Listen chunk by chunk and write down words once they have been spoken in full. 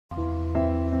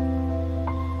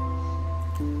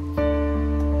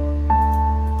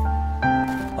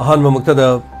अहानमक्तदा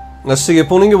ngasi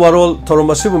Pukning Warol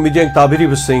Thoromasibu Midiang Tabiri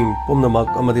Sing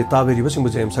Pumnamak Amadi Tabiri Sing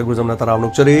James Saguzam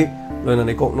Nataram Chari Lena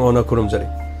Nona Kurumjari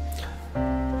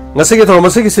ngasi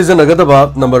Thoromasi season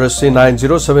Agadaba number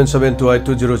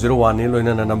C9077282001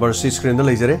 Lena number C screen the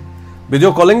laser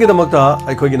video calling the Makta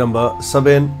Ikogi number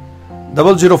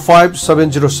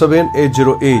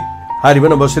 7005707808 Hariba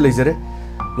number C laser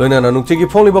Lena Nutiki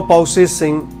Poliba Pause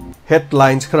Sing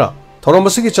headlines Kra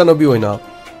Thoromasi Chanabuina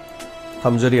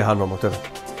Hamjari Hanomakta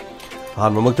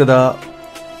Hanmamuktada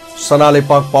Sanale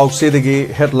Park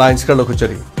Pausedigi headlines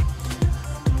Kalokuchari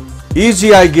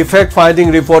EGI gi fact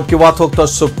finding report ki wathokta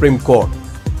Supreme Court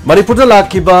Manipurda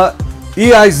lakiba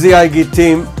EIGI gi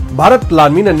team Bharat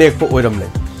Lamina nekpo oiramle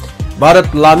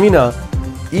Bharat Lamina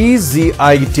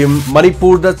EGI gi team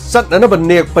Manipurda chatnanaba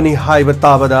nekpani haiba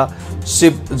tabada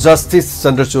Chief Justice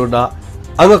Chandrachurna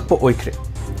angakpo oikre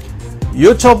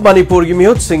Youth of Manipur gi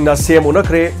mihut singna CM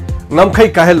unakre ngamkhai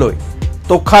kaheloi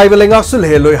तो खाइबलेंगासुल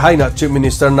हेलोय हाइना chief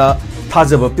minister ना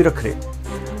थाजब पिरखरे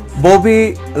Bobby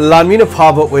Lamine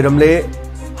फाब ओइरमले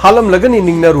हालम लगनी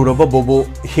निंगना रुरब बोबो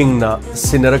हिंगना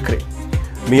सिनरखरे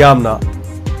मियामना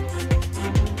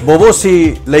बोबो सी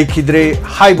लेखिद्रे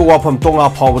हाइबो वाफम तोंगा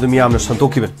फावद मियामना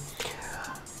संतोखिबन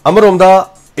अमरोमदा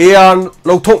AR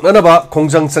लौथोकनबा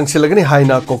खोंजंग संगसिलगनी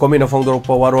हाइना कोकोमिना फोंदोरप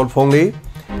वारोल फोंगली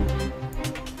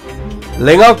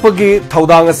लेंगाकपगी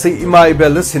थौदांग से इमा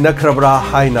इबेल सिनखरबरा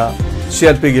हाइना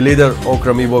CLP leader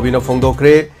Okrami Bobina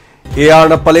Fongdokre, AR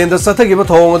Palenda Satagima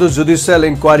Tong, judicial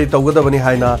inquiry Togadabani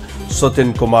Haina,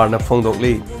 Sotin Kumar na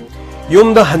Fongdokli.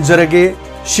 Yum the Hanjarage,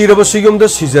 Shirabasiyum the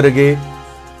Sizarage,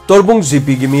 Torbung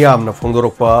Zipi Gimiam na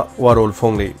Fongdoropa, Warol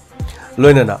Fongli.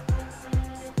 Loinana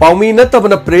Paumi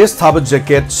Natabana Press Tabat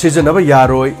Jacket, Season of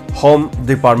Yaroi, Home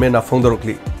Department of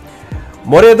Fongdorokli.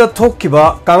 Moreda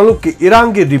Tokiba, Kangluki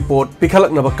Irangi report,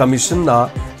 Pikalak Nava Commission na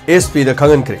SP the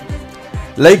Kangankre.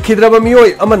 Laikhidraba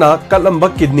mioi amana kalamba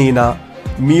kidney na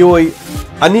mioi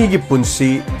anigi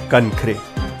punsi kankre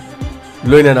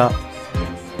loinana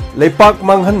leipak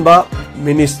manghanba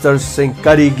minister sing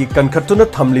karigi kankhatuna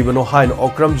thamlibano hain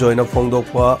okram joina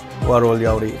fongdokpa warol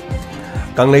yauri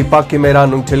kangleipak ki mera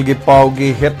nungthil gi pawgi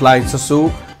headlines asu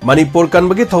manipur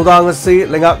kanbagi thodang ase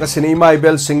lenga kasini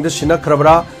maibel sing the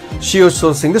sinakrabra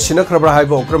shiosol sing the sinakrabra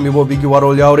haibo okram mibo bigi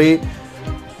warol yauri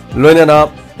loinana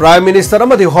Prime Minister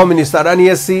amadi Home Minister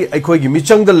aniasi aikoigi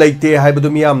michang da leite haibadu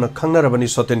miyamna khangnarabani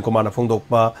Sotin Kumar na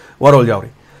Fongdokpa warol yauri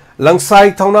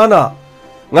langsai thaunana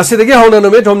ngasidagi hauna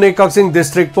numet homne Kaksing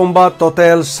district pomba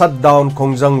total shutdown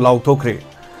khongjang lauthokre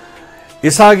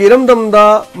isagi ramdamda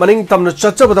maning tamna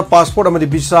chachabada passport amadi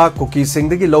visa koki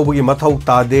singdagi lobagi mathau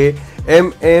tade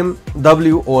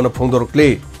MMWO na Fongdorkle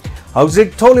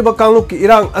haujik tholiba kangluk ki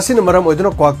irang asina maram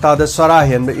oiduna kwakta da sara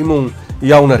henba imung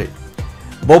yaunare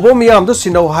Bobo Miam the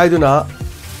Sino Haiduna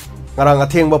Aranga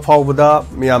Tangba Powda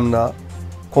Miamna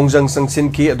Kongjang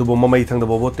Sangsin Ki Adubo Mamaitan the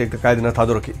Bobo take the Kaidina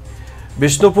Tadorki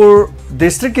Bishnupur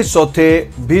District is Sote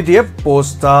BDF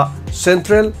Posta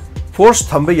Central Force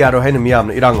Thamba Yaro Hen Miam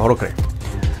Irang Horokre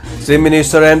Same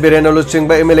Minister and Bireno Luching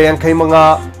by Emily and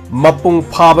Kaimanga Mapung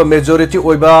Paba Majority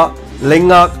Oiba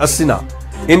Lenga Asina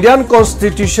Indian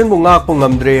Constitution Bunga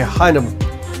Pungamdre Hainam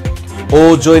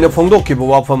O join a Fongdoki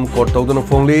Wafam Kortodon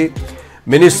Fongli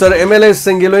Minister MLA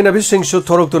Singiloina Bishing should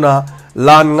Torotuna,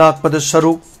 Lan Ngak Pada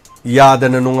Saruk,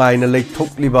 Yadan and Nungaina Lake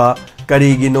Tokliba,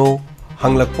 Karigino,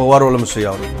 Hanglak Powarolam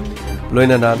Suyaw.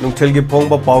 Loinana, Nuntilgi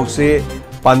Pongba Pause,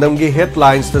 Pandamgi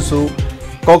headlines the Su,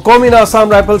 Kokomina Sam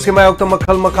Rifles Kimayokta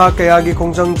Makal Maka Kayagi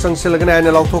Kongjang Sang Silagan and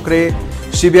Lautokre,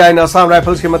 CBI Nasam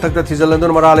Rifles Kimatak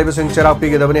Tizalandon Maralibus and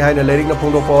Cherapi, the Vanihina Lering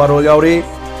Pongo Powaro Yauri,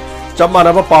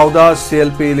 Chamanaba Pauda,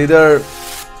 CLP leader.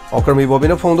 Okrami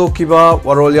Bobina Fondo Kiba,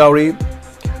 Warol Yauri,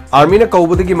 Armina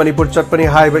Kaubudiki Manipur Chatpani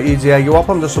Haiba EGI, you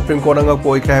the Supreme Court of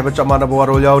Koi Kaba Chamana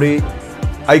Warol Yauri,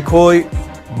 Aikoi,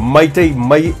 Maite,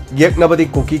 Mai,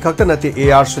 Yaknabadi Kuki Kakanati,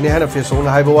 AR Sunihana Fison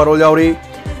Haiba Warol Yauri,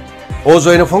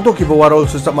 Ozo in a Fondo Kiba Warol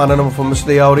Sustamanam from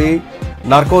Mr. Yauri,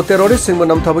 Narco terrorist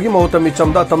Simanam Tabagi Mota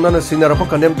Michamda Tamana Sinarapa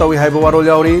Kanemta, we Haiba Warol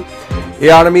Yauri,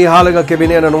 Army Halaga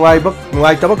Cabinet and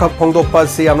Waitaba Pondo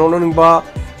Pasi, Anonimba.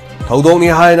 Haudoni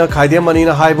Haina, Kaidia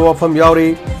Manina Haibo from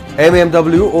Yauri,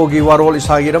 MMW, Ogi Warol is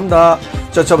Hagiramda,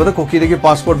 Chachabada Kokiri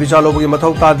passport, Vijalogi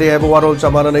Matauta, de Warol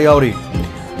Chamana Yauri.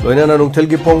 Loinana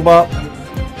Nuntilgi Pongba,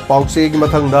 Pausig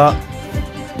Matanga,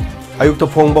 Ayukta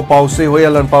Pongba Pause,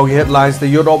 Whale and Pau headlines, the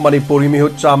Europe Manipuri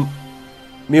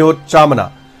Mihut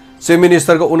Chamana. Same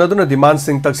Minister Unaduna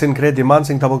demanding Taksin Cre,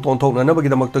 demanding Tabakton Tok,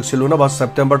 Nabagitamak Siluna was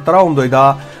September Traum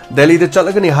Doida, Delhi the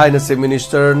Chalagani Highness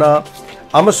Minister na.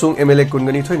 Amasung MLA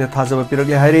Kungani Twin Tazava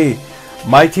Piragi Hari,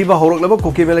 Mighty Bahorok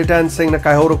Cookie Militant saying the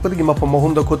Kaihorok Pagima from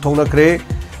Mahunda Kotona Cre,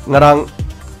 Narang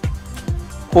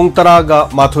Pung तरागा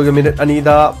माथोगे minute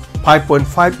अनीदा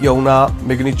 5.5 यौना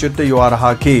magnitude you're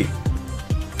hockey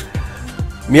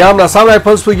मियामना Assam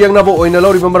rifles पु यंगनाबो ओइना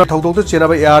लौरिबा मरा थौदोक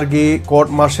चेनाबा AR गी court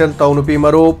martial तौनुपी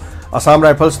मरूप Assam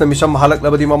rifles न मिसम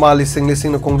हालकलबदी mama लिसिंग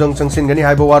लिसिंग न खोंजंग चंगसिनगनी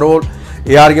हाइबो वारोल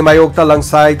AR गी मायोक्ता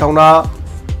लंगसाई थौना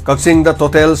Kakching the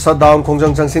total shutdown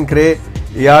खोंजंग चंगसिन cray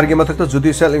AR गी मथक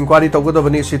judicial inquiry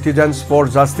तौगदबनी citizens for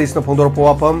justice न फोंदोर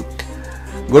पोवाफम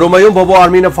गुरुमयुम बोबो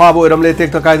army न फाबो इरमले take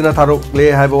तकाइदना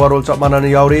थारोकले हाइबो वारोल चपमाना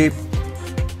यावरी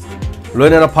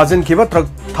लोइना फाजिन खिबा truck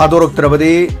थादोरक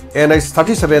तरबदी NH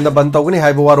 37 the बंद तौगनी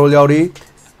हाइबो वारोल यावरी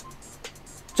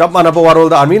चपमाना वारोल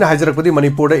द आर्मी न हाइजरकबदी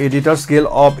Manipur the editors guild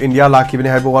of India लाखिबनी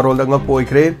हाइबो वारोल the ngak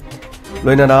poikre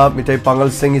लोइना मिtai Pongal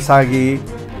Singh इसागी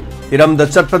Iram the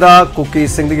चटपदा cookie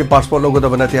Singh the passport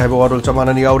लोगदबनति हाइबो वारोल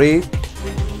चपमाना यावरी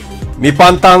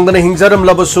मिपान तांगदन हिंजरम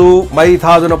लबसु May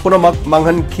थादुन पुनमक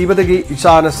मंगहन खीबदगी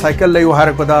इचान cycle लेयु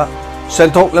हारकपदा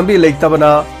सेंथोक लंबी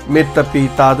लेतबना मित्तपी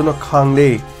तादुन खांगले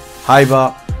हाइबा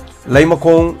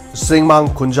लैमखोंग सिंगमांग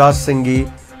खुंजा सिंगी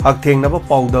हकथेंगनब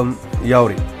पाउदम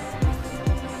यावरी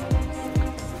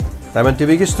diamond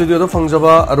TV की studio दो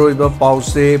फंगजबा अरोइबा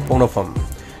पाउसे पोंगनफम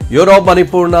Europe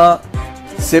मणिपुरना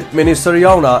chief minister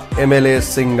यावना MLA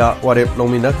सिंगा वारेप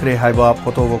लोमिनखरे हाइबा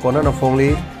photo कोना न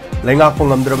फोंगली लेंगा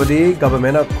पोंगमद्रबदी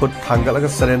गवर्नमेंट खुद थांगलग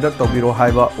सरेंडर तौबिरो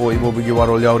हाइबा ओइबोबगी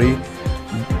वारोल यावरी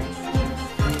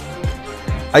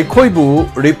आइखोइबु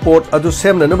रिपोर्ट अदु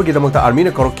सेमननबगिदमक्ता आर्मी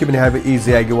न करखिबनि हाइबा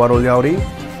EJI गी वारोल यावरी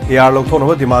AR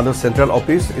लौथोनबा demand central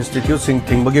office institute सिंग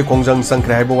थिंगबगी कोंजंग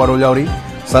संख्रे हाइबा वारोल यावरी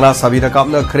सना साबिदा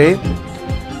कापना खरे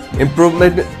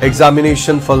इंप्रूवमेंट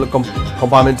एग्जामिनेशन फल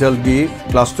कंपार्टमेंटल गी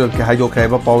क्लास 12 के हाइजो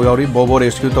खरेबा पाउ यावरी बोबो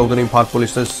रेस्क्यू तौदनि इम्फाल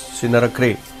पुलिस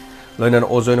सिनरखरे लोइनन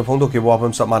ओजोइन फोंदोकी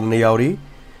वाफम समान यावरी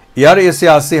एयर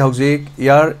एशिया से हौजिक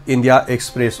एयर इंडिया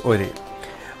एक्सप्रेस ओइरे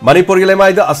मणिपुर की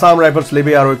लेमाइद असम राइफल्स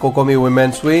लेबे यारोय कोकोमी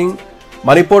women's wing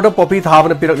Manipur the Poppy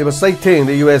थाबन पिरकलिबा सैथेंग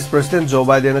the US president Joe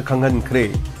Biden खंगहनख्रे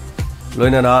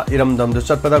लोइनना इरमदम the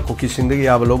चटपदा cookie सिंगदगी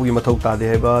याब लोबगी मथौ तादे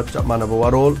हेबा चमानब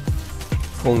वारोल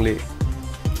फोंगले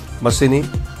मसिनी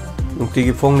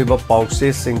नुक्तिगी फोंगलिबा पाउसे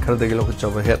सिंखरदगी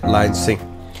लोखचब हेडलाइन सिंग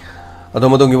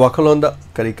अदोमदोंगी वाखलोंदा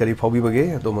करी करी फाउबीबगे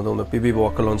अदोमदोंदा पीबी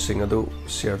वाखलोन सिंग अदु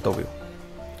शेयर तौबियो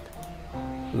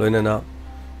लोइनना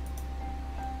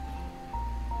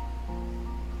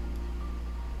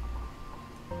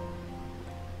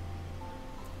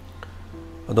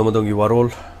अदोमदोंगी वारोल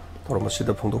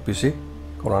तोरमसिदा फोंदोकपिसि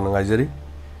कोराना गाइजरी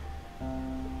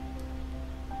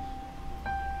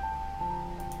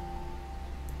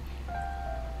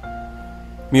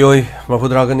मियोय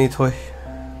मफुद्रागनी थोय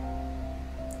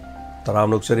तराम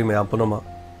नुक्चरी मैम पुनमक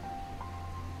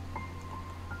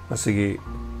असिगी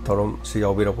थोरम सि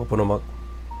यावबिरक पुनमक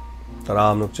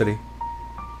तराम नुक्चरी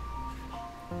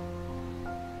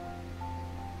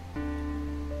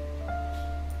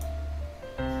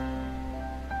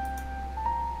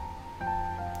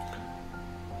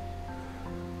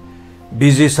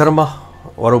बीजी शर्मा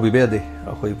वारो बिबेदे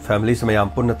अखोई फैमिली से मैम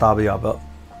पुन ताब याब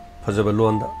फजब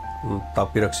लोन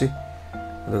तापिरक्सी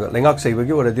लेंगाक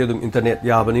सैबगी ओरदी अदुम इंटरनेट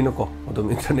याबनिनको अदुम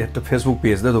इंटरनेट तो फेसबुक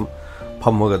पेज ददुम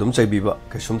फमगा अदुम चैबीबा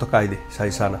कैसुम तो कायदे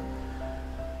साइसाना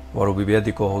वारो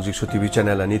बिबेदिको हौजिक सु टीवी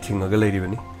चैनल अनि थिंगगा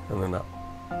लेरिबनी अदुना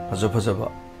फजब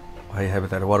हाय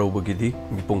हायबतार वारो बगिदी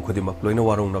मिपुंग खुदिमक लोइना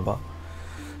वारोंनबा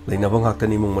लेनाबा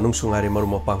ngaktani mung manung sungare marum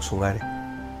mapang sungare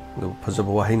अदु फजब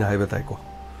वाहिना हायबताइको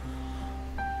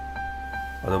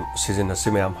अदुम season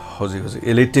सिमयाम हौजिक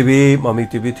elite TV mummy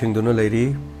TV थिंगदुना लेरी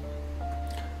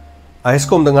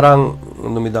आइसकोम दंगरांग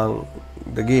नुमिदांग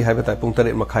दगी हाइबताइ पुंग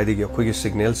 8 मखाइदगी अखोइगी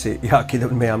सिग्नल से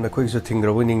याकिदब मैम अखोइगी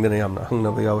थिंग्रबो निंगदना यामना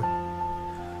हंगनबा यावे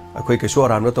अखोइ कैसु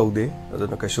आराम तौदे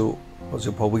अदुना कैसु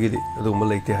हौजिक फाउबगिदी अदुम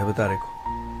लेते हाइबा तारेको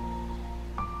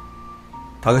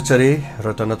थागचरी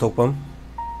रतन तोपम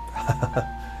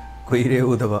कोइरे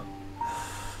उदबा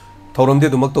थौरमदे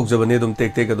दुमक तौजबने दुम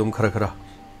टेक टेक अदुम खरा खरा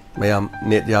मैम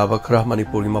नेट याबा खरा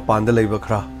मणिपुर मपान लेबा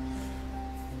खरा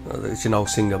इचिनाउ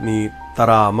सिंग मी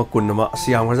तरा कुनमा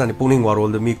सियाम खरजानी पुनिंग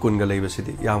वारोल मी कुनगा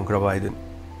लेबसिदी याम खरबा आइदन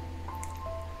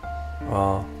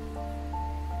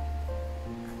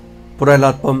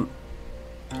पुराइलाटपम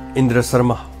इंद्र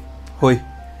शर्मा होय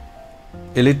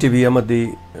एलिट टीवी अमदी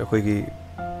अखोइगी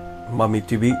मामी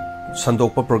टीवी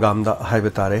संदोक प्रोग्राम दा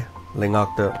हाइबा तारे लेंगाक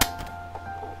द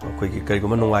अखोइगी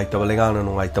करिगुम नुंगाइतबा लेंगांना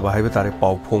नुंगाइतबा हाइबा तारे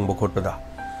पाउ फोंगबा खोटबदा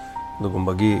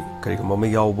दुगुम्बगी करिगुम म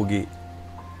यावबगी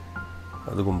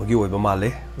अदुगुम्बगी ओइबा माले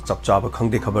चप चाब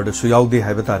खंगदे खबर दसु यावदे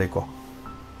हाइबा तारेको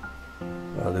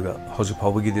अदुगा हौजि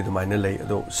फावबगी दि दुमाइना लै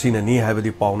अदो सिननी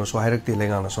हाइबदी पाउना सो हाइरक्ते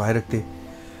लेंगांना सो हाइरक्ते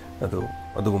अदो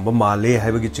अदुगुम्बा माले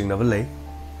हाइबगी चिंगनबा लै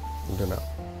अदुना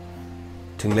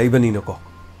थिंगलैबनी नको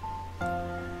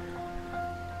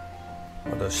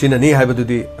Sinani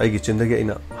Habadudi, I get in the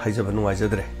Gaina, Hajabanu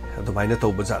Izadre, the Mina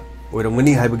Tobazat, where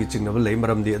many Habagitching of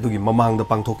Lamaram de Adugi Mamang the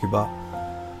Pangtokiba,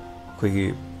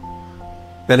 Quigi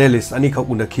Penelis, Anika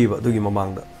Una Kiva, Dugi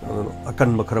Mamanga,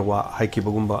 Akan Makarawa,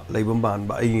 Haikibagumba, Labumban,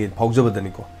 by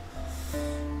Pauzabadanico.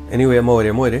 Anyway, More,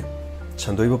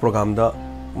 Sandoiva program da,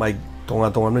 my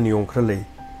Tonga Tonga New Crale.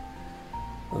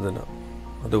 I don't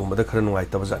know the current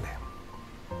white of Zane.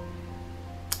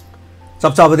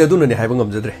 Subsaba de Dunani having of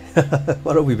the day.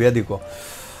 What are we ready go?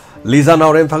 Lisa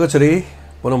now in Tagachari,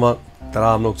 one of my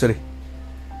Taram Noxeri.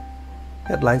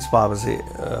 Headlines Pavasi,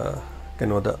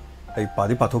 Canoda, a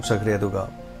party patok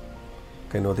Sagreduga,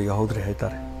 Cano the Yaudre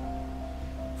Hater.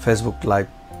 Facebook Live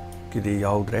Kidi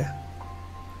Yaudre.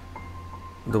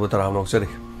 The Taram Noxeri.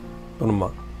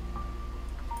 One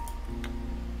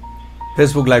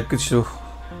Facebook Live Kitsu.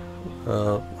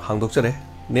 Hangdokchare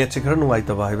net checker no white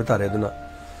ba haiba tare duna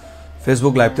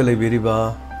Facebook live te lebiri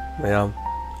ba mayam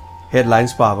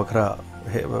headlines pa ba khara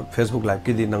Facebook live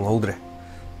ki di nang hodre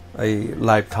ai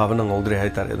live thaba nang hodre hai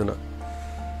tare duna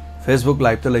Facebook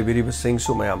live te lebiri ba sing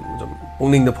su mayam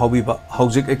pungning da phawi ba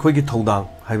haujik ekhoi gi thodang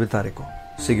haiba tare ko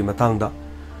sigi matang da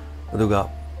aduga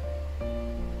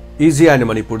easy ani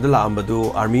Manipur da la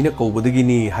ambadu army na ko budagi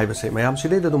ni haiba se mayam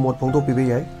sile da mot phongdo pi be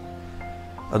yai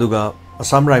aduga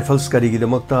Assam Rifles Karigi the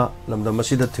Mukta, Lamda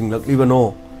Masida Tinglak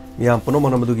Libano, Miam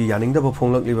Ponomanamugi Yaning the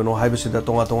Ponglak Libano, Hibisida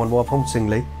Tonga Tongan Wapong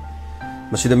Singley,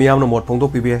 Masida Miam no more Pongo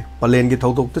Pibe, Palengi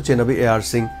Toto, the Chenabi AR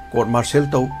Sing, Court Marshal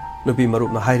To, Nupi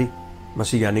Marup Nahiri,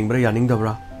 Masi Yaning Brayaning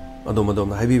Dabra,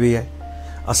 Adomadom Habibi,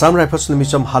 Assam Rifles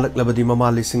Nimisam Halak Labadi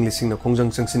Mama listening the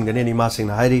Kongjang Sing Ganeni Massing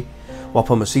Nahiri,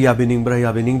 Wapamasia Bining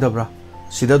Braya Bining Dabra,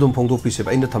 Sidadum Pongo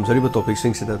Pisip, in the Tamsariba topic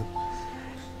sing Sidad.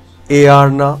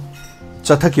 AR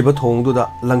Chathakiba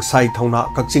Thongduda Langsai Thongna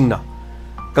Kakchingna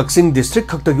Kakching district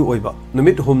Kaktagi Oiba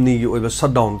Numit Humni Oiba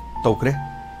shutdown Tokre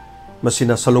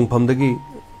Masina Salungpamdagi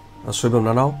Soibam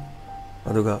Nanao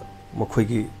Aduga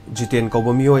Makwigi Jiten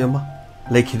Kobamioyama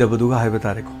Lake Hidabaduga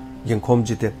Haibatareko Yankom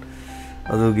Jiten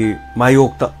Adugi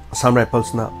Mayokta Assam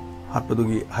Riflesna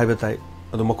Hatpadugi Haibatai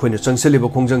Adu Makwina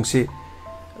Changseliba Kongjangsi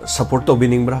Support to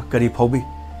Biningbra Kari Pobi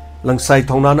Langsai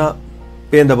Thongnana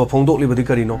Pendaba Pongdok Libadi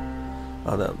Karino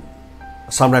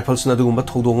Assam Rifles na dugumba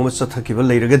thodong ma chathakiba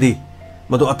leiragadi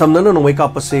madu atamnana nomai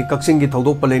kapase kaksingi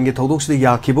thodok palengi thodok sidi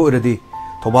yakibo iradi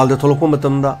thobal da tholokpa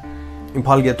matamda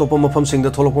imphal ge topa mafam sing da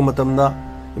tholokpa matamda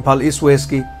imphal east west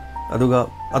ki aduga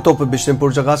atopa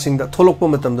bishnepur jaga sing da tholokpa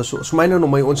matamda sumaina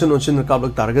nomai onchen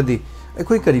kablak targadi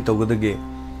ekhoi kari tawgadage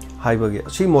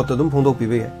haibage si mota dum phongdok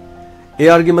pibe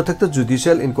AR gi mathakta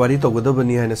judicial inquiry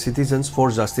tawgadabani haina Citizens for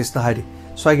Justice na hairi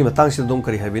swagi matang si dum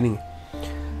kari haibini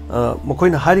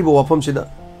Makoina Haribo Wapam Sida,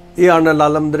 Earna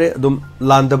Lalamdre, Dum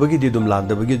Landabagi, Dum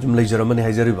Landabagi, Dum Lajaramani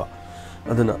Hazariba.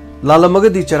 Adana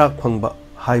Lalamagadi Charak Pangba,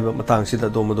 Haiba Matang Sida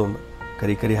Domadom,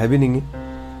 Kari Habiningi,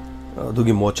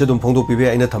 Dugi Mochedum Pongo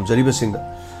Pibe in a Tamzariba Sinda.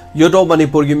 Yodo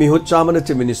Manipur Gimi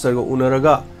Huchamanati Minister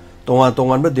Unaraga,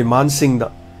 Tongan demand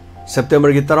Singda.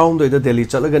 September Gitaround, the Delhi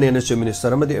Chalagan and Minister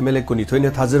Ramadi Emele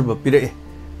Kunitoina Tazarba Pire,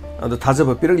 and the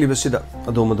Tazaba Pire Libasida,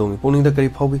 Adomadom, pulling the Kari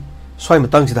Pobi, Swim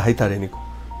Tanks the Haitarenico.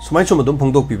 Smaisum dum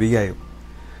Pongdo Pibe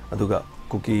Aduga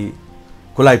Cookie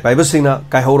Kulai Pibasina,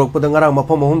 Kaihorok Padangara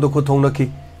Mapamahum the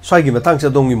Kotonaki, Swagi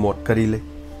Matanks Dongi Mort Karile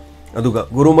Aduga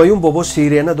Guru Mayum Bobo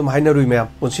Siriana Dum Hainarima,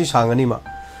 Ponsi Sanganima,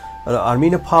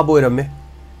 Armina Paboirame,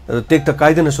 take the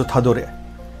guidance of Tadore.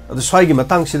 The Swagi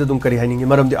Matanks Dum Karihaning,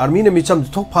 Maram the Armina Micham the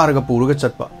top Paraga Purga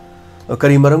Chatpa, a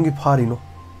Karimarangi Parino,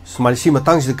 Smalsi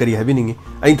Matanks the Kari Habiningi,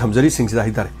 I Tamzari sings the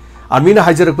Hitare. Armina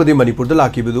Hajarapudi Manipur the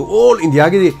Laki Budu, all in the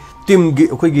Agidi. Tim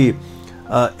Quigi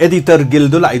editor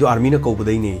Gildula Ido Armina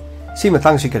Kobudini. See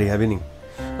Matang Shikari having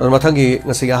Matangi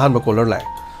Nasigahan Bacolor Lai.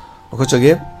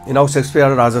 Okochage, in our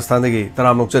Shakespeare Rajasthan,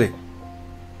 Taram Nokchari.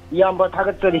 Yamba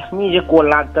Tagatari, me,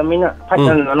 Kola, the Mina,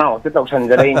 Patan now, the Toxan,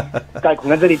 the rain,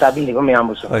 Kakunadari Tabini,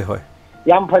 Yamus.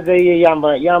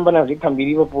 Yamba, Yamba, can be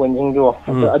Liverpool and Jingo.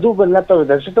 I do but not of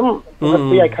the system,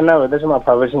 I can never, that's my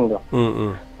provision.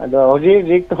 And the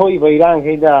Oji Hoi Bayan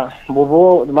Heda,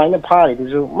 Bobo, the minor party,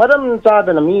 Madame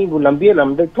Sada and me,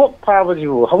 Bulambilam, the top power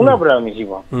you, however,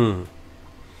 Miziva.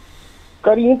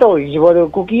 Carino is what a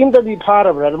cookie into the part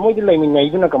of the Moody Laming, I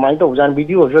do not come out of Zan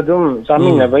video of Zadum,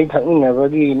 Samin, never, never,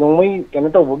 no way,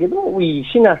 cannot overget, we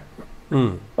sinner.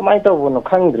 Come out of no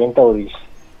country and tories.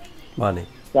 Money.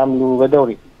 Yamlu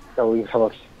Vadori, so we have.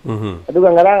 I do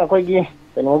Gangara, Kogi,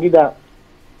 and Ogida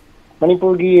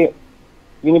Manipurgi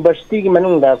University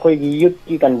Manunda, Kogi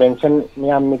Youth Convention,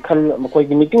 Miam Mikal,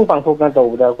 Kogi meeting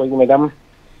Pangpokanto, the Kogi Madam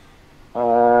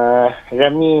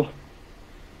Rami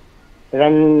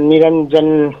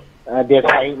Niranjan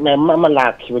Desai, Mamma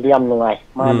Lak, with Yamnai,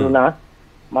 Maduna,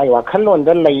 ꯃꯥꯒꯤ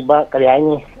ꯋꯥꯈꯜꯂꯣꯟꯗ ꯂꯩꯕ ꯀꯔꯤ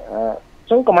ꯍꯥꯏꯅꯤ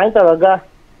ꯁꯨꯝ ꯀꯃꯥꯏꯅ ꯇꯧꯔꯒ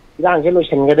ꯏꯔꯥꯡꯁꯦ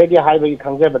ꯂꯣꯏꯁꯤꯟꯒꯗꯒꯦ ꯍꯥꯏꯕꯒꯤ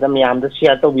ꯈꯪꯖꯕꯗ ꯃꯌꯥꯝꯗ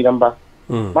ꯁꯤꯌꯔ ꯇꯧꯕꯤꯔꯝꯕ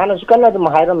ꯃꯥꯅꯁꯨ ꯀꯟꯅ ꯑꯗꯨꯝ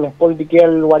ꯍꯥꯏꯔꯝꯃꯦ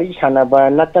ꯄꯣꯂꯤꯇꯤꯀꯦꯜ ꯋꯥꯔꯤ ꯁꯥꯟꯅꯕ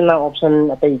ꯅꯠꯇꯅ ꯑꯣꯞꯁꯟ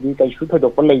ꯑꯇꯩꯗꯤ ꯀꯩꯁꯨ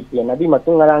ꯊꯣꯏꯗꯣꯛꯄ ꯂꯩꯇꯦꯅ ꯑꯗꯨꯒꯤ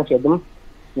ꯃꯇꯨꯡ ꯉꯔꯥꯡꯁꯦ ꯑꯗꯨꯝ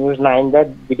ꯅ꯭ꯌꯨꯁ 9ꯗ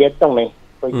ꯗꯤꯕꯦꯠ ꯇꯧꯅꯩ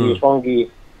ꯑꯩꯈꯣꯏꯒꯤ ꯁꯣꯝꯒꯤ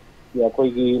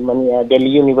ꯑꯩꯈꯣꯏꯒꯤ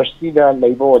ꯗꯦꯜꯂꯤ ꯌꯨꯅꯤꯚꯔꯁꯤꯇꯤꯗ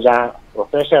ꯂꯩꯕ ꯑꯣꯖꯥ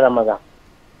ꯄ꯭ꯔꯣꯐꯦꯁꯔ ꯑꯃꯒ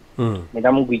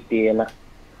ꯃꯦꯗꯥꯝ ꯒꯨꯏꯇꯦꯅ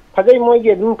ꯐꯖꯩ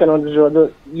ꯃꯣꯏꯒꯤ ꯑꯗꯨꯝ ꯀꯩꯅꯣꯗꯨꯁꯨ ꯑꯗꯨ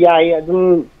ꯌꯥꯏ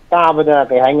ꯑꯗꯨꯝ ꯇꯥꯕꯗ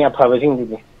ꯀꯩ ꯍꯥꯏꯅꯤ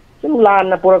ꯑꯐꯕꯁꯤꯡꯗꯨꯗꯤ ꯁꯨꯝ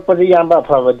ꯂꯥꯟꯅ ꯄꯣꯔꯛꯄꯗ ꯏꯌꯥꯝꯕ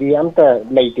ꯑꯐꯕꯗꯤ ꯑꯝꯇ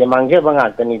ꯂꯩꯇꯦ ꯃꯥꯡꯖꯕ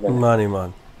ꯉꯥꯛꯇꯅꯤꯗꯅ ꯃꯥꯅꯤ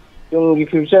ꯃꯥꯅꯤ ꯇꯨꯡꯒꯤ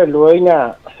ꯐ꯭ꯌꯨꯆꯔ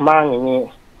ꯂꯣꯏꯅ ꯃꯥꯡꯉꯤꯅꯤ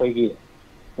ꯑꯩꯈꯣꯏꯒꯤ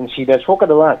ꯄꯨꯟꯁꯤꯗ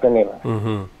ꯁꯣꯛꯀꯗꯕ ꯉꯥꯛꯇꯅꯦꯕ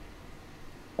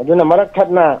ꯑꯗꯨꯅ ꯃꯔꯛ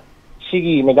ꯊꯠꯅ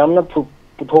ꯁꯤꯒꯤ ꯃꯦꯗꯥꯝꯅ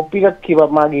ꯄꯨꯊꯣꯛꯄꯤꯔꯛꯈꯤꯕ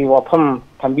ꯃꯥꯒꯤ ꯋꯥꯐꯝ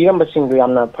ꯊꯝꯕꯤꯔꯝꯕꯁꯤꯡꯗꯨ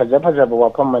ꯌꯥꯝꯅ ꯐꯖꯕ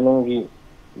ꯋꯥꯐꯝ ꯃꯅꯨꯡꯒꯤ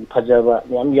ꯐꯖꯕ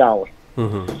ꯃꯌꯥꯝ ꯌꯥꯎꯋꯦ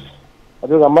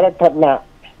ꯑꯗꯨꯒ ꯃꯔꯛ ꯊꯠꯅ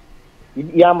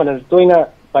ꯏꯌꯥꯝꯕꯅꯁꯨ ꯇꯣꯏꯅ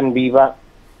ꯄꯟꯕꯤꯕ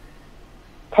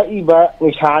ꯊꯛꯏꯕ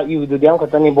ꯅꯤꯁꯥ ꯌꯨꯗꯨꯗꯤ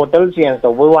ꯑꯃꯈꯛꯇꯅꯤ ꯕꯣꯇꯜ ꯆꯦꯟꯖ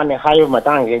ꯇꯧꯕ ꯋꯥꯅꯤ ꯍꯥꯏꯕ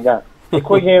ꯃꯇꯥꯡꯁꯤꯗ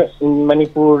ꯑꯩꯈꯣꯏꯁꯦ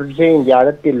ꯃꯅꯤꯄꯨꯔꯁꯦ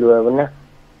ꯏꯟꯗꯤꯌꯥꯗ ꯇꯤꯜꯂꯨꯔꯕꯅ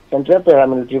central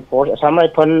paramilitary force Assam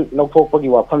rifle ꯂꯧꯊꯣꯛꯄꯒꯤ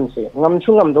ꯋꯥꯐꯝꯁꯦ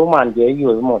ꯉꯝꯁꯨ ꯉꯝꯗꯧ ꯃꯥꯟꯗꯦ ꯑꯩꯒꯤ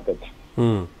ꯑꯣꯏꯕ ꯃꯣꯠꯇꯗꯤ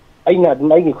ꯑꯩꯅ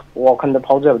ꯑꯗꯨꯝ ꯑꯩꯒꯤ ꯋꯥꯈꯜꯗ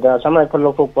ꯐꯥꯎꯖꯕꯗ ꯑꯁꯥꯝ ꯔꯥꯏꯐꯜ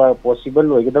ꯂꯧꯊꯣꯛꯄ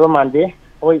ꯄꯣꯁꯤꯕꯜ ꯑꯣꯏꯒꯗꯕ ꯃꯥꯟꯗꯦ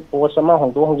ꯍꯣꯏ ꯄꯣꯁ ꯑꯃ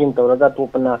ꯍꯣꯡꯗꯣꯛ ꯍꯣꯡꯖꯤꯟ ꯇꯧꯔꯒ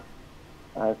ꯑꯇꯣꯞꯄꯅ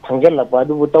ꯊꯪꯖꯤꯜꯂꯛꯄ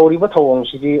ꯑꯗꯨꯕꯨ ꯇꯧꯔꯤꯕ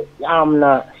ꯊꯧꯑꯣꯡꯁꯤꯗꯤ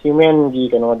ꯌꯥꯝꯅ ꯍ꯭ꯌꯨꯃꯦꯟꯒꯤ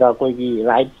ꯀꯩꯅꯣꯗ ꯑꯩꯈꯣꯏꯒꯤ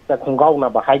ꯔꯥꯏꯠꯁꯇ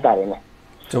ꯈꯣꯡꯒꯥꯎꯅꯕ ꯍꯥꯏꯇꯥꯔꯦꯅꯦ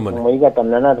ꯅꯣꯡꯃꯩꯒ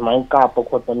ꯇꯝꯅꯅ ꯑꯗꯨꯃꯥꯏꯅ ꯀꯥꯞꯄ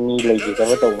ꯈꯣꯠꯄ ꯃꯤ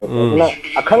ꯂꯩꯈꯤꯗꯕ ꯇꯧꯕꯗꯣ ꯑꯗꯨꯅ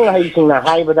ꯑꯈꯪ ꯑꯍꯩꯁꯤꯡꯅ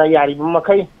ꯍꯥꯏꯕꯗ ꯌꯥꯔꯤꯕ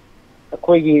ꯃꯈꯩ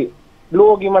ꯑꯩꯈꯣꯏꯒꯤ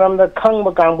ꯂꯣꯒꯤ ꯃꯔꯝꯗ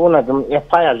ꯈꯪꯕ ꯀꯥꯡꯕꯨꯅ ꯑꯗꯨꯝ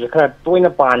FIRꯁꯦ ꯈꯔ ꯇꯣꯏꯅ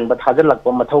ꯄꯥꯟꯕ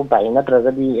ꯊꯥꯖꯤꯜꯂꯛꯄꯃꯊꯧ ꯇꯥꯏ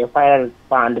ꯅꯠꯇ꯭ꯔꯒꯗꯤ FIR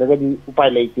ꯄꯥꯟꯗ꯭ꯔꯒꯗꯤ ꯎꯄꯥꯏ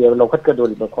ꯂꯩꯇꯦꯕ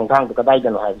ꯂꯧꯈꯠꯀꯗꯧꯔꯤꯕ ꯈꯣꯡꯊꯥꯡꯗꯣ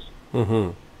ꯀꯗꯥꯏꯗꯅꯣ ꯍꯥꯏꯕꯁꯦ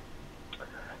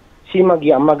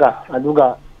ꯁꯤꯃꯒꯤ ꯑꯃꯒ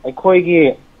ꯑꯗꯨꯒ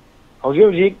ꯑꯩꯈꯣꯏꯒꯤ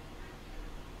ꯍꯧꯖꯤꯛ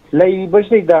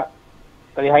ꯂꯩꯔꯤꯕꯁꯤꯗ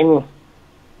ꯀꯔꯤ ꯍꯥꯏꯅꯤ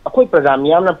ꯑꯩꯈꯣꯏ ꯄ꯭ꯔꯖꯥ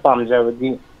ꯃꯤꯌꯥꯝꯅ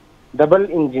ꯄꯥꯝꯖꯕꯗꯤ ꯗꯕꯜ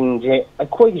ꯏꯟꯖꯤꯟꯁꯦ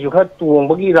ꯑꯩꯈꯣꯏꯒꯤꯁꯨ ꯈꯔ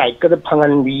ꯇꯣꯡꯕꯒꯤ ꯔꯥꯏꯠꯀꯗ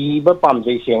ꯐꯪꯍꯟꯕꯤꯕ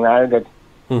ꯄꯥꯝꯖꯩ ꯁꯦꯡꯅ ꯍꯥꯏꯔꯒꯗꯤ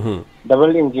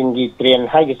ꯗꯕꯜ ꯏꯟꯖꯤꯟꯒꯤ ꯇ꯭ꯔꯦꯟ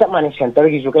ꯍꯥꯏꯒ ꯆꯞ ꯃꯥꯟꯅꯩ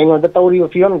ꯁꯦꯟꯇꯔꯒꯤꯁꯨ ꯀꯩꯅꯣꯗ ꯇꯧꯔꯤꯕ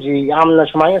ꯐꯤꯕꯝꯁꯤ ꯌꯥꯝꯅ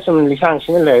ꯁꯨꯃꯥꯏꯅ ꯁꯨꯝ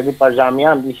ꯂꯤꯁꯥꯡꯁꯤꯅ ꯂꯩꯔꯗꯤ ꯄ꯭ꯔꯖꯥ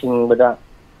ꯃꯤꯌꯥꯝꯗꯤ ꯍꯤꯡꯕꯗ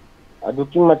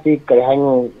ꯑꯗꯨꯛꯀꯤ ꯃꯇꯤꯛ ꯀꯔꯤ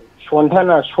ꯍꯥꯏꯅꯤ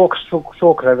ꯁꯣꯟꯊꯅ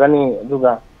ꯁꯣꯛꯈ꯭ꯔꯒꯅꯤ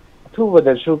ꯑꯗꯨꯒ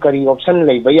ꯑꯊꯨꯕꯗꯁꯨ ꯀꯔꯤ ꯑꯣꯞꯁꯟ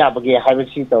ꯂꯩꯕ ꯌꯥꯕꯒꯦ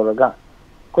ꯍꯥꯏꯕꯁꯤ ꯇꯧꯔꯒ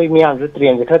ꯑꯩꯈꯣꯏ ꯃꯤꯌꯥꯝꯁꯨ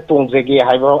ꯇ꯭ꯔꯦꯟꯁꯦ ꯈꯔ ꯇꯣꯡꯖꯒꯦ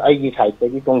ꯍꯥꯏꯕ ꯑꯩꯒꯤ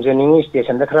ꯁꯥꯏꯠꯇꯒꯤ ꯇꯣꯡꯖꯅꯤꯡꯉꯤ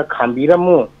ꯁ꯭ꯇꯦꯁꯟꯗ ꯈꯔ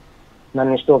ꯈꯥꯝꯕꯤꯔꯝꯃꯨ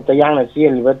ꯅꯟ ꯁ꯭ꯇꯣꯞꯇ ꯌꯥꯡꯅ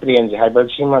ꯆꯦꯜꯂꯤꯕ ꯇ꯭ꯔꯦꯟꯁꯦ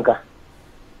ꯍꯥꯏꯕꯁꯤꯃꯒ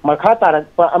ꯃꯈꯥ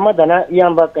ꯇꯥꯔꯛꯄ ꯑꯃꯗꯅ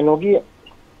ꯏꯌꯥꯝꯕ ꯀꯩꯅꯣꯒꯤ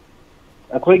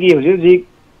ꯑꯩꯈꯣꯏꯒꯤ ꯍꯧꯖꯤꯛ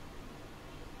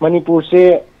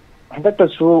ꯃꯅꯤꯄꯨꯔꯁꯦ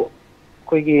ꯍꯟꯗꯛꯇꯁꯨ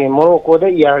ꯑꯩꯈꯣꯏꯒꯤ ꯃꯣꯔꯣꯀꯣꯗ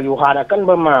ꯌꯨꯍꯥꯔ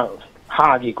ꯑꯀꯟꯕ ꯑꯃ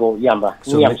ꯍꯥꯈꯤꯀꯣ ꯏꯌꯥꯝꯕ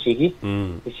ꯃꯤ ꯌꯥꯝ ꯁꯤꯈꯤ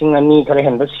 2,000 ꯈꯔ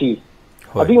ꯍꯦꯟꯕ ꯁꯤ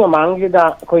ꯑꯗꯨꯒꯤ ꯃꯃꯥꯡꯁꯤꯗ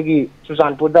ꯑꯩꯈꯣꯏꯒꯤ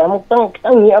ꯆꯨꯔꯆꯥꯟꯄꯨꯔꯗ ꯑꯃꯨꯛꯇꯪ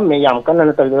खितंग ꯅꯤꯛꯑꯝꯃꯦ ꯌꯥꯝ ꯀꯟꯅ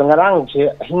ꯅꯠꯇꯕꯤꯗ ꯉꯔꯥꯡꯁꯦ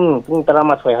ꯑꯍꯤꯡ ꯄꯨꯡ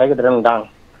 11 ꯍꯥꯏꯒꯗ꯭रा ꯅꯨꯡꯗꯥꯡ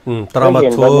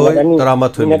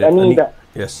 13 ꯃꯤꯅꯠ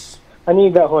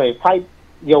ꯑꯅꯤꯗ ꯍꯣꯏ 5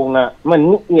 ꯌꯧꯅ ꯑꯃ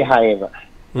ꯅꯤꯛꯏ ꯍꯥꯏꯌꯦꯕ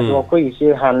ꯑꯗꯣ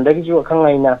ꯑꯩꯈꯣꯏꯒꯤꯁꯦ ꯍꯥꯟꯅꯗꯒꯤꯁꯨ ꯑꯈꯪ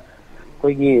ꯑꯍꯩꯅ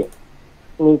ꯑꯩꯈꯣꯏꯒꯤ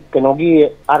ꯀꯩꯅꯣꯒꯤ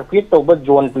ꯑꯥꯔꯀ꯭ꯋꯦꯛ ꯇꯧꯕ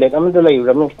ꯖꯣꯟ ꯄ꯭ꯂꯦꯠ ꯑꯃꯗ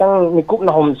ꯂꯩꯔꯨꯔꯕꯅꯤꯅ ꯈꯤꯇꯪ ꯃꯤꯀꯨꯞ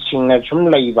ꯅꯥꯍꯨꯝ ꯁꯤꯡꯅ ꯁꯨꯝ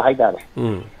ꯂꯩꯕ ꯍꯥꯏꯇꯥꯔꯦ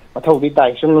ꯃꯊꯧꯗꯤ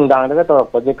ꯇꯥꯏ ꯁꯨꯝ ꯅꯨꯡꯗꯥꯡꯗꯒ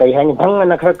ꯇꯧꯔꯛꯄꯁꯦ ꯀꯩ ꯍꯥꯏꯅꯤ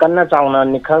ꯚꯪ ꯈꯔ ꯀꯟꯅ ꯆꯥꯎꯅ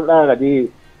ꯅꯤꯛꯈꯠꯂꯒꯗꯤ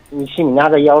ꯃꯤꯁꯤ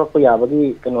ꯃꯤꯅꯥꯒ ꯌꯥꯎꯔꯛꯄ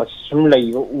ꯌꯥꯕꯒꯤ ꯀꯩꯅꯣ ꯁꯨꯝ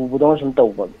ꯂꯩꯕ ꯎꯕꯗꯧꯅ ꯁꯨꯝ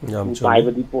ꯇꯧꯕ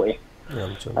ꯄꯥꯏꯕꯗꯤ ꯄꯣꯛꯑꯦ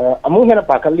ꯑꯃꯨꯛ ꯍꯦꯟꯅ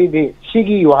ꯄꯥꯈꯠꯂꯤꯗꯤ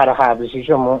ꯁꯤꯒꯤ ꯌꯨꯍꯥꯔ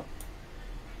ꯍꯥꯕꯁꯤꯁꯨ ꯑꯃꯨꯛ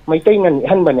ꯃꯩꯇꯩꯅ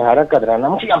ꯅꯤꯛꯍꯟꯕꯅꯦ ꯍꯥꯏꯔꯛꯀꯗ꯭ꯔꯥꯅ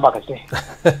ꯑꯃꯨꯛꯁꯨ ꯌꯥꯝ ꯄꯥꯈꯠꯆꯩ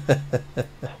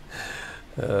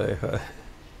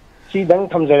ꯁꯤꯗꯪ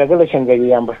ꯊꯝꯖꯔꯒ ꯂꯣꯏꯁꯤꯟꯖꯒꯦ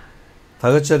ꯏꯌꯥꯝꯕ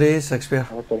ꯊꯥꯒꯠꯆꯔꯤ ꯁꯦꯛꯁꯄꯤꯌꯔ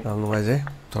ꯌꯥꯝ ꯅꯨꯡꯉꯥꯏꯖꯩ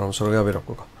ꯊꯧꯔꯝ ꯁꯔꯨꯛ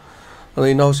ꯌꯥꯕꯤꯔꯛꯄꯀꯣ ꯑꯗꯣ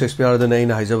ꯏꯅꯥꯎ ꯁꯦꯛꯁꯄꯤꯌꯔꯗꯅ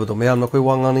ꯑꯩꯅ ꯍꯥꯏꯖꯕꯗꯣ ꯃꯌꯥꯝꯅ ꯑꯩꯈꯣꯏ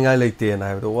ꯋꯥ ꯉꯥꯡꯅꯤꯡꯉꯥꯏ ꯂꯩꯇꯦꯅ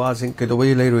ꯍꯥꯏꯕꯗꯣ ꯋꯥꯁꯤꯡ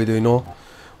ꯀꯩꯗꯧꯕꯩ ꯂꯩꯔꯣꯏꯗꯣꯏꯅꯣ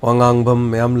ꯋꯥ ꯉꯥꯡꯐꯝ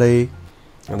ꯃꯌꯥꯝ ꯂꯩ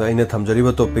ꯑꯗꯣ ꯑꯩꯅ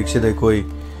ꯊꯝꯖꯔꯤꯕ ꯇꯣꯄꯤꯛꯁꯤꯗ ꯑꯩꯈꯣꯏ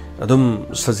ꯑꯗꯨꯝ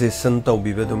ꯁꯖꯦꯁꯟ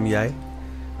ꯇꯧꯕꯤꯕ ꯑꯗꯨꯝ ꯌꯥꯏ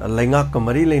ꯂꯩꯉꯥꯛꯀ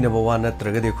ꯃꯔꯤ ꯂꯩꯅꯕ ꯋꯥ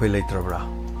ꯅꯠꯇ꯭ꯔꯒꯗꯤ ꯑꯩꯈꯣꯏ ꯂꯩꯇ꯭ꯔꯕ꯭ꯔꯥ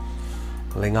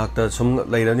ꯂꯩꯉꯥꯛꯇ ꯁꯨꯝ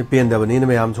ꯂꯩꯔꯕꯅꯤ ꯄꯦꯟꯗꯕꯅꯤꯅ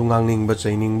ꯃꯌꯥꯝꯁꯨ ꯉꯥꯡꯅꯤꯡꯕ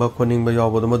ꯆꯩꯅꯤꯡꯕ ꯈꯣꯠꯅꯤꯡꯕ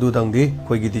ꯌꯥꯎꯕꯗꯣ ꯃꯗꯨꯗꯪꯗꯤ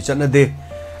ꯑꯩꯈꯣꯏꯒꯤꯗꯤ ꯆꯠꯅꯗꯦ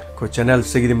ꯑꯩꯈꯣꯏ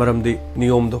ꯆꯦꯅꯦꯜꯁꯤꯒꯤꯗꯤ ꯃꯔꯝꯗꯤ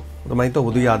ꯅꯤꯌꯣꯝꯗꯣ ꯑꯗꯨꯃꯥꯏꯅ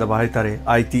ꯇꯧꯕꯗꯨ ꯌꯥꯗꯕ ꯍꯥꯏꯇꯥꯔꯦ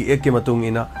IT Actꯀꯤ ꯃꯇꯨꯡ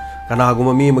ꯏꯟꯅ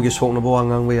ꯀꯅꯥꯒꯨꯝꯕ ꯃꯤ ꯑꯃꯒꯤ ꯁꯣꯛꯅꯕ ꯋꯥ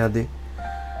ꯉꯥꯡꯕ ꯌꯥꯗꯦ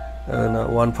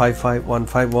 155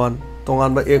 151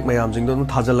 ꯇꯣꯉꯥꯟꯕ ꯑꯦꯛ ꯃꯌꯥꯝꯁꯤꯡꯗꯣ ꯑꯗꯨꯝ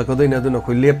ꯊꯥꯖꯤꯜꯂꯛꯀꯗꯣꯏꯅꯦ ꯑꯗꯨꯅ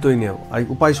ꯑꯩꯈꯣꯏ ꯂꯦꯞꯇꯣꯏꯅꯦꯕ ꯑꯩ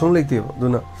ꯎꯄꯥꯏ ꯁꯨꯡ ꯂꯩꯇꯦꯕ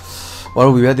ꯑꯗꯨꯅ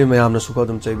ꯋꯥꯔꯧꯕꯤꯕ ꯌꯥꯗꯦ ꯃꯌꯥꯝꯅꯁꯨ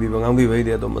ꯑꯗꯨꯝ ꯆꯩꯕꯤꯕ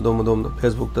ꯉꯥꯡꯕꯤꯕꯩꯗꯤ ꯑꯗꯣꯝꯗ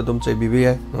ꯐꯦꯁꯕꯨꯛꯇ ꯑꯗꯨꯝ ꯆꯩꯕꯤꯕ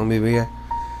ꯌꯥꯏ ꯉꯥꯡꯕꯤꯕ ꯌꯥꯏ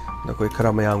ꯑꯩꯈꯣꯏ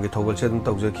ꯈꯔ ꯃꯌꯥꯝꯒꯤ ꯊꯧꯒꯜꯁꯦ ꯑꯗꯨꯝ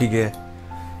ꯇꯧꯖꯈꯤꯒꯦ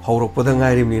ꯍꯧꯔꯛꯄꯗ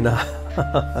ꯉꯥꯏꯔꯤꯕꯅꯤꯅ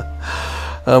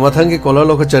ꯃꯊꯪꯒꯤ ꯀꯣꯂꯔ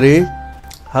ꯂꯧꯈꯠꯆꯔꯤ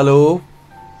ꯍꯜꯂꯣ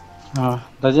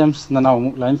ꯗꯥ ꯖꯦꯝꯁ ꯅꯅꯥꯎ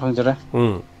ꯑꯃꯨꯛ ꯂꯥꯏꯟ ꯐꯪꯖꯔꯦ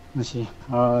ꯉꯁꯤ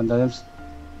ꯗꯥ ꯖꯦꯝꯁ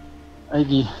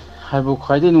ꯑꯩꯒꯤ ꯍꯥꯏꯕꯨ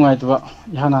ꯈ꯭ꯋꯥꯏꯗꯒꯤ ꯅꯨꯡꯉꯥꯏꯇꯕ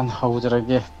ꯏꯍꯥꯟ ꯍꯥꯟꯅ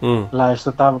ꯍꯧꯖꯔꯒꯦ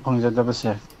ꯂꯥꯏꯐꯇ ꯇꯥꯕ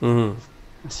ꯐꯪꯖꯗꯕꯁꯦ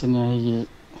ꯑꯁꯤꯅꯤ ꯑꯩꯒꯤ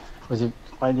ꯍꯧꯖꯤꯛ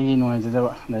ꯈ꯭ꯋꯥꯏꯗꯒꯤ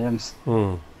ꯅꯨꯡꯉꯥꯏꯖꯗꯕ ꯗꯥ ꯖꯦꯝꯁ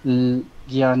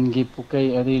ꯒ꯭ꯌꯥꯟꯒꯤ ꯄꯨꯀꯩ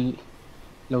ꯑꯗꯩ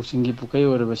ꯂꯧꯁꯤꯡꯒꯤ ꯄꯨꯀꯩ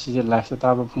ꯑꯣꯏꯔꯕ ꯁꯤꯁꯦ ꯂꯥꯏꯐꯇ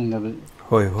ꯇꯥꯕ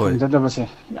ꯐꯪꯖꯗꯕꯁꯦ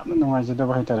ꯌꯥꯝꯅ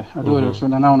ꯅꯨꯡꯉꯥꯏꯖꯗꯕ ꯍꯥꯏꯇꯥꯔꯦ ꯑꯗꯨ ꯑꯣꯏꯔꯒꯁꯨ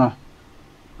ꯅꯅꯥꯎꯅ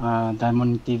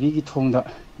ꯗꯥꯏꯃꯟ ꯇꯤꯚꯤꯒꯤ ꯊꯣꯡꯗ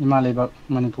ꯏꯃꯥ ꯂꯩꯕꯥꯛ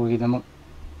ꯃꯅꯤꯄꯨꯔꯒꯤꯗꯃꯛ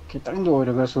ꯈꯤꯇꯪꯗ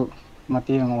ꯑꯣꯏꯔꯒꯁꯨ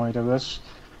mateng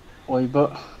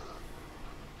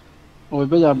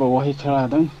oiba yaba wahi khara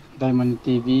dang Diamond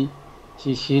TV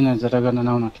si na jaraga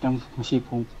nanaw na kitang masi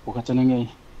pukhachaningi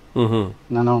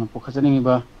nanaw na pukhachaningi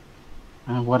ba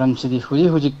waram sidi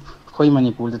huji khoi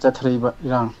Manipur da chathrai ba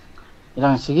irang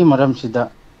sigi maram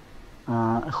sida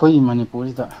khoi Manipur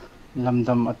da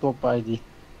lamdam atopa idi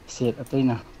set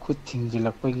ataina khut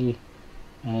thingjilakpagi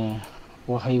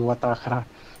wahi wata khara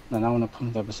nanaw na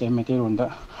phangda base mete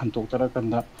ronda hantok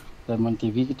tarakanda Diamond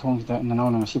TV ki thong da nanaw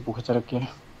na masi pukhacharak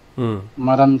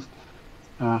maram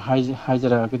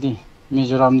haijara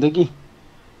Mizoram dagi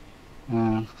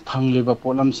pangliba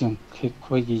polam sing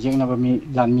khoi gi jengnaba mi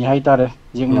lanmi haitare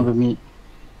jengnaba mi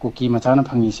kuki machana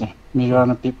phangi se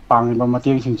Mizoram pi pangliba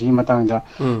mateng sing ji matang da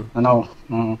nanaw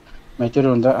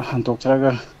maiteron da hantok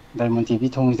charaga Diamond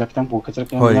TV thong da kitang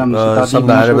pukhacharak yam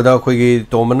samna harabada khoi gi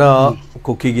tomana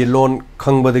kuki gi loan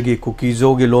khangbadagi kuki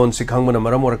zo gi loan si khangbana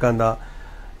maram orakanda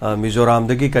Mizoram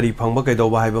dagi kari phangba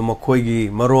kaidoba haiba makhoi gi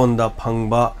maron da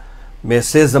phangba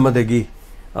message amadagi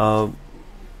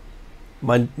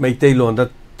Maitai loan da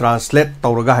translate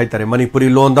tawraga haitare Manipuri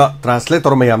loan da translate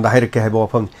tor mayam da hairke haibo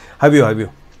wafam habiyo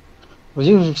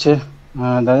Hoji se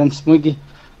dalam smugi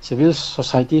civil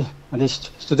society ade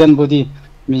student body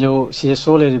mijo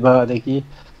CSO le riba adeki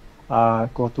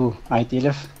ko tu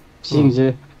ITLF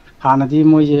singje hanadi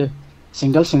moye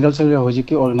single sele hoji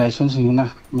ki organization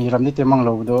singina miram ni temang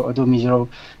lodo adu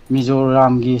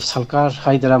Mizoram gi sarkar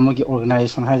haidara mogi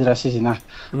organization haidara sisina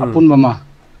apun mama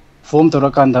form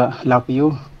torakanda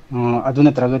lapiu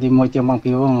aduna tragadi moite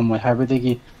mangpiu moi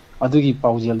habedegi adugi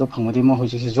paujel do phangmadi mo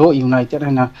hoji jo united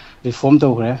hana reform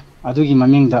to gre adugi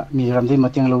mamingda Mizoram de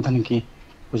mateng lo thanki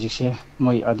hoji se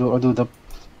moi adu da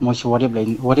moi wareb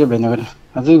lein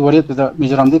adu wareb da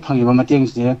Mizoram de phangi ba mateng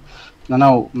se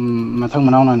nanaw mathang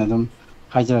manaw na dum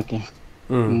haijake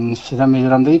sida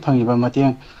Mizoram de phangi ba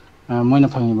mateng moina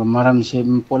phangi ba maram se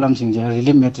polam sing je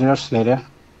relief materials lere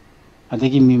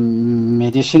adegi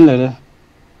medicine lere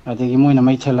adegi moina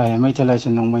maithelai se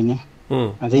nongmaine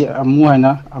adegi amu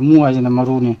haina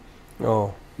marune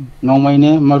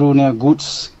nongmaine marune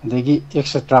goods adegi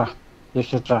etc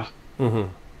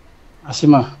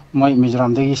asima moi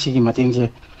Mizoram degi sigi mateng je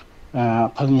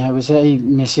phangi habese ai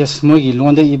message moigi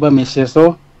londe iba message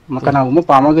to makana uma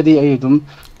pamagadi ai dum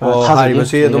hari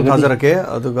se dum thazarake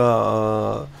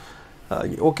aduga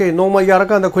Okay, no my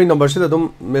Yaraka and the Queen number said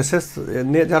message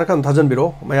Yarakan Tajan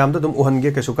Biro, my am the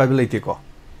Uhange Kasukability.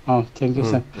 Oh, thank you,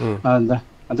 sir. And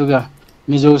Aduga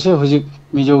Mizo se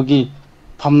Mijogi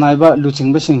Pamnaiba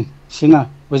Luching Bashing Sina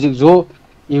was it Zo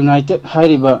United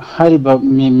Hariba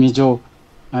Mijo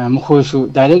Mukoshu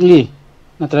directly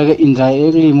Natraga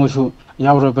indirectly Moshu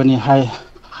Yaurabani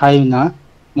Haina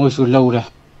Moshu Laura.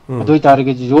 Do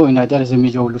target Zo United as a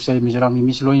Mijo Lucay Mizoram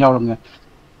Mislo Yaram.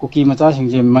 Kuki mata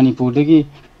singje Manipur dagi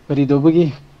kari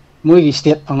dobagi moigi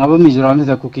state phangaba Mizoram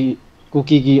da kuki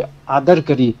gi adar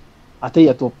kari atai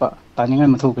atopa taninga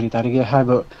mathau kari tarige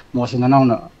haba mosina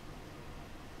nauna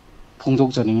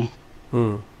phongdok jani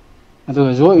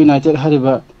adu jo united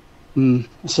hariba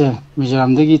se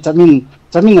Mizoram dagi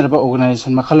chamin narba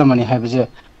organization makhalamani habaje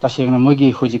tasengna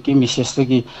moigi hojiki message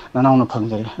dagi nanauna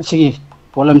phangjare asigi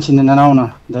polam sin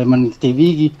nanauna Diamond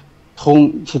TV gi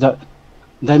thong sida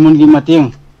Diamond gi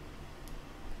mateng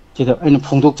Kita ini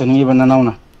pungtuk jenis iba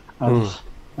nanauna,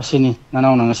 asini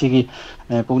nanauna ngasih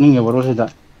Pukning ya Warol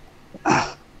seda,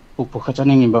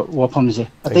 pukhachaning iba wafam je.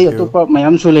 Ati itu pak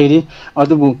mayam sulai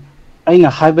adu bu, aina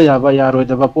haiba ya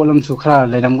roda ba polam sukra,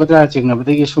 ledam kata cingna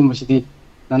betegi sumber sidi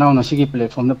nanauna sigi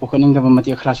platform da pukhaning da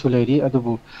mati khra sulai adu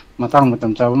bu matang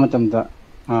cawa matam da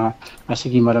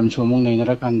asigi maram sumung nai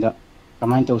narakanda,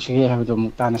 kamain tau sigi haiba do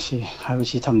mukta nasi haiba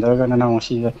si thamdaraga nanauna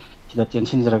sigi kita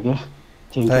tension jerage.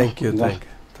 Thank you.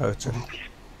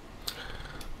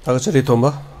 Tagachari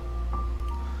Tomba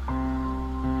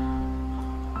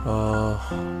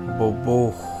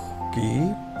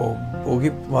Bobogi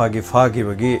Magi Fagi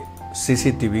Bagi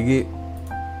CCTV gi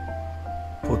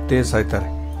Putte Saitare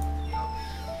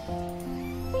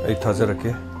I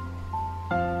Tazarake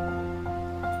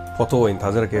Photo in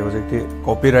Tazarake was a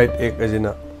copyright egg as in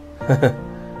a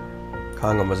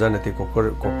Kanga Mazanati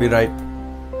copyright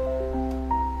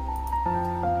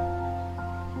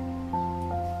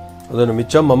Then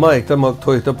Micham Mama Ektamak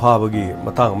Toyota Pabagi,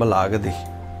 Matang Malagadi.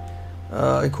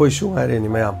 I question I any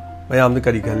ma'am. I am the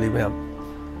Karikali ma'am.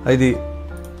 I did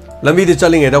Lamidi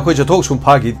telling it, I could talk some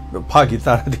Pagi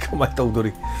Taradi my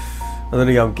Toguri. And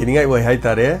then I'm kidding I way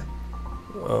Haitare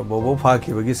Bobo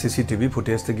Paki Bagi CCTV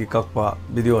footage the Gikapa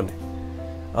video.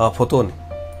 Photone.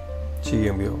 She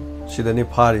the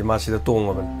Nipari Masi the Tong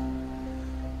of it.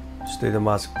 Stay the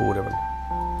mask poor.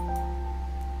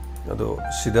 ado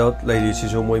sida lady si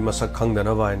jo moi masak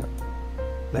khangdana baina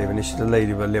laibani sida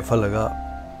lady ba lefalaga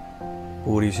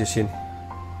puri si sin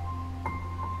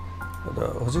ada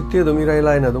hojikte do mirai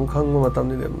line adum khangma matam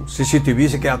ni CCTV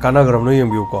se kya kana gram no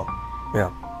yembiu ko ya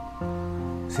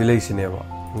silai sineba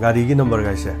gari gi number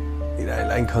ga se irai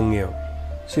line khangye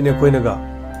sine koina ga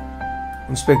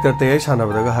inspector te sana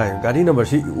ba ga hai gari number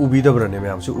si ubi da brane me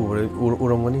am su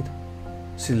uramani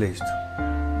silai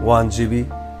 1GB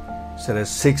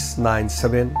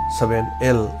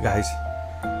 6977L guys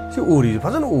si uri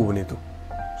fazana ubani to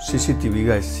CCTV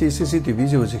guys CCTV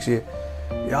je hojik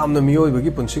yamna miyoi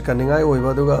bagi punsi kaningai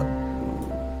oiba duga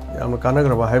yamna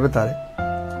kanagraba haiba tare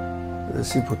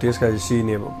si footage ka si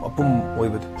ne apum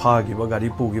oiba phagi ba gari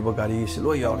pugi ba gari si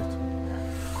loi yaure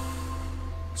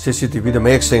CCTV da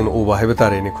make sen uba haiba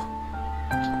tare ni ko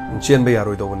chen ba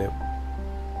yaroi do ne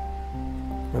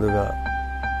aduga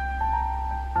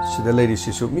sida lady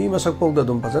si su mi masak pok da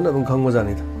dum pazana dum khang ma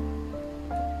jani da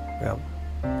yam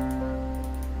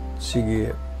sigi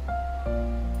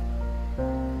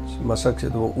masak se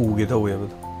do uge da we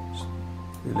but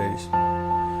ladies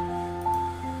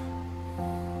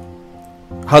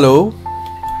hello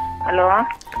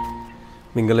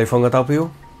mingalai phone ta piu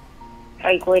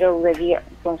ai koi ro ga gi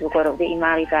pong su ko ro de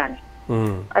imari kan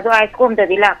ado ai kom da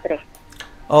dilak tre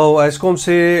oh ai kom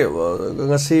se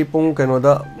ngasi pung kano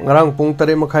da ngarang pung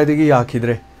tare makhai de gi ya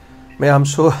khidre me am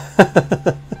so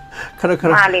khara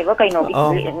ma le ba kai no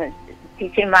ti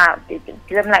ti ma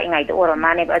film lai ngai to ora ma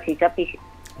ne ba si chapi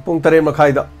pung tare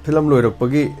makhai da film loirok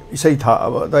pagi isai tha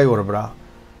dai or bra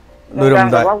loiram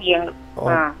dai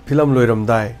film loiram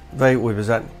dai dai oi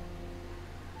bazan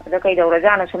da kai do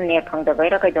raja na sum ne khang da kai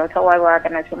ra kai do thawai wa ta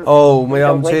na sum oh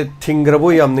mayam se thingrabo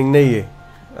yam ning nei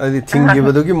adi thingi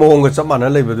badu ki mohong ga chamana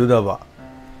lei badu da ba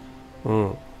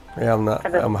yamna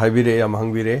am haibire yam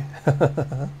hangbire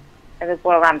ada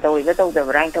program to wi ga to da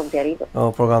brain to jari oh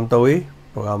program to wi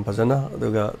program phajana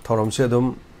aduga thorom se dum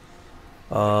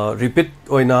repeat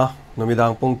oina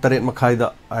nomidang pung 8 makhai da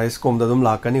ice com da dum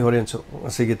lakani horen chu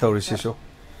asigi tawri si so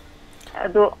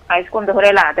adu ice com da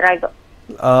hore la drive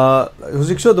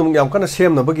hujik so dum yam kana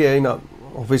sem na bagi aina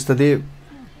office ta de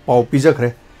pau pijakre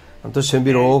am to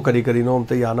sembiro kari kari no am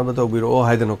ta yana ba tawbiro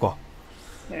haidano ko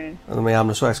mayam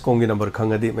na so ice com gi number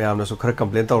khangadi mayam na so khara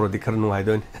complain tawrodi khara nu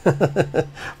haidon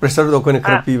pressure do ko ne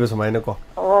khara pi ba samai na ko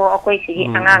akoi sigi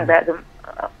angang da dum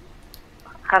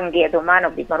khangge do mano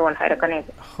bi maron haira kane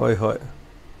hoi hoi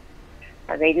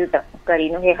adai du ta kari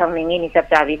no he khangning ni sap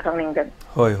chabi khangning da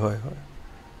hoi hoi hoi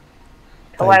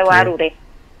thawai waru re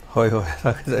hoi hoi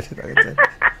rakajai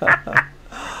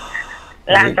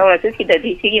lan to la sigi da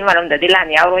di sigi maram da dilan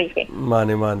yaw roi se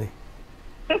mane mane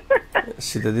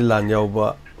sida di lan yaw ba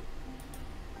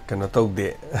kana tawde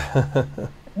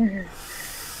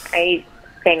ai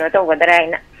kai no to ga dai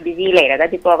na busy le ra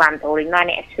di program to ri na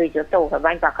ne sui jo to ka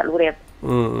ban pa khalu re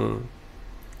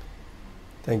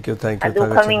thank you adu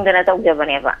khangning da na to ja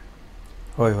bane ba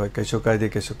hoi hoi kai so kai de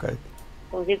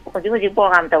uji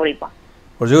program to ri pa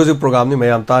uji program ni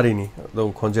mayam tari ni do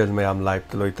khonjel mayam live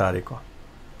to loi tari ko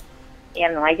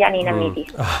yam no ai jani na mi ti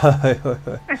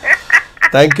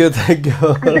thank you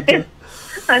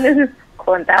anu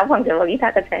kon ta phang jo gi tha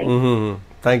ka chai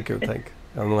thank you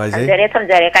am no ai jare tham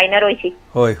jare kai na roi chi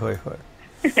hoi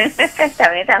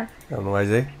tam ne tam am no ai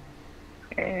je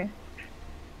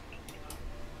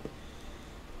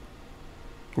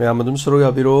mayam adum suru ya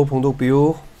biro phongdok piu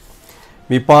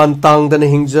mipan tang dan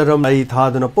hingjaram ai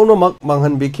thaduna ponomak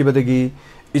manghan bi khibadagi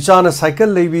ichana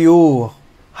cycle leibiu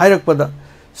hairak pada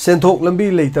senthok lambi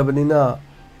leitabnina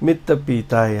mitta pi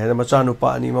tai ha machanu pa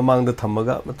ani mamang da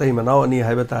thamaga matai manau ani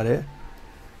haiba tare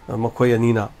makhoi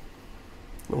ani na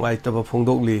ngai taba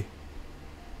phongdok li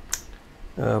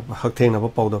haktheng na ba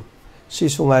pawdam si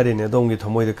sungai re ne dongi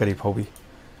thamoi da kari phaubi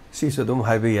si su dum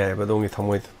haiba ya ba dongi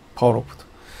thamoi phawrok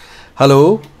hello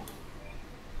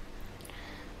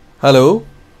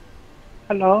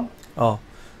oh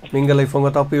mingalai phone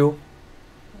ta piu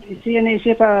isi ne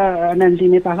se pa nanji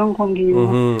ne pa hong kong gi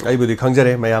ai budi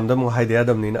khangjare mayam da mo haide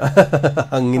adam ni na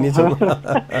angini chum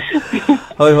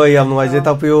hoi yam no ai je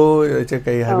ta piu che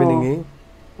kai happening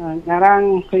ngarang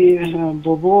khoi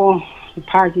bobo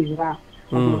pha gi ra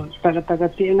taga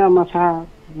ti na ma sa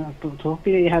to pi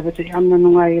ha ba che am na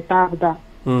nungai ta da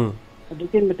adu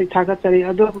kin mate thaga chari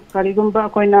adu karigumba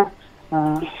koina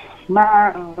ma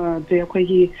de khoi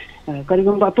gi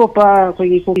karigumba to pa khoi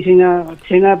gi ko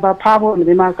sina ba pha bo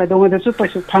me ma ka dong da su pa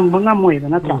su phang banga moi da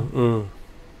na ta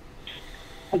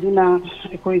aduna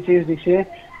khoi je se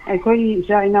khoi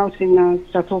ja ina sina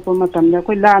sa to pa ma tam da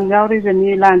khoi lan yaw ri ni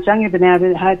lan chang e bna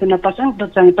ha to na pasang to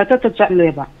chang pa to chat le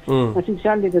ba asi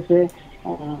chal le se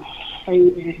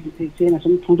ꯏꯆꯦꯅ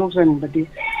ꯁꯨꯝ ꯐꯣꯡꯗꯣꯛꯆꯅꯤꯡꯕꯗꯤ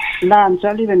ꯂꯥꯟ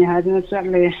ꯆꯠꯂꯤꯕꯅꯤ ꯍꯥꯏꯗꯨꯅ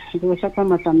ꯆꯠꯂꯦ ꯑꯗꯨꯒ ꯆꯠꯄ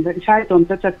ꯃꯇꯝꯗ ꯏꯁꯥ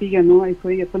ꯏꯇꯣꯝꯇ ꯆꯠꯄꯤꯒꯅꯨ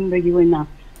ꯑꯩꯈꯣꯏ ꯑꯄꯨꯟꯕꯒꯤ ꯑꯣꯏꯅ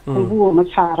ꯈꯣꯡꯕꯨ ꯑꯃ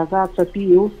ꯁꯥꯔꯒ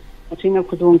ꯆꯠꯄꯤꯌꯨ ꯃꯁꯤꯅ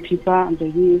ꯈꯨꯗꯣꯡꯊꯤꯕ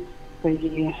ꯑꯗꯒꯤ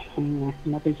ꯑꯩꯈꯣꯏꯒꯤ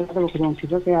ꯅꯥꯇꯩ ꯆꯥꯗꯕ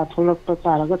ꯈꯨꯗꯣꯡꯊꯤꯕ ꯀꯌꯥ ꯊꯣꯛꯂꯛꯄ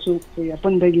ꯇꯥꯔꯒꯁꯨ ꯑꯩꯈꯣꯏ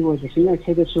ꯑꯄꯨꯟꯕꯒꯤ ꯑꯣꯏꯕꯁꯤꯅ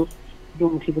ꯑꯩꯈꯣꯏꯗꯁꯨ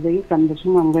ꯈꯨꯗꯣꯡꯊꯤꯕꯗꯒꯤ ꯀꯟꯕꯁꯨ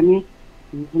ꯉꯝꯒꯅꯤ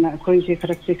ꯑꯗꯨꯅ ꯑꯩꯈꯣꯏꯁꯦ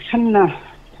ꯈꯔ ꯆꯦꯛꯁꯤꯟꯅ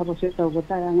ꯊꯕꯛꯁꯦ ꯇꯧꯕ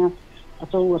ꯇꯥꯏ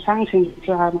ꯑꯆꯧ ꯑꯁꯥꯡꯁꯤꯡ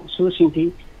ꯃꯁꯨꯁꯤꯡꯗꯤ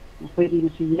ꯑꯩꯈꯣꯏꯗꯤ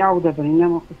ꯃꯁꯤ ꯌꯥꯎꯗꯕꯅꯤꯅ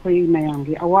ꯑꯩꯈꯣই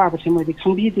ꯃꯌꯥꯝꯒꯤ ꯑꯋꯥꯕꯁꯦ ꯃꯣꯏꯗꯤ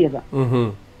ꯈꯪꯕꯤꯗꯦꯕ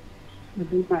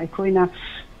ꯑꯗꯨꯅ ꯑꯩꯈꯣꯏꯅ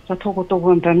ꯆꯠꯊꯣꯛ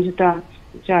ꯈꯣꯠꯇꯣꯛꯄ ꯃꯇꯝꯁꯤꯗ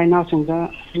ꯏꯆꯥ ꯏꯅꯥꯎꯁꯤꯡꯗ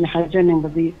ꯑꯩꯅ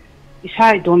ꯍꯥꯏꯖꯅꯤꯡꯕꯗꯤ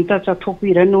ꯏꯁꯥ ꯏꯇꯣꯝꯇ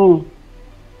ꯆꯠꯊꯣꯛꯄꯤꯔꯅꯨ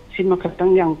ꯁꯤꯃ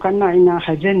ꯈꯛꯇꯪ ꯌꯥꯝ ꯀꯟꯅ ꯑꯩꯅ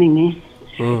ꯍꯥꯏꯖꯅꯤꯡꯉꯤ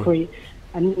ꯑꯩꯈꯣই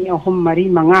 2, 3, 4,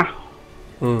 5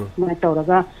 ꯁꯨꯃꯥꯏꯅ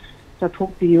ꯇꯧꯔꯒ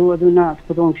ꯆꯠꯊꯣꯛꯄꯤꯌꯨ ꯑꯗꯨꯅ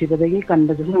ꯈꯨꯗꯣꯡꯊꯤꯕꯗꯒꯤ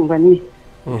ꯀꯟꯕꯁꯨ ꯉꯝꯒꯅꯤ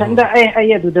ꯏꯊꯟꯗ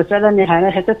ꯑꯩ ꯑꯗꯨꯗ ꯆꯠꯂꯅꯤ ꯍꯥꯏꯅ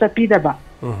ꯍꯦꯛꯇ ꯆꯠꯄꯤꯗꯕ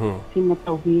ꯁꯤꯃ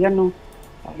ꯇꯧꯕꯤꯒꯅꯨ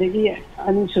ꯑꯗꯒꯤ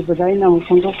ꯑꯅꯤꯁꯨꯕꯗ ꯑꯩꯅ ꯑꯃꯨꯛ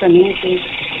ꯐꯣꯡꯗꯣꯛꯀꯅꯤ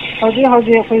ꯍꯧꯖꯤꯛ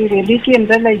ꯑꯩꯈꯣꯏ ꯔꯦꯂꯤ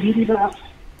ꯀꯦꯝꯗ ꯂꯩꯕꯤꯔꯤꯕ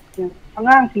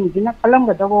ꯑꯉꯥꯡꯁꯤꯡꯁꯤꯅ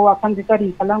ꯈꯜꯂꯝꯒꯗꯕ ꯋꯥꯈꯜꯁꯦ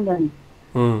ꯀꯔꯤ ꯈꯜꯂꯝꯒꯅꯤ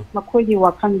ꯃꯈꯣꯏꯒꯤ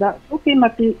ꯋꯥꯈꯜꯗ ꯑꯗꯨꯛꯀꯤ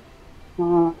ꯃꯇꯤꯛ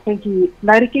ꯑꯩꯈꯣꯏꯒꯤ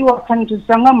ꯂꯥꯏꯔꯤꯛꯀꯤ ꯋꯥꯈꯜꯁꯨ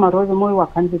ꯆꯪꯉꯝꯃꯔꯣꯏꯕ ꯃꯣꯏ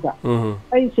ꯋꯥꯈꯜꯁꯤꯗ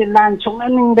ꯑꯩꯁꯦ ꯂꯥꯟ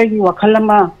ꯁꯣꯛꯅꯅꯤꯡꯕꯒꯤ ꯋꯥꯈꯜ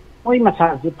ꯑꯃ ꯃꯣꯏ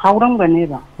ꯃꯁꯥꯁꯦ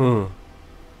ꯐꯥꯎꯔꯝꯒꯅꯦꯕ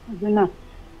ꯑꯗꯨꯅ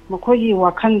ꯃꯈꯣꯏꯒꯤ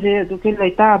ꯋꯥꯈꯜꯁꯦ ꯑꯗꯨꯛꯀꯤ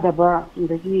ꯂꯩꯇꯥꯗꯕ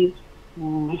ꯑꯗꯒꯤ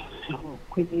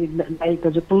ꯑꯩꯈꯣꯏꯒꯤ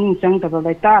ꯂꯥꯏꯔꯤꯛꯇꯁꯨ ꯄꯨꯛꯅꯤꯡ ꯆꯪꯗꯕ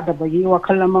ꯂꯩꯇꯥꯗꯕꯒꯤ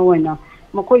ꯋꯥꯈꯜ ꯑꯃ ꯑꯣꯏꯅ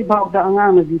ꯃꯈꯣꯏ ꯐꯥꯎꯗ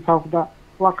ꯑꯉꯥꯡ ꯅꯨꯕꯤ ꯐꯥꯎꯗ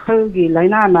ꯋꯥꯈꯜꯒꯤ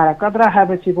ꯂꯥꯏꯅꯥ ꯅꯥꯔꯛꯀꯗ꯭ꯔꯥ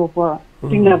ꯍꯥꯏꯕꯁꯤꯐꯥꯎꯕ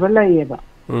ꯆꯤꯡꯅꯕ ꯂꯩꯌꯦꯕ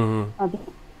ꯑꯗꯨ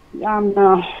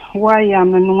ꯌꯥꯝꯅ ꯋꯥꯏ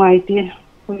ꯌꯥꯝꯅ ꯅꯨꯡꯉꯥꯏꯇꯦ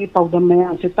ꯑꯩꯈꯣꯏꯒꯤ ꯄꯥꯎꯗꯝ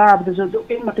ꯃꯌꯥꯝꯁꯦ ꯇꯥꯕꯗꯁꯨ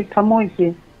ꯑꯗꯨꯛꯀꯤ ꯃꯇꯤꯛ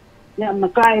ꯊꯃꯣꯏꯁꯦ ꯌꯥꯝꯅ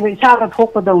ꯀꯥꯏꯕ ꯏꯁꯥꯗ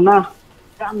ꯊꯣꯛꯄꯗꯧꯅ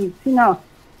ꯌꯥꯝ ꯊꯤꯅ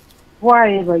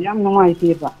ꯋꯥꯏꯑꯦꯕ ꯌꯥꯝ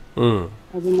ꯅꯨꯡꯉꯥꯏꯇꯦꯕ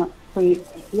ꯑꯗꯨꯅ ꯑꯩꯈꯣꯏ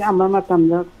ꯑꯌꯥꯝꯕ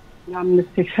ꯃꯇꯝꯗ ꯌꯥꯝꯅ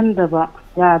ꯆꯦꯛꯁꯤꯟꯗꯕ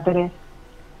ꯌꯥꯗ꯭ꯔꯦ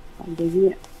ꯑꯗꯒꯤ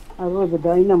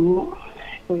ꯑꯔꯣꯏꯕꯗ ꯑꯩꯅ ꯑꯃꯨꯛ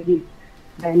ꯑꯩꯈꯣꯏꯒꯤ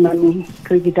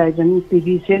ꯑꯩꯈꯣꯏꯒꯤ ꯗꯥꯏꯃꯟ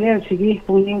ꯇꯤꯚꯤ ꯆꯦꯅꯦꯜꯁꯤꯒꯤ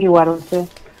ꯄꯨꯛꯅꯤꯡꯒꯤ ꯋꯥꯔꯣꯜꯁꯦ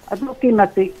ꯑꯗꯨꯛꯀꯤ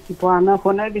ꯃꯇꯤꯛ ꯏꯄ꯭ꯋꯥꯅ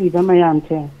ꯍꯣꯠꯅꯕꯤꯔꯤꯕ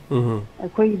ꯃꯌꯥꯝꯁꯦ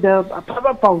ꯑꯩꯈꯣꯏꯗ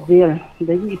ꯑꯐꯕ ꯄꯥꯎꯖꯦꯜ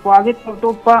ꯑꯗꯒꯤ ꯏꯄ꯭ꯋꯥꯒꯤ ꯇꯣꯞ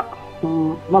ꯇꯣꯞꯄ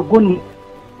ꯃꯒꯨꯟ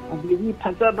ꯑꯗꯒꯤ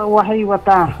ꯐꯖꯕ ꯋꯥꯍꯩ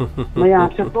ꯋꯥꯇꯥ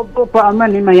ꯃꯌꯥꯝꯁꯦ ꯇꯣꯞ ꯇꯣꯞꯄ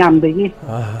ꯑꯃꯅꯤ ꯃꯌꯥꯝꯗꯒꯤ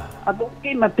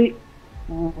ꯑꯗꯨꯛꯀꯤ ꯃꯇꯤꯛ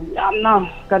ꯌꯥꯝꯅ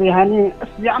ꯀꯔꯤ ꯍꯥꯏꯅꯤ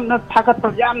ꯌꯥꯝꯅ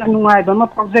ꯊꯥꯒꯠꯄ ꯌꯥꯝꯅ ꯅꯨꯡꯉꯥꯏꯕ ꯑꯃ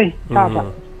ꯐꯥꯎꯖꯩ ꯏꯁꯥꯗ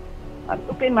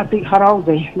ꯑꯗꯨꯛꯀꯤ ꯃꯇꯤꯛ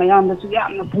ꯍꯔꯥꯎꯖꯩ ꯃꯌꯥꯝꯗꯁꯨ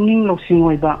ꯌꯥꯝꯅ ꯄꯨꯛꯅꯤꯡ ꯂꯧꯁꯤꯡ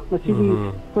ꯑꯣꯏꯕ ꯃꯁꯤꯒꯤ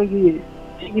ꯑꯩꯈꯣꯏꯒꯤ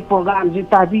ꯁꯤꯒꯤ ꯄ꯭ꯔꯣꯒ꯭ꯔꯥꯝꯁꯤ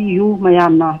ꯇꯥꯕꯤꯌꯨ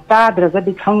ꯃꯌꯥꯝꯅ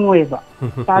ꯇꯥꯗ꯭ꯔꯒꯗꯤ ꯈꯪꯉꯣꯏꯕ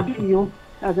ꯇꯥꯕꯤꯌꯨ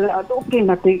ꯑꯗꯨꯅ ꯑꯗꯨꯛꯀꯤ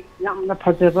ꯃꯇꯤꯛ ꯌꯥꯝꯅ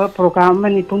ꯐꯖꯕ ꯄ꯭ꯔꯣꯒ꯭ꯔꯥꯝ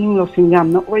ꯑꯃꯅꯤ ꯄꯨꯛꯅꯤꯡ ꯂꯧꯁꯤꯡ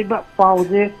ꯌꯥꯝꯅ ꯑꯣꯏꯕ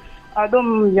ꯄꯥꯎꯁꯦ ꯑꯗꯨꯝ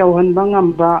ꯌꯧꯍꯟꯕ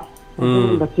ꯉꯝꯕ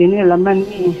ꯑꯗꯨꯒꯨꯝꯕ ꯆꯦꯅꯦꯜ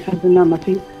ꯑꯃꯅꯤ ꯑꯗꯨꯅ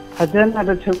ꯃꯁꯤ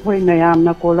ꯐꯖꯅꯕꯁꯨ ꯑꯩꯈꯣꯏ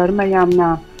ꯃꯌꯥꯝꯅ ꯀꯣꯂꯔ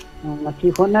ꯃꯌꯥꯝꯅ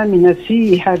ꯃꯁꯤ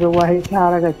ꯍꯣꯠꯅꯃꯤꯟꯅꯁꯤ ꯍꯥꯏꯕ ꯋꯥꯍꯩ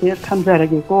ꯊꯥꯔꯒ ꯏꯆꯦ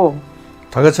ꯊꯝꯖꯔꯒꯦꯀꯣ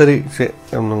ꯊꯥꯒꯠꯆꯔꯤ ꯏꯆꯦ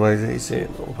ꯌꯥꯝ ꯅꯨꯡꯉꯥꯏꯖꯩ ꯏꯆꯦ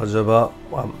ꯐꯖꯕ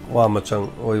ꯋꯥ ꯃꯆꯪ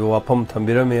ꯑꯣꯏꯕ ꯋꯥꯐꯝ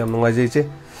ꯊꯝꯕꯤꯔꯝꯃꯤ ꯌꯥꯝ ꯅꯨꯡꯉꯥꯏꯖꯩ ꯏꯆꯦ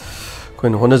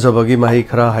ꯑꯩꯈꯣꯏꯅ ꯍꯣꯠꯅꯖꯕꯒꯤ ꯃꯍꯩ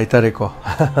ꯈꯔ ꯍꯥꯏꯇꯥꯔꯦꯀꯣ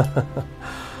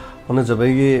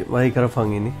ꯍꯣꯠꯅꯖꯕꯒꯤ ꯃꯍꯩ ꯈꯔ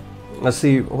ꯐꯪꯉꯤꯅꯤ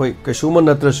ꯉꯁꯤ ꯍꯣꯏ ꯀꯩꯁꯨꯃ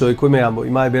ꯅꯠꯇ꯭ꯔꯁꯨ ꯑꯩꯈꯣꯏ ꯃꯌꯥꯝꯕꯨ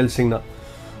ꯏꯃꯥ ꯏꯕꯦꯜꯁꯤꯡꯅ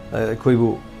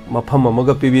ꯑꯩꯈꯣꯏꯕु ꯃꯐꯝ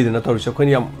ꯑꯃꯒ ꯄꯤꯕꯤꯗꯅ ꯇꯧꯔꯤꯁꯦ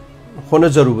ꯑꯩꯈꯣꯏꯅ ꯌꯥꯝ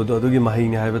ꯍꯣꯠꯅꯖꯔꯨꯕꯗꯣ ꯑꯗꯨꯒꯤ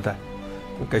ꯃꯍꯩꯅꯤ ꯍꯥꯏꯕ ꯇꯥꯏ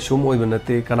ꯀꯩꯁꯨꯝ ꯑꯣꯏꯕ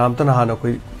ꯅꯠꯇꯦ ꯀꯅꯥꯝꯇꯅ ꯍꯥꯟꯅ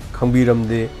ꯑꯩꯈꯣꯏ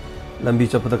ꯈꯪꯕꯤꯔꯝꯗꯦ ꯂꯝꯕꯤ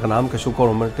ꯆꯠꯄꯗ ꯀꯅꯥꯝ ꯀꯩꯁꯨ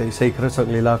ꯀꯧꯔꯝꯕ ꯅꯠꯇꯦ ꯏꯁꯩ ꯈꯔ ꯁꯛ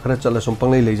ꯂꯤꯂꯥ ꯈꯔ ꯆꯠꯂ ꯁꯨꯝ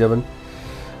ꯄꯪꯂꯩ ꯂꯩꯖꯕꯅꯤ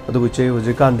ꯑꯗꯨꯕꯨ ꯏꯆꯦ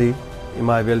ꯍꯧꯖꯤꯛꯀꯥꯟꯗꯤ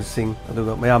ꯏꯃꯥ ꯏꯕꯦꯜꯁꯤꯡ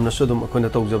ꯑꯗꯨꯒ ꯃꯌꯥꯝꯅꯁꯨ ꯑꯗꯨꯝ ꯑꯩꯈꯣꯏꯅ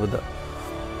ꯇꯧꯖꯕꯗ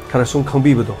ꯈꯔ ꯁꯨꯝ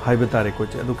ꯈꯪꯕꯤꯕꯗꯣ ꯍꯥꯏꯕ ꯇꯥꯔꯦꯀꯣ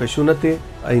ꯏꯆꯦ ꯑꯗꯨ ꯀꯩꯁꯨ ꯅꯠꯇꯦ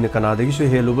ꯑꯩꯅ ꯀꯅꯥꯗꯒꯤꯁꯨ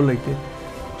ꯍꯦꯜꯂꯨꯕ ꯂꯩꯇꯦ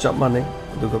ꯆꯞ ꯃꯥꯟꯅꯩ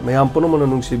ꯑꯗꯨꯒ ꯃꯌꯥꯝ ꯄꯨꯝꯅꯃꯛꯅ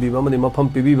ꯅꯨꯡꯁꯤꯕꯤꯕ ꯑꯃꯗꯤ ꯃꯐꯝ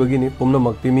ꯄꯤꯕꯤꯕꯒꯤꯅꯤ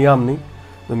ꯄꯨꯝꯅꯃꯛꯇꯤ ꯃꯤꯌꯥꯝꯅꯤ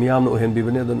ꯑꯗꯨ ꯃꯤꯌꯥꯝꯅ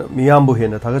ꯑꯣꯏꯍꯟꯕꯤꯕꯅꯤ ꯑꯗꯨꯅ ꯃꯤꯌꯥꯝꯕꯨ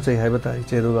ꯍꯦꯟꯅ ꯊꯥꯒꯠꯆꯩ ꯍꯥꯏꯕ ꯇꯥꯏ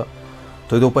ꯏꯆꯦ ꯑꯗꯨꯒ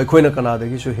ꯊꯣꯏꯗꯣꯛꯄ ꯑꯩꯈꯣꯏꯅ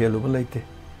ꯀꯅꯥꯗꯒꯤꯁꯨ ꯍꯦꯜꯂꯨꯕ ꯂꯩꯇꯦ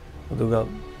ꯑꯗꯨꯒ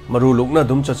ꯃꯔꯨ ꯂꯨꯛꯅ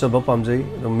ꯑꯗꯨꯝ ꯆꯠꯆꯕ ꯄꯥꯝꯖꯩ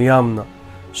ꯑꯗꯨꯝ ꯃꯤꯌꯥꯝꯅ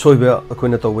ꯁꯣꯏꯕ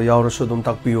ꯑꯩꯈꯣꯏꯅ ꯇꯧꯕ ꯌꯥꯎꯔꯁꯨ ꯑꯗꯨꯝ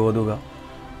ꯇꯥꯛꯄꯤꯌꯣ ꯑꯗꯨꯒ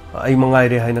ꯑꯩ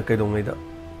ꯃꯉꯥꯏꯔꯦ ꯍꯥꯏꯅ ꯀꯩꯗꯧꯉꯩꯗ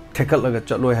ꯊꯦꯛꯀꯠꯂꯒ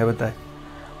ꯆꯠꯂꯣꯏ ꯍꯥꯏꯕ ꯇꯥꯏ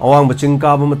ꯑꯋꯥꯡꯕ ꯆꯤꯡ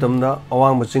ꯀꯥꯕ ꯃꯇꯝꯗ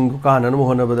ꯑꯋꯥꯡꯕ ꯆꯤꯡꯗꯨ ꯀꯥꯅꯅꯕ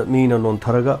ꯍꯣꯠꯅꯕꯗ ꯃꯤꯅ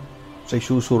ꯅꯣꯟꯊꯔꯒ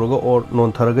ꯆꯩꯁꯨ ꯁꯨꯔꯒ ꯑꯣꯔ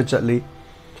ꯅꯣꯟꯊꯔꯒ ꯆꯠꯂꯤ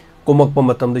ꯀꯨꯝꯃꯛꯄ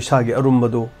ꯃꯇꯝꯗ ꯏꯁꯥꯒꯤ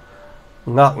ꯑꯔꯨꯝꯕꯗꯨ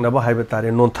ꯉꯥꯛꯅꯕ ꯍꯥꯏꯕ ꯇꯥꯔꯦ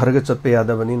ꯅꯣꯟꯊꯔꯒ ꯆꯠꯄ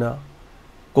ꯌꯥꯗꯕꯅꯤꯅ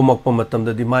ꯀꯨꯝꯃꯛꯄ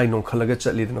ꯃꯇꯝꯗꯗꯤ ꯃꯥꯏ ꯅꯣꯟꯈꯠꯂꯒ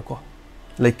ꯆꯠꯂꯤꯗꯅꯀꯣ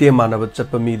ꯂꯩꯇꯦ ꯃꯥꯟꯅꯕ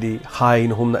ꯆꯠꯄ ꯃꯤꯗꯤ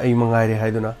ꯍꯥꯏꯅ ꯍꯨꯝꯅ ꯑꯩ ꯃꯉꯥꯏꯔꯦ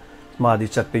ꯍꯥꯏꯗꯨꯅ ꯃꯥꯗꯤ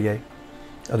ꯆꯠꯄ ꯌꯥꯏ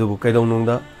ꯑꯗꯨꯕꯨ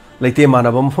ꯀꯩꯗꯧꯅꯨꯡꯗ ꯂꯩꯇꯦ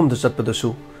ꯃꯥꯟꯅꯕ ꯃꯐꯝꯗ ꯆꯠꯄꯗꯁꯨ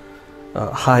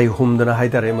ꯍꯥꯏ ꯍꯨꯝꯗꯅ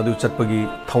ꯍꯥꯏꯇꯥꯔꯦ ꯃꯗꯨ ꯆꯠꯄꯒꯤ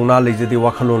ꯊꯧꯅꯥ ꯂꯩꯖꯗꯦ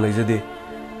ꯋꯥꯈꯜꯂꯣꯟ ꯂꯩꯖꯗꯦ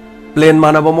ꯄ꯭ꯂꯦꯟ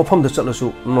ꯃꯥꯟꯅꯕ ꯃꯐꯝꯗ ꯆꯠꯂꯁꯨ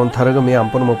ꯅꯣꯟꯊꯔꯒ ꯃꯤꯌꯥꯝ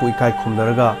ꯄꯨꯝꯅꯃꯛꯄꯨ ꯏꯀꯥꯏ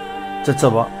ꯈꯨꯝꯅꯔꯒ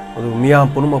ꯆꯠꯆꯕ ꯑꯗꯨ ꯃꯤꯌꯥꯝ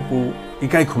ꯄꯨꯝꯅꯃꯛꯄꯨ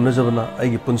ꯏꯀꯥꯏ ꯈꯨꯝꯅꯖꯕꯅ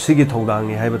ꯑꯩꯒꯤ ꯄꯨꯟꯁꯤꯒꯤ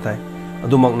ꯊꯧꯗꯥꯡꯅꯤ ꯍꯥꯏꯕ ꯇꯥꯏ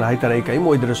ꯑꯗꯨꯃꯛꯅ ꯍꯥꯏꯇꯥꯔꯦ ꯑꯩ ꯀꯔꯤꯝ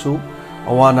ꯑꯣꯏꯗ꯭ꯔꯁꯨ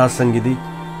ꯑꯋꯥ ꯑꯅꯥꯁꯪꯒꯤꯗꯤ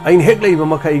ꯑꯩꯅ ꯍꯦꯛ ꯂꯩꯕ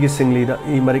ꯃꯈꯩ ꯑꯩꯒꯤ ꯁꯤꯡꯂꯤꯗ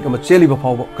ꯏ ꯃꯔꯤꯛ ꯑꯃ ꯆꯦꯜꯂꯤꯕ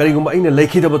ꯐꯥꯎꯕ ꯀꯔꯤꯒꯨꯝꯕ ꯑꯩꯅ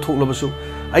ꯂꯩꯈꯤꯗꯕ ꯊꯣꯛꯂꯕꯁꯨ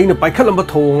ꯑꯩꯅ ꯄꯥꯏꯈꯠꯂꯝꯕ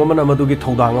ꯊꯧꯑꯣꯡ ꯑꯃꯅ ꯃꯗꯨꯒꯤ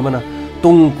ꯊꯧꯗꯥꯡ ꯑꯃꯅ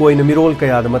ꯇꯨꯡ ꯀꯣꯏꯅ ꯃꯤꯔꯣꯜ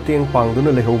ꯀꯌꯥꯗ ꯃꯇꯦꯡ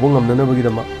ꯄꯥꯡꯗꯨꯅ ꯂꯩꯍꯧꯕ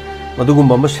ꯉꯝꯅꯅꯕꯒꯤꯗꯃꯛ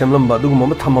ꯃꯗꯨꯒꯨꯝꯕ ꯑꯃ ꯁꯦꯝꯂꯝꯕ ꯑꯗꯨꯒꯨꯝꯕ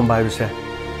ꯑꯃ ꯊꯝꯃꯝꯕ ꯍꯥꯏꯕꯁꯦ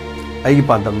ꯑꯩꯒꯤ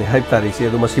ꯄꯥꯟꯗꯝꯅꯤ ꯍꯥꯏꯕ ꯇꯥꯔꯦ ꯏꯆꯦ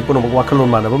ꯑꯗꯣ ꯃꯁꯤ ꯄꯨꯝꯅꯃꯛ ꯋꯥꯈꯜꯂꯣꯟ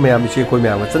ꯃꯥꯟꯅꯕ ꯃꯌꯥꯝ ꯏꯆꯦ ꯑꯩꯈꯣꯏ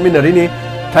ꯃꯌꯥꯝꯒ ꯆꯠꯃꯤꯟꯅꯔꯤꯅꯤ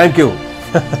ꯊꯦꯡꯛ ꯌꯨ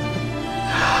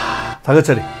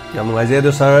थागतरी याम नुंगाइजे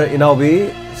दो सर इनाउबी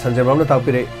संजय रामना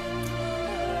ताकपिरे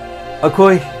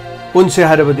अखोई पुनसे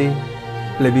हारबदी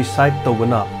प्लेबिसाइड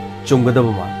तौबना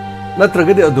चुंगदबा मा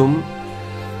नत्रगदि अदुम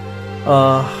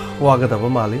वागदबा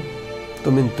माली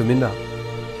तुमिना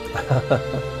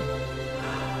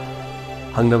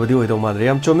हंगनबदी ओइदो माद्रे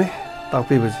याम चोमे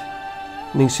ताकपिबजी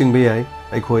निंगसिंगबे याई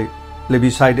अखोई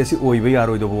प्लेबिसाइड असि ओइबे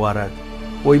यारोइदो वारा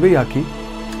ओइबे याकी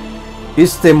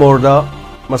ईस्ट तिमोरदा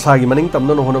मसागी मनिंग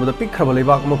तमनो होनबदा पिखरब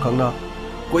लेबाक म खंगना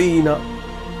कोइना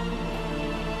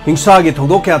हिंसा की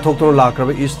थोदो क्या थोक्तनो लाक्रब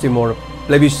ईस्ट तिमोर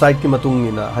प्लेबिसाइड की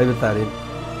मतुंगिना हाइबे तारे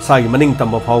सागी मनिंग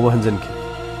तम फाव हंजन की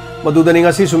मदुदनि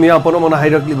ngasi sumia ponomona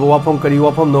hairakli wafam kari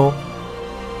wafam no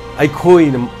aikhoi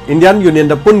indian union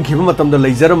da pun khiba matam da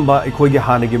leijaramba aikhoi gi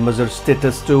hana gi measure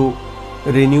status to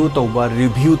renew tawba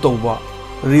review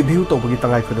tawba gi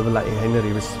tangai phadaba la e haina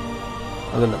ribis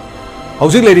aduna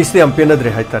hojik ladies te am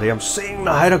penadre haitare am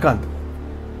singna hairakan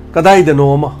kadai da no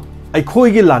ma aikhoi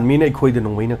gi lanmi na aikhoi da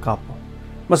nongmai na kap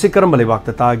masi karam lebak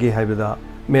ta tage haibada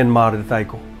myanmar da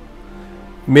taiko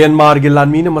Myanmar की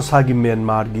लानमी ने मसागी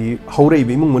Myanmar की हौरे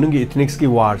भी मुंगमुंगी इथनिक्स की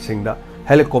वार सिंगदा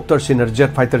helicopter Sinner jet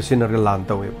fighter Sinner के लान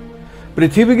तवे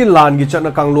पृथ्वी की लान की चना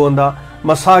कांगलोंदा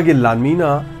मसागी लानमी ना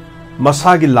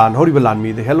मसागी लान हौरी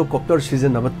लानमी दे हेलीकॉप्टर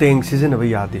सीजन अब टैंक सीजन अब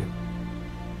यादे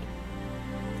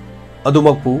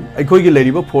अदुमकपु अखोई की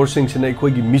लेरिबा फोर्सिंग सिने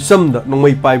अखोई की मिसम द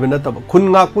नोंमै पाइबा नतब खुन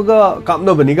ngakpaga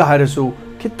कापनबनिगा हायरसु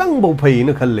खितंग बौ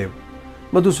फैना खल्ले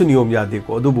मदुसु नियम यादे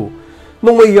को अदुबु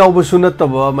नोंमै यावबसु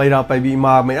नतबा मैरा पाइबी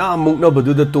मा मया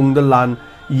मुक्नबदुदा तुंगदा लान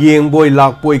येंगबोय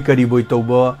लाकबोय करिबोय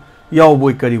तौबा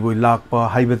यावबोय करिबोय लाकपा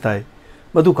हाइबताय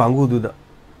मदु कांगुदुदा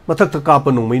मथक्ता काप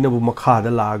नोंमैनबु मखादा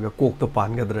लागा कोकता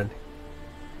पानगदरने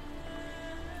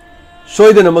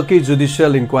सोयदनमकी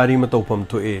जुडिशियल इंक्वायरी म तौफम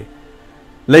थोए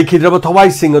लेखिद्रब थवाई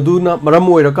सिंग अदुना मरम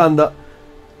ओइरकांदा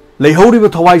लेहौरिब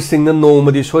थवाई सिंग न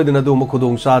नोमदि सोयदना दु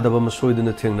मखुदोंग चादबा म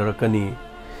सोयदना थेंगनरकनी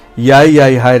याई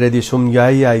याई हायरदि सुम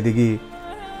याई याईदगी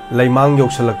लैमांग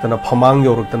यौसलक्तना फमांग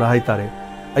यौरक्तना हाइतारे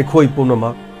अखोई पुनम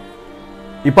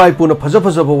इपाई पुन फज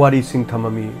फजब वारी सिंग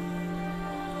थममी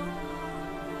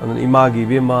अन इमागी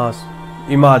बेमास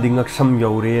इमादि ngakसम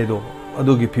यौरे दो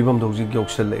अदुगी फिबम दौजि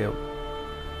यौसले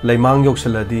लैमांग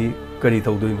यौसलदि करी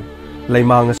तौदोइनो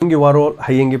लैमांग संगी वारोल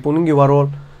हयेंगे पुनिंगी वारोल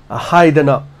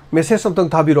हाइदना मेसेज समतंग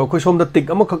थाबिरो अखोई सोमदा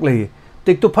टिक अमखक लई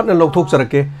टिक तो फटना लौथोक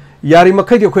चरके यारी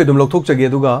मखैदि अखोई दुम लौथोक चगे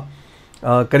दुगा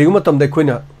करिगु मतमदा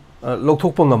अखोइना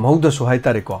लौथोकपा ngamhaudasu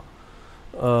haitare ko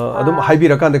adum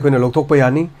haibirakan de koina lौथोकपा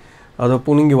यानी अदो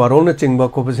पुनिंगी वारोलना चिंगबा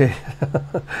कोपसे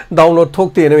डाउनलोड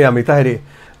थोकते ने यामी ताइरे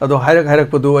अदो हाइरक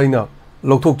पदु अइना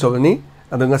लौथोक चबनी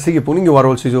अदो ngasi gi पुनिंगी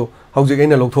वारोल सिजो हौजिक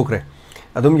अइना लौथोकरे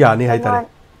अदुम यानी हाइतारे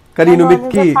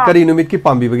करी नुमित की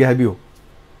पाम्बी बगे हाबियो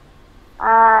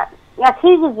ngasi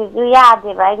gi ju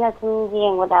yaade ba ina sum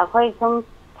yengboda khoi sum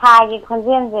थागी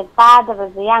खंजेनजे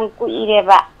तादबजे yang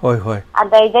कुइरेबा होय होय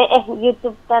अदैदे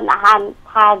YouTube ता नहान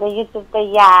थादे YouTube ता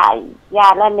या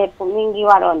लाने पुनिंगी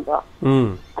वारोंदो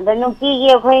अद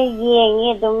नुकीगे खoi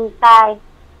येंगे दुम ताई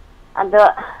अद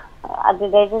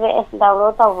अदैदे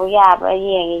डाउनलोड तौबो याबा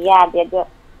येंगे यादे दो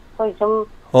खoi sum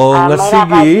ओ ngasi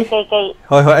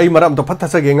होय होय आई मरम तो फत्ता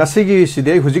सगे ngasi gi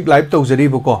सिदे हुजिक लाइव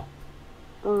तौजरीबको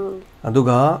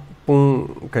अदुगा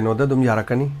पुंग कनोदा दुम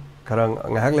यारकनी Kharang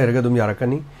ngahak lerga dum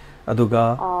yarakani aduga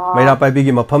maira paibi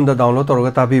gi mafam da download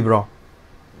toroga tabi bro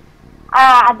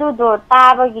adu do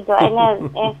taba gi do ena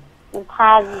tha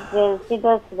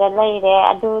sido sida leire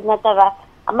adu nataba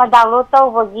ama download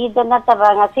tawba gi da nataba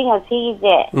ngasi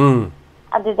je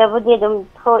adu da budi dum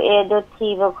tho e do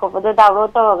thiba khob do download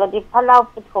toroga di phalau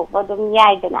puthok dum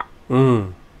yai dana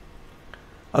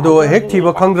adu hek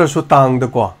thiba khangra su tang da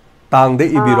ko tang de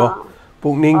ibiro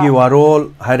pukning gi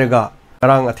warol hairaga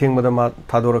Karang ating madama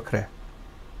thadorkre.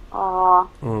 Oh.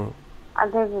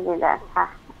 Adu da sa.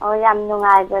 Oh yam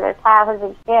nungai da sa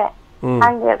khojike.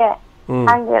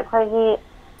 Hangge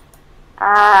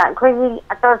khoi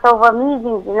ato ba mi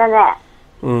jing jina ne.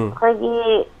 Khoi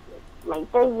mai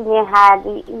tai ne ha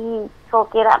di I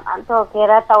chokera an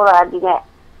chokera tawra di ne.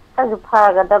 Ka ju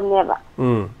phaga dam ne ba.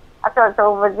 Ato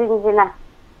ba jing jina.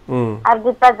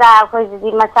 Abdi paja khoi di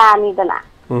masani dana.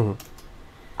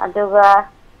 Aduga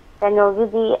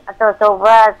कनोगी अतो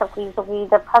अचौबा सकी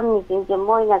the फमनी J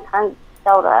Moina Khan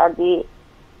तौरदी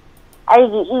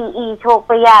आइगी ई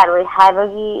छोकपा यारोय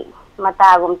हाइबगी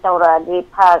मतागुम तौरदी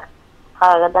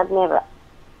फगदनेबा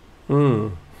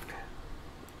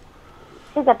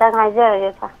सिगता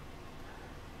हाइजरे था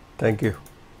thank you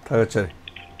थागचरे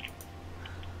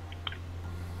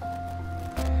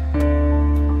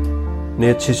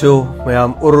net छिसो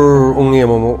मयाम उर उंगे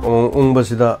ममो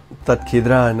उंगबसिदा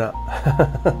तत्खिद्रा ना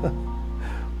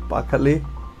पाखली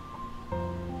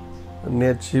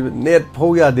net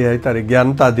phau ya de hai tare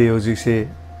gyan ta de hoji se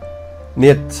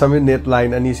net sami net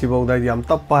line ani si bau da yam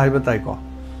tap pa hai batai ko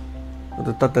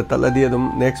adu tat la di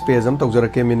adum next page am tok jara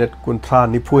ke minute kunthra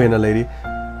ni phu ena leiri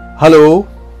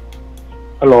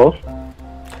hello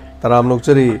taram nok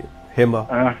chari hema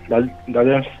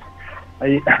da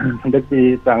ai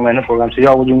dakti tang lai na program se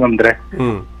yaw jung am dre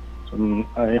sum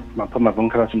ai ma pham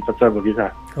khara sum tatsa bagi sa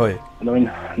oi noin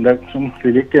dak sum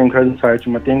clinic kem khara sai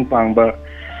sum mateng pang ba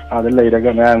ada lai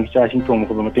daga ma cha sing thong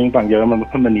ko mateng pang ya ma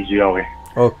pham ni ju yaw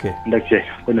okay dak che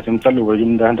ko na sum talu ba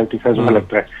jum da dak ti kha sum halak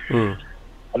tre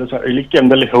alo sa clinic kem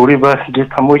da le hori ba de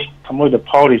thamoi da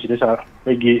power is sa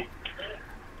bagi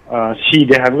si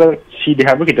de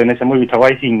have ki tane samoi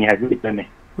thawai sing ha bi tane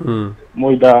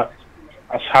moi da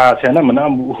asa sena mana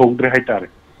hogdre haitare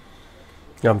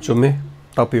yam chumi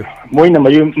tapiu moina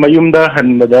mayum da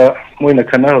hanbada moina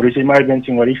khana hori si mai ben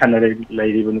chingwari khana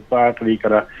leiri bun pa kri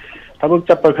kara tabuk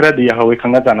chappa khara di hawi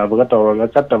khanga tana baga tawra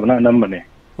chatta bana namane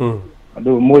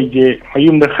adu moije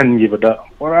mayum da khangi bada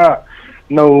ora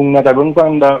nau nga da bang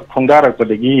pang da khongdara ko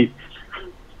degi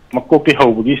makkoki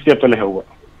hawbugi step tale hawwa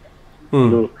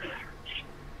adu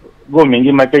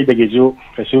gomengi mai kai degi ju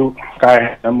kasu kai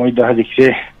moida hajikse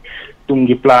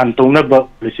tungi plan tona ba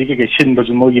lesi ke shin ba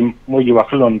ju mogi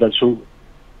wakhlon da su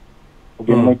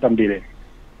obi moi tambire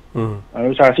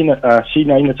aro sa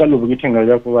sina ina chalu bugi thenga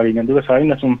ja ko wari na du sa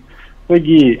ina sum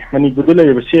kogi mani gudu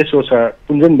le ba se so sa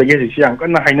punjan ba ge si yang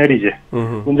kana hainari je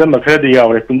punjan ba khara de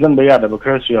yawe punjan ba ya da ba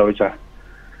khara su yawe cha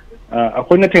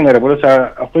akoina thenga ra bo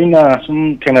sa akoina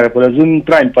sum thenga ra bo jun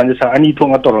train pan sa ani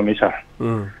thonga toro me sa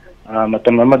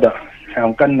matam amada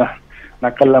yang kana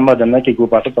nakal amada na ki gu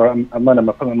pa to amana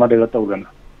mafang amada ga tawrana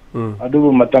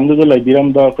adu matam du lai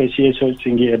biram da ko si so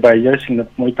singi advisor sing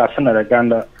moi tasana ra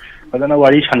ganda adana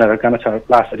wari sana ra kana sa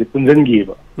class ri punjan gi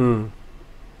ba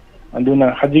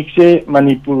aduna hajikse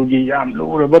manipur gi yam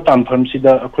lo ra ba tam pham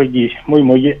sida akhoi gi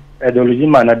moi gi ideology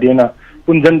mana dena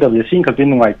punjan da sing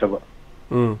khatin ngai ta ba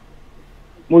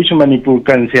moi su manipur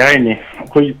kan se ai ni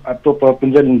akhoi atopa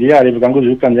punjan india ri bang ko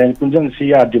ju kan jan punjan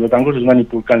sia di bang ko ju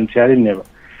manipur kan se ai ne ba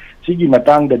sigi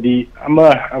matang da di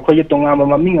ama akhoi gi tonga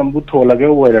ma ming am bu thola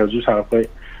ga wera ju sa akhoi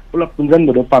pula punjan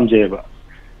do pamje ba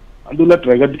adula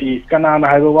traga di kana na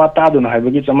haiba wa ta dun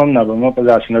haiba gi chamam na ba ma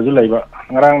paja sina ju leiba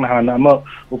ngarang na na ma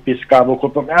office ka bo ko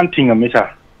pa am thinga me sa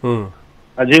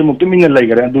aje mukti min lai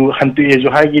ga du hantu e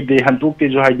ju hai gi de hantu ke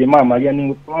ju hai de ma gi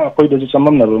ani akhoi do ju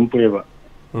chamam na rum puye ba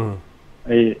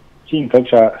ai sing kap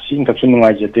su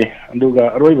nungai jete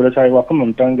aduga roi bra sai wa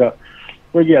pham tanga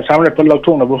koi gi asam re pal lok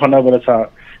thong na bo hona bra sa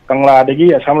kangla de gi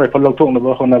asam re pal lok thong na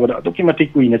bo hona bra aduki mati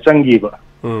kui na changi ba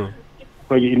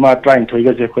koi gi ma train thoi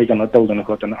ga je koi kana tau dana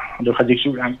ko tana adu khajik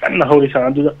su ang kan na hori sa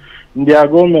adu india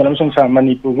government am song sa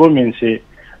manipur government se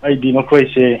ai di ma koi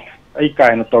se ai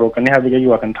kai na toro kan ha bi gi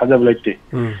wa kan thaja blaite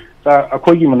sa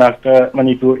akoi gi manak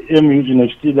manipur mu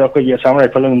university da koi gi asam re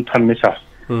pal ng tham me sa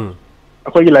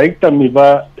akhoi gi laik tam mi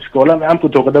ba skola me am pu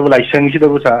to ka da license si da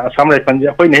bu sa asam rai pan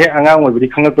akhoi ne angang oi bi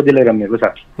khangak ko di lai ram me bu sa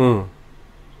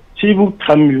si bu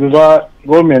tham mi ba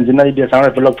government jina ide asam rai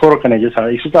palak thor ka ne je sa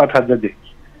isu ta tha de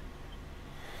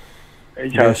ai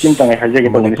cha sim tang ai ha je ge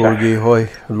ba ni sa gi hoi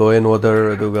law and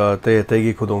order aduga te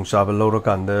gi khudong sa ba lo ra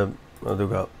kan da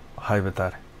aduga hai ba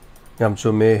tar yam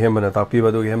chu me hemana ta pi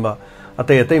ba du hemba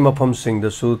ate ma pham sing da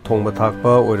su thong ba thak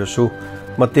pa oi ra su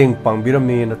mateng pang biram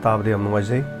mi na ta ba de am ngai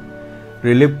jai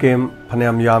relief camp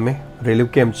phanayam yame relief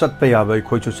camp chatpa yaba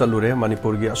khoi chu chalure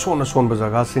manipur gi asona son ba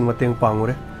jaga sing mateng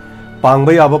pangure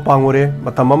pangba yaba pangure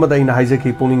matam amada ina haije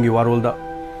ki puning gi warol da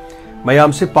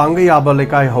mayam se pangga yaba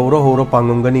lekai horo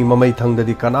pangam gani mamai thang da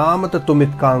di kanamata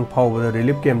tumit kang phau ba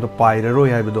relief camp da paira roi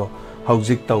hai bdo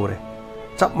haujik tawre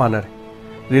chap manar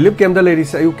relief camp da leri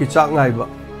sayu ki chak ngai ba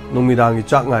numidang gi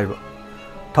chak ngai ba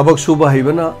thabak suba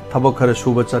haibana thabak khara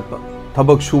suba chatba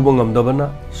thabak suba ngam da bana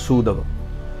su da ba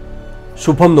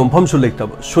Supam nompham su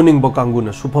leitaba suning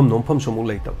bokanguna supam nompham sumuk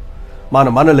leitaba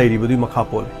mana leiri budi makha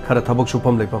pol khara thabak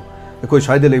supam leipam ekoi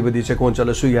saide leibadi chekon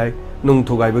chala su yai nung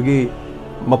thugai bagi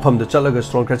mafam da chalaga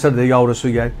strong catcher de yaura su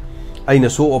yai aina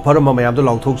su offer ma mayam da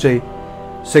longthok chei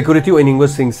security oining ba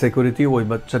sing security oi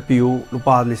ba chapiu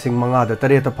lupa lising manga da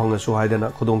tare ta phang su haidana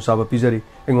khudong saba pijari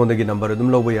engon da gi number dum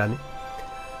loba yani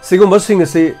sigum ba sing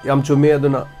se yam chume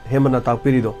aduna hemana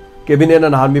takpiri do cabinet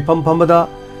na han mi pham da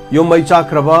Yung may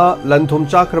chakraba, lanthum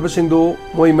chakraba singdo,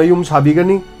 moy mayum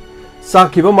sabigani,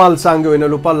 sakiba mal sangyo ina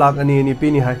lupa lak ani ni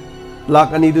pini hai.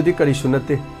 Lak ani do di kari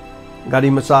sunate. Gari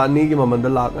masa ani ki mamanda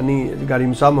lak ani, gari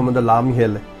masa mamanda lam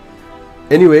hele.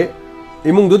 Anyway,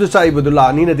 imung do sa iba do lak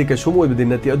ani na di ka sumo iba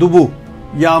din nati. Adubu,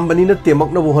 yam bani na temak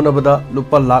na buhana bada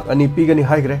lupa lak ani pigani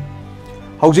hai kre.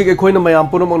 हौजिक अखोइना मयाम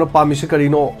पुनमना पामिसे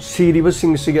करिनो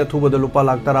सिरिबसिंग सिगे अथुबद लुपा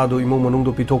lakh 10 दो इमुंग मनुंग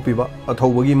दो पिथोकपिबा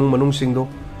अथौबगी इमुंग मनुंग सिंगदो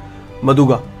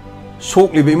मदुगा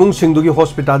सोकलिब इमुंग सिंगदुगी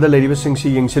hospital लेरिबसिंग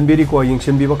सि यंगसिनबिरी को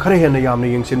यंगसिनबिबा खरे हेना यामने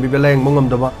यंगसिनबिबा lying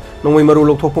मंगमदबा नोंगै मरु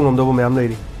लोकथोकप ngमदबा मयाम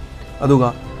लेरि अदुगा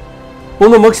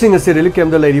पुनमक्सिंग असे relief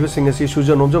camp दा लेरिबसिंग असे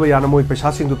सुजन नोमजबा याना मोय पैसा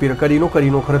सिंगदु पिर करिनो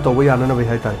खरे तौबा याना न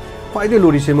बहाय ताय फाइदे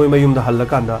लोरिसे मोय मयुम दा हल्ला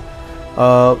कांदा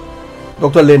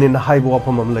डॉक्टर लेनिन हाइबो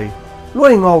वाफम हम लई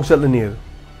लोय ngaw chatलनि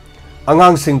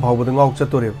angang sing phawbud ngaw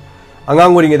chatore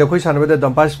angang oring eda khoi sanabeda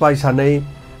dampai spai sanai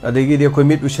adegi de khoi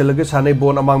mit uselage sanai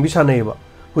bon amang bi sanai ba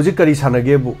huji kari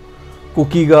sanage bu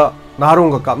kuki ga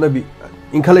narong ga kapna bi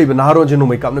inkhale ba naron je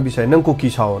numai kapna bi sai nang kuki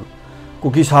saon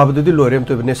kuki sabadu di lorem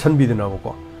to ne san bi dina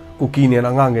ko kuki ne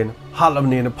angang gen halam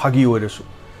ne phagi oresu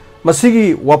masigi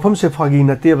wafam se phagi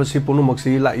na te ba si punu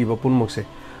maksi la iba pun makse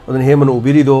adun heman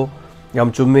ubiri do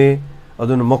yam chumme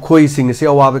adun makhoi sing se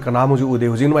awabe kana muju ude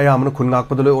hujin ma yamna khungak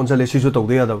padole onjale sisu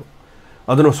tawde yada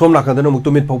adun som na kadana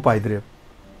muktumit phau paidre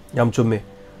yam chumme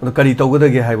adu kari tawgada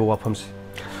ge haibo wafam se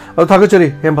adu thagachari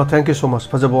hemba thank you so much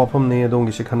phajaba wafam ne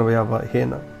dongi se khanaba yaba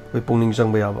hena oi pungning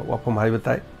jangba yaba wafam haiba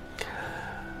tai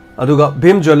aduga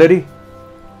bim jewelry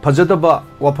phajadaba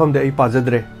wafam de ai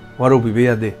pajadre waro bibe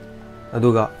yade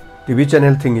aduga tv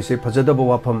channel thing se phajadaba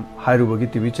wafam hairubagi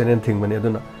tv channel thing bane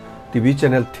aduna TV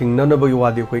channel thing na ba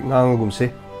yuwadi khoi ngang gumse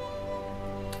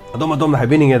adom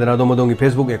haibining edana adom gi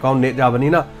Facebook account net jabani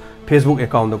na Facebook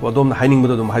account ko adom haining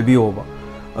bodom haibiyo ba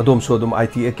adom so adom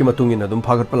IT ek ki matung ina adom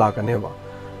phagat pala ka ne ba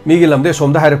mi gi lamde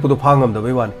somda hairak pudu phangam da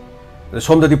bai wan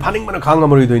somda di phaning mana khang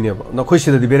amari doine ba na khoi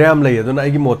sida di beram lai adona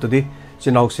ai gi mot di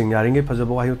chinau sing yaring ge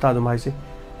phajaba wayu ta dum haise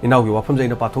inau gi wafam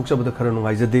jaina pathok chabada khara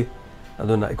nungai jade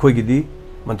adona khoi gi di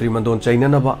mantri mandon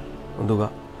chaina na ba anduga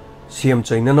CM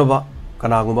chaina na ba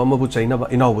कनागुंबा मबु चाइनाबा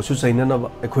इनावबसु चाइनानाबा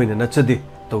अखोइना नचदे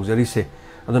तौजरिसे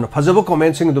अदुना फजबा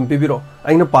comment सिंग दुम पिबिरो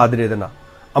आइना पादरेदना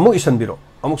अमुक इसनबिरो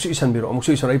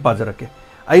अमुकसु इसन आई पाजरके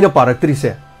आइना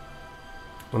पारक्त्रिसे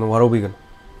उन वारोबिगन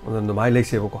उन माइ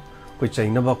लेसेबको कोइ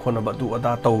चाइनाबा खोनाबा दु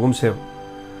अदा तौगुमसे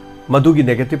मदुगी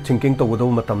नेगेटिव थिंकिंग तौगदो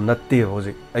मतम नत्ते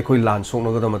होजि अखोइ लान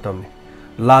सोनगदो मतमने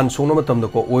लान सोनो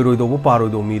मतमदको ओइरोइदोबो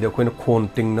पारोइदो मीदे अखोइना खोन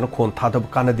तिंगना खोन थादब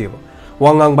कानादेबा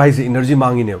वांगांग बाइसे energy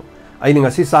मांगिनेबा I think I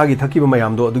say Taki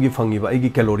Mayamdo, Dugi Fungi, I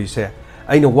get calories.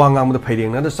 I know one arm of the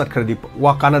fading, another Sakradi,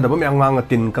 Wakana, the Bamang,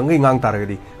 Tin, Kangang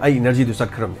Taradi, I energy to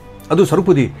Sakram. Adu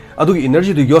Sarupudi, Adu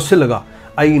energy to Yoselaga,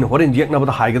 I in what in Yakna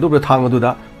the High, the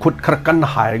Tangaduda, could Karakan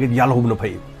high, get yellow no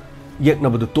pay.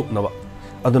 Yakna the Tuknava.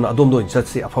 Aduna Adondo in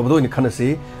Satsi, a Pavado in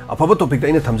Kanasi, a Pavatopic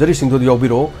in the Tamzari sing to the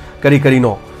Obiro,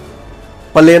 Karikarino.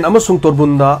 Palen Amasung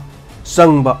Torbunda,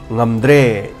 Sangba,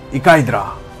 Namdre,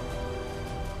 Ikaidra.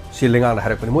 Silinga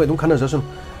harapani mo edum khana jasun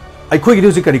ai khoi gi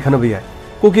dusi kari khana bi ai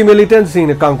koki militant sing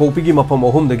ne kang kopi gi mapam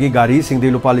ohum dagi gari sing de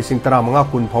lupali sing tara manga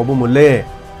kun phawbu mulle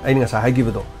ai nga sa hai gi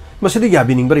bodo masidi ya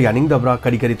bining bar yaning dabra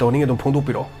kari toning edum phongdu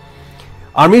piro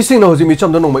army sing no hoji mi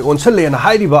cham do nong mai onsal le na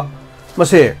hai ri ba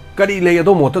mase kari le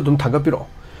edum mota dum thaga piro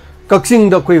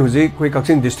kaksing da koi hoji koi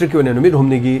kaksing district one numit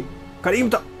humni gi kari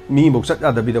ta mi boksat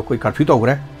ya da bi da koi curfew to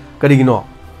gre kari gi no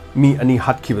mi ani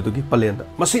hat ki bodu gi palen da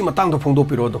masi matang do phongdu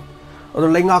piro do अदो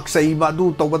लेंगाक सही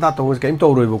बादू तो बता तो कहीं तो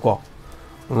रोइबो को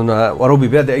अदुना वारो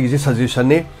बिबे they exist suggestion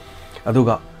ने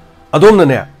अदुगा अदोम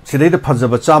ने सिदे द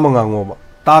फजब चामंगांगो बा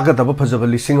तागदब फजब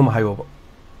लिसिंग म हायो बा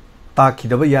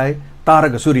ताखिदब याय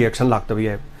तारगसु रिएक्शन लाक्तब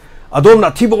याय अदोम ना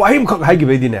थिबो वाहिम खक हाइगि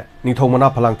बेदिने निथौ मना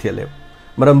फलांग थियले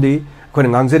मरमदी खोन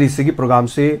ngangjeri सिगी प्रोग्राम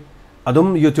से अदुम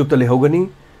YouTube त लेहोगनी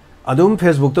अदुम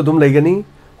Facebook त दुम लेगनी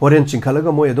होरेन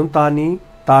चिंखलगा मोय अदुम तानी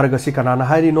तारगसि कनाना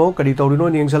हाइरिनो कडी तौरिनो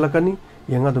निंगसलकनी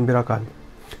Yang adum birakan,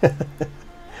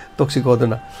 toksiko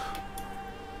dona.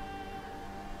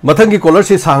 Mathangi color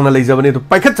si sang na leijabani to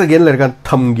paket again lerkan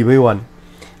tham gi wan.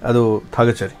 Ado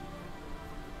thagachari.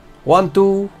 1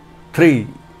 2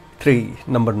 3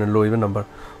 number na loiba number.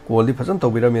 Quality phasan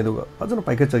tobira me duga. Phasan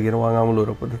paket again wanga mu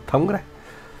loro pod tham gra.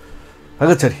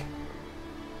 Thagachari.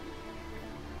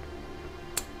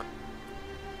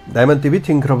 Diamond TV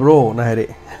think bro na here.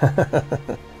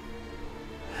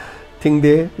 Thing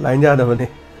de line jada bane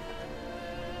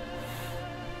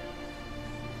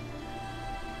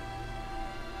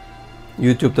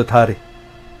YouTube to thari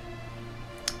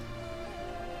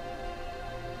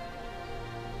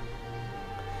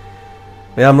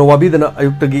mayam no wabi dana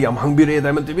ayuk tagi am hangbire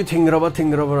Diamond TV thing raba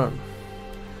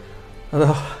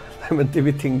ado Diamond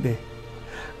TV thing de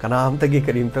kana am tagi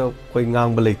karim ta koi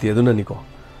ngang ba leiti aduna ni ko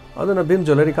aduna bim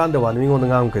jewelry kan da wan mi ngon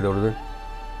ngang kai do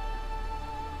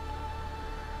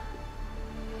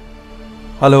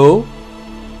Hello?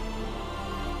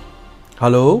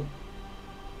 Hello?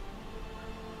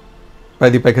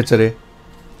 Padi Pakachare.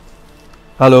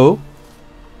 Hello?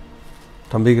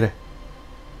 Thambigre.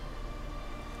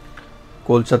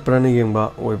 Call chatprani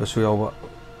yengba oi basu yawa.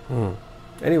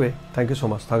 Anyway, thank you so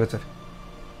much. Thagachar.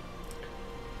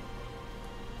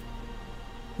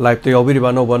 Live to yawi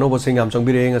ribano bano basing am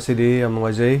changbire ngasidi am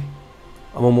ngajai.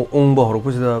 Amamu ungba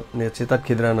horupusida ne chetat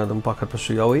khidrana dum pakhat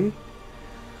pasu yawi.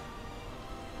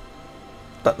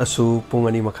 Tatlasu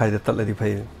pungani makhai da tatladi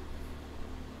phai.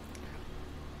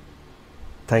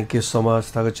 Thank you so much.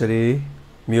 Thagachari.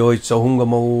 Mioi chahunga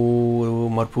mau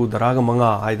marpu daraga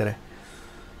manga haidare.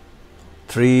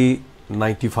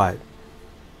 395.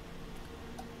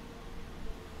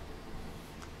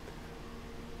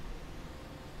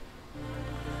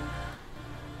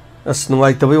 As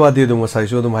nungai tabi wadi dum sai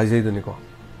so dum haijai duni ko.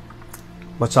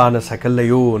 Machana cycle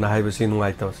layo na haibasi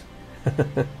nungai tabas.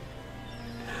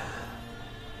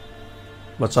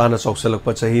 Machana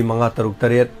choksalakpa chahi manga taruk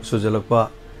taret sujalakpa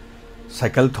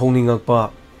cycle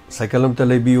thoningakpa cycle amta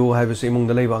leibiyo haibasi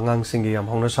imungda leiba angang singi yam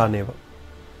hongna saneba.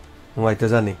 Nungai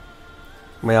tajani.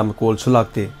 Mayam call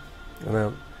sulakte.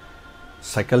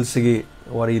 Cycle sigi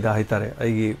wari da haitare.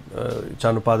 Aigi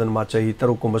chanupadan machahi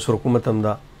tarukum basurukum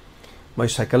matamda. My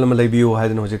cycle am leibiyo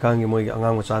haidin hojikangi moi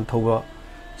angang machan thoba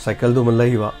cycle do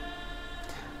malaiba.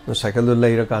 No cycle do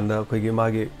leira kanda khoi gi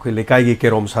magi khoi lekai gi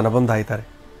kerom sanabam da haitare.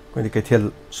 Khoi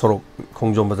kethel sorok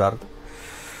khongjom bazar.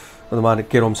 Adumane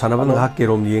kerom sanabam ha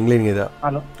kerom yenglen ngi da.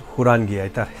 Hello. Huran gi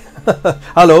haitare.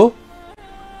 Hello.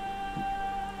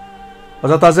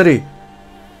 Aja tazari.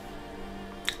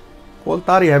 Call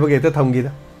tari hai bage te thamgi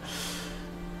da.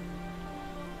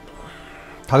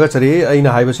 Thagachari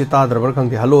aina haibasi ta drabar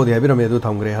khangti hello de habirame du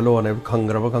thamgre hello ne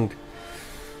khangraba khangti.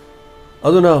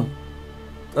 Aduna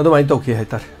adumai tokhi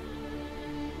haitar.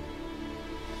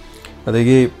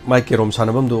 Adagi mai kerom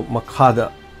sanabam du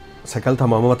makhada cycle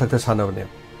thamama mathakta sanabne.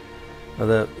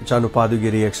 Ada chanupa du gi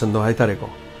reaction do haitare ko.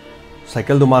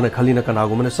 Cycle do mana khalina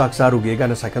kanagumane sak saru ge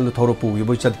gana cycle do thoro pu gi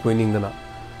boi chat koining dana.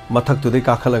 Mathak tu de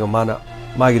ka khalaga mana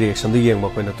magi reaction du yeng ma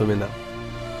koina tumina.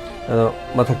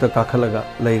 Mathakta ka khalaga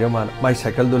leira mana mai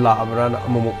cycle do la abrana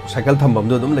amu cycle thambam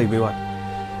do dum leibe wan.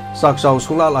 Sak saw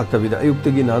sungla lakta bida ayuk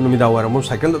tegi na numida waram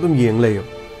cycle dum yeng leyo.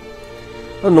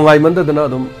 Nungai manda dana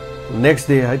dum next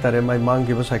day haitare mai mang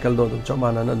gi ba cycle do dum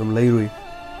chamana na dum leirui.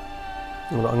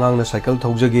 Angang na cycle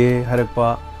thogjage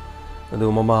harakpa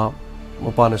adu mama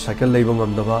mapa na cycle leiba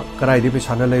ngamdaba karai de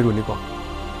pesana leiruni ko.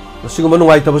 Siguma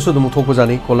nungai tabasu dum thokpa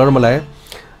jani caller malai.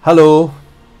 Hello.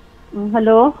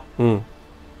 Hello.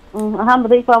 Aham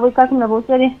badai pa wai kakum na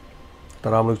bochari.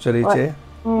 Taram luk chari che.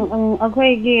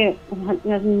 Akhoi gi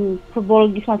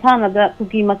football gi santhana da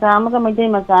kuki macha amaga maitai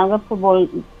macha ga football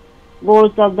goal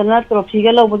chadana trophy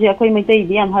ga lobo je akhoi maitai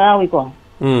bi am harawi ko.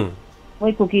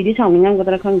 Wai kuki di changning ga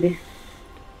tara khangde.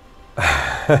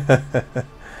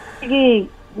 Gi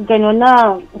gaino na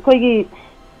akhoi gi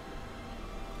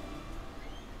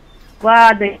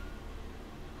wa de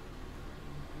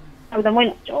da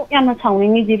moi cho yam na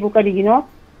changning ni ji bu kari gi no.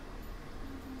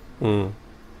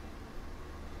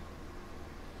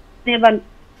 Neban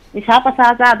isa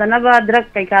pasa sa danaba drug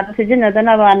kai ka sijina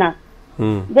danaba na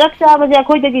drug sa ba ja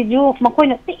khoi dagi ju makhoi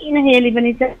na ti na heli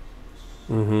bani cha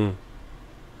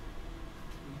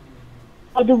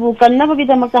adubu kanna bagi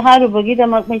da makta haru bagi da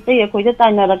mak mai tai khoi da ta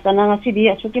na rak na ngasi di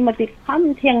asuki mati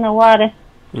kham theng na ware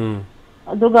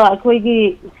aduga khoi gi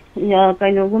ya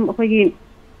kaino gum khoi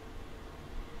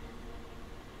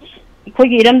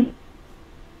gi ram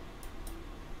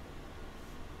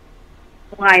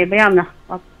ngai bayam na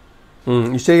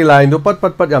isei line do pat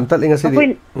yam tat linga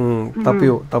sidi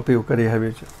tapiu kari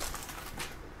habi cha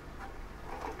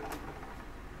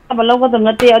abalo ko dam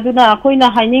nate aduna khoina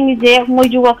haining je moi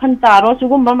ju wa khan taro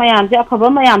sugum ba mayam je akhaba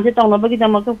mayam je tawna bagi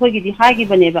dam ko khoi gi di hai gi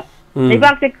bane ba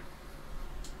leibak se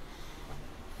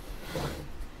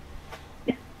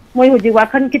moi hu ji wa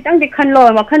khan kitang de khan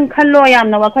lo yam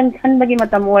na wa khan bagi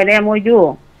matam oi re moi ju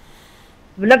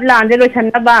blab lan de lo chan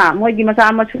na ba moi gi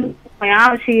masa ma chu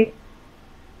mayam si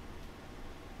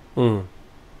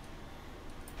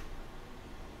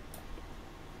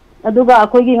aduga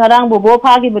akhoi gi ngarang bobo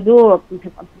pha gi badu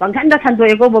bangkhan da than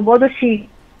doi ko bobo do si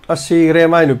asi re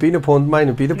mai nu pi nu phone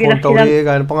to ye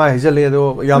ga pangai hijale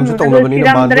do yam chu tong na bani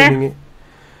na ban ni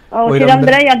oh siram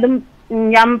dre ya dum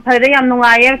yam phare yam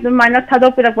nungai dum mana thado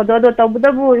pirak bodo do to buda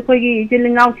bu akhoi gi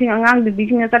tilingau thing angang bi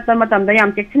bising na tat matam da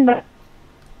yam cheksin ba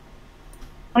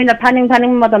oina phaning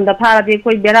matam da phara di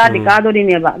akhoi bera di ka do ri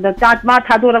ne ba da chat ma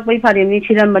thado rak pai phare ni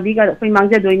siram madi ga akhoi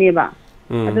mangja doi ne ba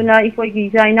aduna ikoi gi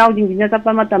ja inau jing jina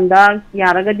tapa matam da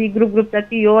yaraga di group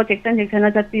tatiyo section na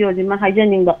tatiyo jima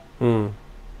haijaning ba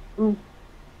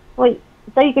oi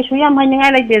tai ke shuyam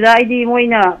haingai lai de da idi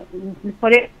moina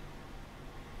pore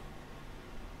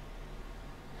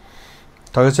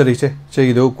Taga chari che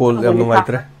gido call yam nungai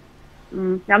tre.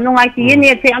 Yam nungai ti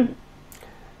ne che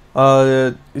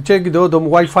che gido dom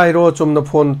wifi ro chum na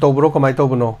phone to bro kamai to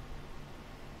bno.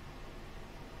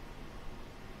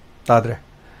 Tadre.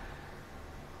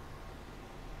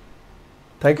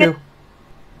 Thank you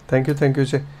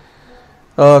che.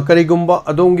 Karigumba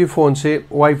adongi phone se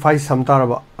wifi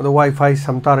samtaraba ado wifi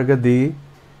samtaraga di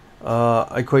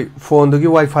akhoi phone dogi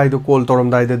wifi do call toram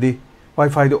dai di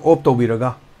wifi do off to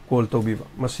biraga call to biba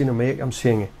masina mayek am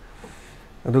senge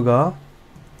aduga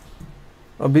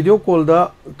video call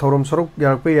da thorom saruk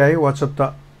yarak pe yai whatsapp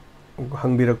ta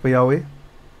hangbirak pe yawe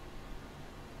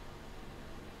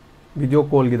video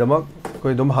call gi dama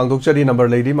koi dom hangdok chari number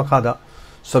lady makhada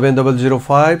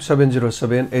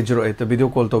 7005707808 video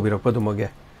call to birak pa dumage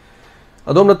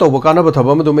adom na to bakana ba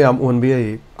thaba madum yam on bi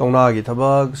ai kauna gi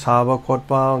thaba saba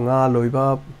khotpa nga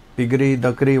loiba pigri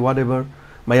dakri whatever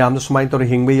mayam sumai to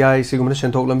hing bi ai sigum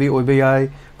senthok lambi oi bi ai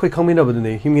koi khangmina ba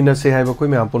dune himina se hai ba koi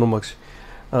mayam ponomak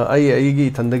ai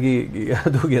gi thandagi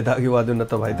adu ge da gi wadu na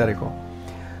ta bhai tare ko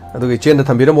adu gi chen da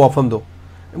thambiram wafam do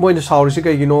moi na sauri si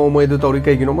kai gi no moi do tori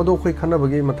kai gi no mado koi khana ba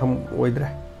gi matham oidre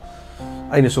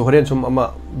aina so horen sum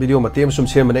ama video matem sum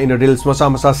sem na in reels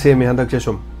masa sem handak che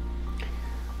sum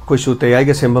koi su te ai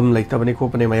ga sembam lai ta bani ko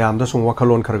pane mayam da sum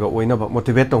wakhalon kharga oina ba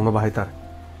motivate tong na ba hai tar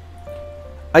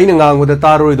aina ngang da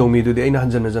taroi do mi du de aina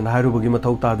hanjan jan hairu bagi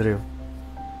mathau ta dre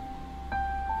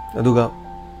aduga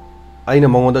aina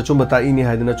mongo da chumba ta ini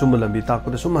haidana chumba lambi ta ko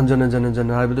da sum hanjan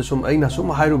haibu da sum aina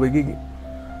sum hairu bagi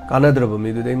kanadra ba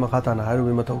mi du de makhata na hairu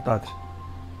bi mathau ta dre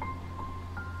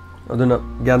aduna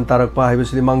gyan tarak pa haibu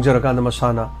sidi mangjara ka na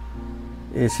masana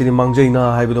e sidi mangjaina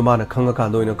haibu do mana khanga ka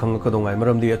do ina khanga ka dongai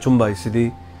maram di achumba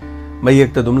sidi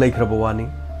mayek ta dum laikhra bawani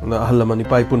na hallamani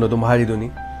pai pun dum hari duni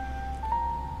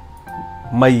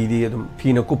mai di dum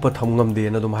phina kupa thamngam de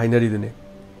na dum hainari dune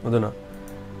aduna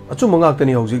achumba ngak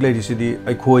tani hojik lai sidi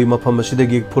ai khoi mafam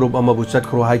sidagi phurup ama bu chat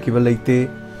khro hai ki ba leite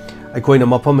ai khoi na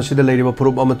mafam sida leiri ba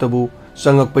phurup ama tabu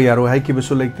sangak pa yaro hai ki ba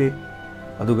su leite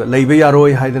aduga leiba yaro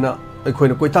haidana ai khoi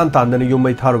na koi tan tan dani yum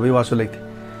mai tharo be wa su leite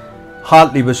hat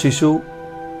liba sisu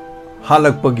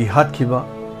halak pagi hat khiba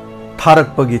tharak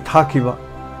pagi thakiba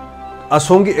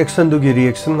asongi action du gi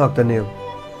reaction ngak tane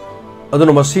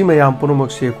aduna masi mayam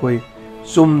punumak se koi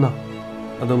sumna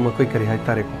adum koi kari hai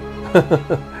tare ko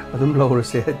adum lawr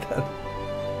se hai tar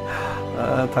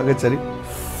thaga chari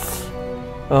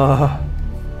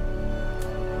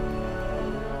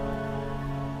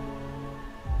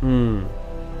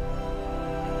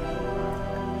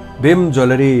Bim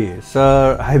jewelry sir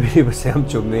hai bi ba sam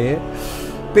chume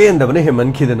pen da bane heman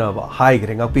khidana ba hai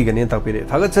gre ngak pi gane tak pi re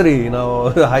thaga chari na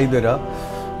hai dera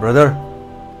brother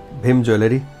Bim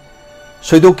jewelry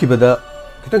soidok ki bada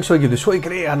kitang soi gi du soi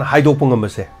gre an hai dok pungam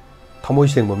se thamoi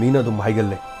seng ba mina dum hai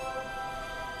galle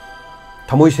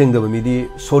thamoi seng da ba mi di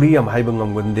sorry am hai bangam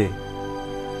gonde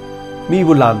mi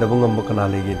bu lan da bangam ba kana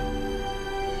legi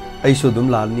ai so dum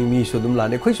lan ni mi so dum lan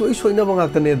ne khoi soi na bangak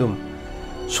tane dum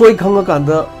soi khanga kan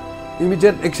da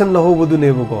immediate action na ho bu du ne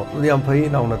bu ko yam phai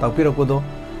naw na tak pi rak ko do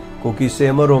ko ki se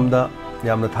ma rom da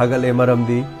yam na thagal e maram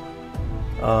di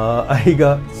ai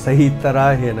ga sahi tara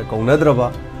he na kauna draba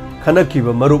khana ki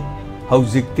ba marup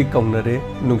hauzik ti kauna re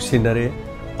nungsinare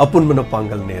apun mana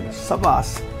pangal ne sabas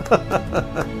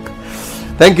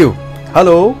thank you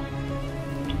hello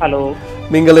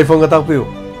mingal iphone tak piu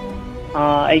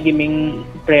ai gi ming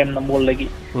prem na bol lagi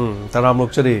taram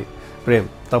lok chari prem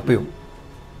tak piu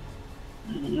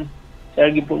sir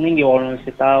gi Pukning gi Warol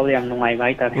se tao yang nungai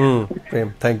bai tar prem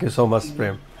thank you so much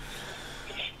prem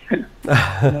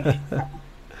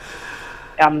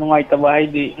am nungai ta bai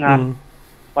di ngan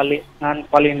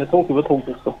palen da thok ki ba thok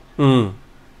so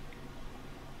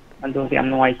ando si am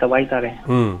nungai ta bai tare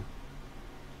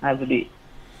ai budi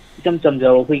cham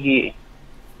jaw khi gi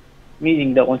mi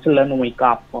jing da onsul la nungai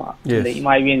kap wa le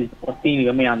mai win ti ni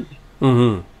ga me am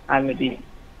ai budi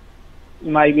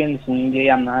mai bên sung je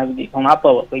yam na bi khong apa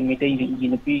ko mi te yi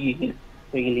ni pi gi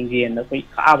ko gi ling je na ko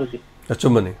kha bu ji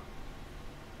achumani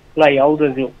lai au de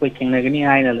jo ko king na ga ni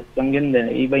hai na chang gen de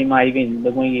i bai mai bin de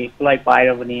ko gi lai pai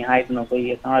ra ni hai no ko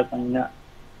gi sa pa na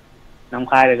nam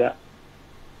khai ga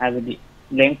hai bi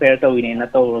leng pe to ni na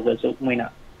to ga su mai na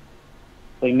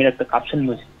ko mi la ta caption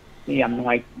mu ni yam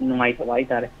ngai ta bai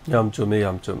ta re yam chume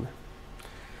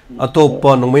atop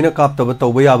nong mai na kap ta ba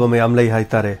to ba ya ba mayam lai hai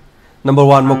ta re number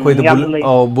 1 mokoi the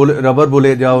bullet rubber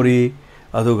bullet yauri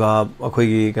aduga akhoi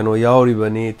gi kano yauri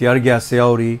bani tear gas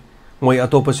yauri moi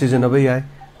atopa season abai ai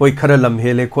koi khara lam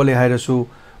hele khole hairasu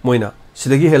moina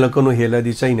sidagi hela kono hela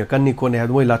di chaina kanni kone ha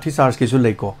moi lathi charge ke su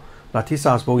leiko lathi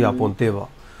charge bo ya ponte ba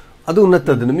adu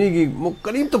natta de mi gi mo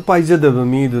karim to paija de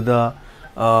mi du da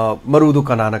marudu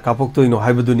kanana kapok to ino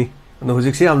haibuduni no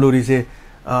hujik se am lori se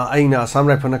aina asam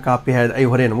rifle na kapi hai ai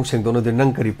hore na muk seng dono de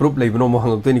nang kari proof leibno mo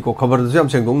hangok to ni ko khabar du jam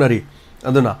seng dong nari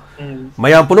aduna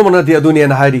mayam puno mana ti aduni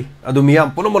na hari adu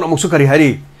miyam puno mana muksu kari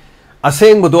hari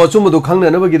aseng bodo achum bodo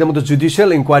khangna na bagi dam to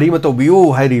judicial inquiry ma to biu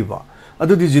hari ba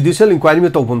adu di judicial inquiry ma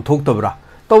to bum thok tabra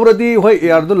tawradi hoi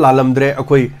yar du lalamdre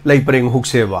akoi lei preng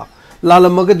hukse ba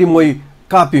lalam ma ga di moi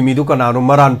kapi mi du kana no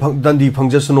maran dandi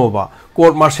phangjasno ba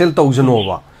court martial tawjano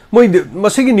ba moi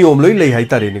masigi niyom loi lei hai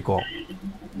tare ni ko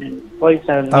hoi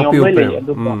sir niyom loi lei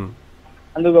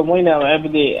aduga moina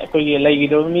abdi akoi lei gi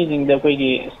do mi jing da akoi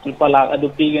gi palak adu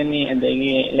pi gani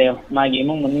adagi le magi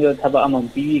imong mani do thaba amam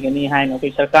pi gani hai no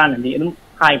akoi sarkar na di adum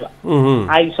hai ba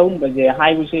hai som ba je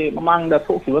hai bu se mamang da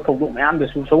thok ba thok du mayam da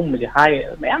su som ba je hai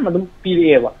mayam adum pi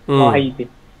re ba hai ti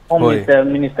home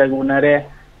minister gunare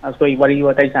akoi wari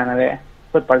wa tai sana re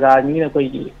put parga ni na koi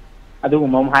gi adu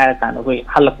mom hai ka no koi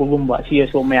halak bu gum ba si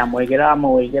so mayam oi gera ma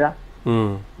oi gera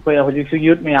koi hojik su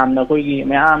youth mayam na koi gi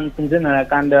mayam tunjin na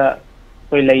kan da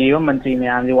koi lai yo mantri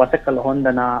mayam ji wasak kal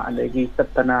hondana adagi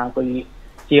satana koi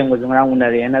chiang bu jung rang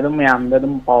unare na dum mayam da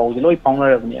dum pau ji loi pong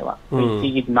ra ne ba koi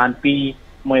si gi man pi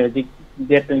moi hojik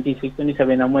date 26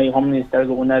 27 na moi home minister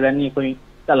gu unare ni koi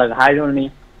talag hai ro ni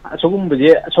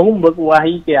sogum bu wa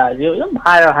hi kya je yam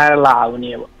hai la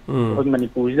ni ba koi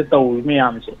manipur ji taw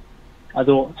mayam se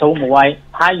ado sogum wai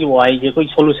hai gi wai je koi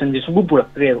solution ji su bu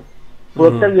purak re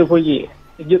purak ta je koi gi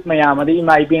youth mayam adi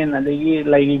mai ben adagi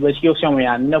lai ni ba siok sam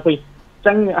mayam na koi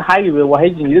chang hai gi wa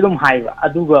hai ji dum hai ba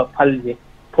aduga phal je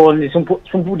phone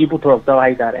sumpu di puthok ta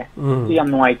hai tare ti am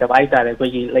noi ta hai tare koi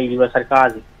gi lai ba sarkar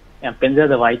ji yam penja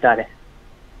da hai tare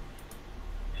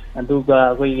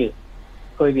aduga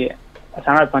koi gi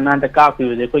asana panan ta ka pi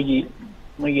je koi gi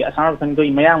moi gi asana pan koi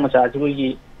mayang macha ji koi gi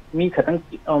mi khatang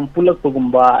pulak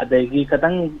pugumba adagi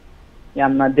khatang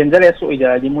yamna dangerous oi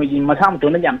ja di moi gi masam to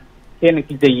na jam hena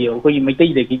ki jayo koi mai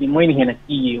tai de ki moi ni hena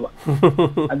ki wa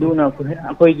aduna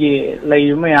koi gi lai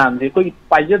mayam de koi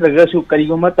pai ja daga su kari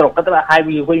go ma tor katra hai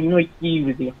bi koi noi ki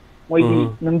bi moi gi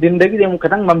nam din da gi de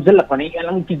khatang mamjal la pani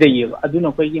alang ki jayo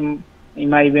aduna koi gi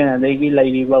imai ben adagi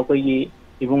lai ba koi gi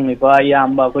ibung ni pa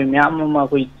yam ba koi myam ma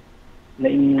koi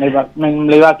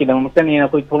leiba ki dang mutani na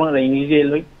koi thong lai ni je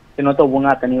loi keno to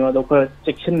bunga tani wa do ko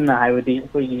section na hai wadi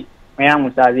koi gi mayang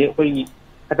musa je koi gi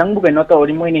kadang bu keno to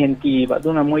ri moi ni hen ki ba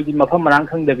duna moi di mafam marang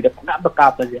khang da bi da paka ba ka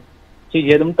pa je si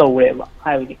je dum to re ba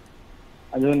hai wadi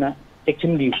aduna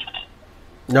section di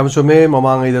yam sume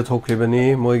mamang ai da thokri bani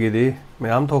moi gi di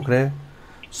mayam thokre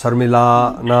sarmila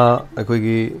na koi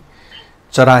gi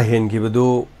chara hen gi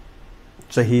badu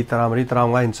chahi taramari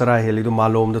taramga in chara heli du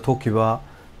malom da thokkiba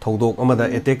thodok amada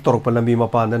attack torok palambi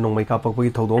mapan da nongmai kapak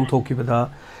gi thodom thokkiba da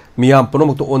miyam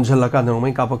punomuk to onjala ka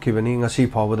nongmai kapak kibani ngasi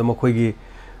phawba da makhoi gi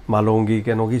malong gi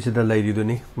keno gi sida lairi du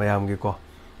ni mayam gi ko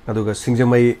aduga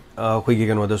singjamai khoi gi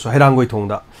keno da so herangoi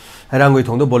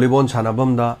thongda volleyball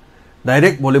sanabam da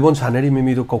direct volleyball sanari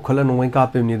mimi du kokhala nongmai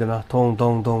kapem ni da thong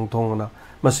na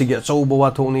masigi achouba wa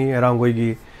thongni herangoi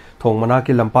gi thong mana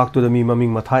ki lampak tu da mi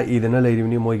maming matha i dana lairi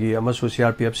ni moi gi ama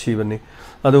CRPF sibani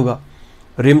aduga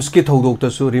rims ki thodok ta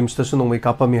su rims ta su nongmai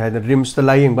kapa mi haida rims ta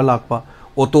layeng ba lakpa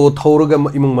auto thoroga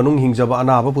imung manung hingjaba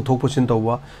anaba puthok pusin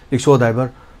tawwa rickshaw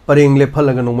driver pareng le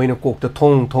phalaga nongmai na kok ta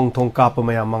thong kapa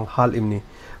maya mang hal imni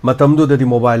matam du da di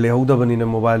mobile le hauda bani na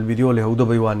mobile video le hauda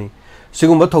bai wani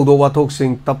sigumba thodok wa thok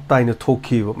sing tap tai na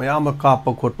thokhi ba maya ma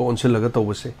kapa khot pa onsil laga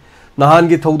tawbase nahan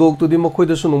gi thodok tu di makhoi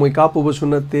da su nongmai kapa ba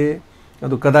sunate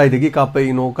adu kadai dagi kapa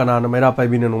ino kanana mera pai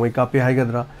bin nongmai kapi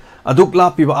haigadra aduk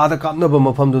lapi ba ada kapna ba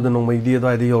mafam du da nongmai di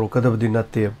adai di yor kadabdi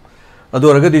natte adu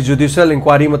aragadi judicial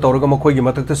inquiry ma tawraga makhoi gi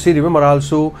matak ta siri ba maral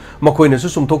su makhoi na su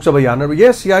sumthok chaba yana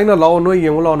yes yaina law noi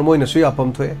yeng law no moi na su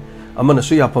yapam thoe amana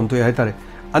su yapam thoe hai tare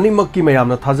ani makki mayam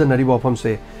na thajanari ba pham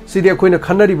se sidi akhoi na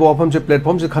khanari ba pham se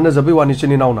platform se khana jabi wani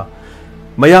chini nauna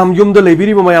mayam yum da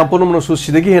lebiri ba mayam ponom no su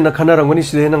sidagi hena khana rangani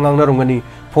sidi hena ngangna rangani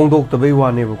phongdok ta bai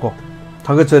wane ba ko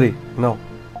thagachari now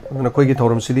na koi gi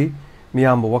thoram sidi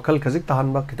miyam ba wakal khajik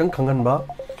tahan ba kitang khangan ba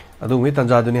adu ngi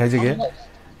tanja duni haijege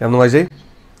yam ngai jai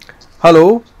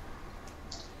hello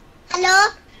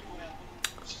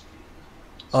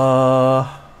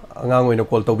angang oina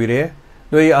call tawbire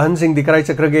noi ahan sing dikrai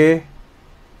chakrage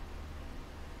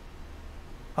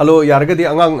hello yargadi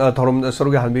angang thorom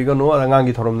soruge hanbi ga no angang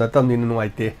gi thorom na tamni nu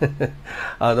aite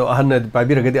ado ahan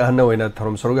babiragadi ahan oina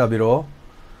thorom soruge abiro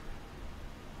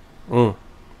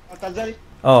tajari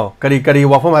kari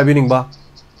wafam habining ba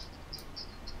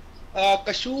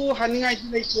kasu haningai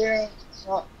like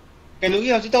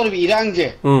kainugi hausi tawri irang je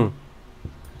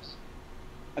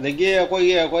adagi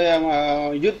koi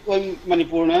youth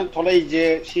manipur na tholai je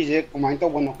si je komai to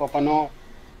bono ko pano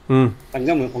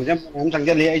ꯆꯪꯖꯕ ꯈꯣꯡꯖꯕ ꯃꯌꯥꯝ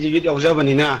ꯆꯪꯖꯜꯂꯤ ꯑꯩꯁꯨ ꯌꯨꯠ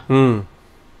ꯌꯥꯎꯖꯕꯅꯤꯅ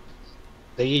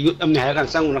ꯑꯗꯒꯤ ꯌꯨꯠ ꯑꯃꯅꯤ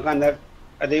ꯍꯥꯏꯔꯀꯥꯟꯗ ꯆꯪꯉꯨꯔꯀꯥꯟꯗ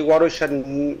ꯑꯗꯩ ꯋꯥꯔꯣꯏꯁꯟ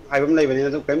ꯍꯥꯏꯕ ꯑꯃ ꯂꯩꯕꯅꯤꯅ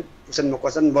ꯑꯗꯨ ꯀꯔꯤꯝ ꯄꯨꯁꯟꯕ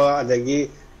ꯈꯣꯠꯆꯟꯕ ꯑꯗꯒꯤ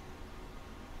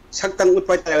ꯁꯛꯇꯪ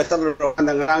ꯎꯠꯄ ꯍꯥꯏꯇꯥꯔꯦ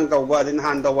ꯆꯠꯂꯨꯔꯀꯥꯟꯗ ꯉꯔꯥꯡ ꯇꯧꯕ ꯑꯗꯩ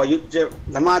ꯅꯍꯥꯟ ꯇꯧꯕ ꯌꯨꯠꯁꯦ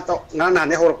ꯙꯃꯥ ꯉꯔꯥꯡ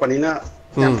ꯅꯍꯥꯟꯗꯩ ꯍꯧꯔꯛꯄꯅꯤꯅ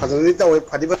ꯌꯥꯝ ꯐꯖꯅꯗꯤ ꯇꯧꯋꯦ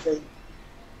ꯐꯗꯤ ꯐꯖꯩ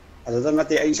ꯑꯗꯨꯗ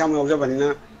ꯅꯠꯇꯦ ꯑꯩ ꯏꯁꯥꯃꯛ ꯌꯥꯎꯖꯕꯅꯤꯅ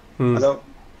ꯑꯗꯣ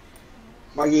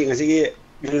ꯃꯥꯒꯤ ꯉꯁꯤꯒꯤ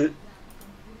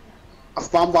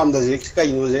ꯑꯄꯥꯝ ꯄꯥꯝꯗꯁꯤ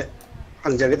ꯀꯩꯅꯣꯁꯦ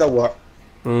ꯍꯪꯖꯒꯦ ꯇꯧꯕ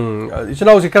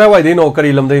이천아우씨 그라와이데노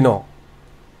그리 lâm đây 노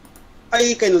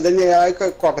ꯑꯩ ꯀꯩꯅꯣꯗꯅꯦ ꯑꯩ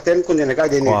ꯀ꯭ꯋꯥꯀꯩꯊꯦꯜ ꯀꯣꯟꯖꯦꯜ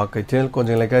ꯂꯩꯀꯥꯏꯗꯩꯅꯦ ꯀ꯭ꯋꯥꯀꯩꯊꯦꯜ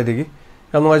ꯀꯣꯟꯖꯦꯜ ꯂꯩꯀꯥꯏꯗꯒꯤ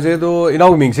ꯌꯥꯝ ꯅꯨꯡꯉꯥꯏꯖꯩ ꯑꯗꯣ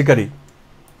ꯏꯅꯥꯎꯒꯤ ꯃꯤꯡꯁꯤ ꯀꯔꯤ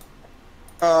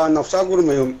ꯅꯥꯎꯆꯥ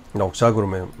ꯒꯨꯔꯨꯃꯌꯨꯝ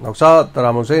ꯅꯥꯎꯆꯥ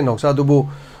ꯇꯔꯥꯃꯨꯛꯁꯦ ꯅꯥꯎꯆꯥ ꯑꯗꯨꯕꯨ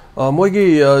ꯃꯣꯏꯒꯤ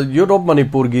ꯌꯨꯠ ꯑꯣꯐ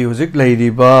ꯃꯅꯤꯄꯨꯔꯒꯤ ꯍꯧꯖꯤꯛ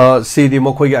ꯂꯩꯔꯤꯕ ꯁꯤꯗꯤ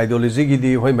ꯃꯈꯣꯏꯒꯤ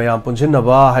ꯑꯥꯏꯗꯤꯑꯣꯂꯣꯖꯤꯒꯤꯗꯤ ꯍꯣꯏ ꯃꯌꯥꯝ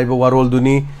ꯄꯨꯟꯁꯤꯟꯅꯕ ꯍꯥꯏꯕ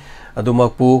ꯋꯥꯔꯣꯜꯗꯨꯅꯤ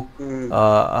ꯑꯗꯨꯃꯛꯄꯨ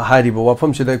ꯍꯥꯏꯔꯤꯕ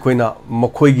ꯋꯥꯐꯝꯁꯤꯗ ꯑꯩꯈꯣꯏꯅ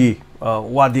ꯃꯈꯣꯏꯒꯤ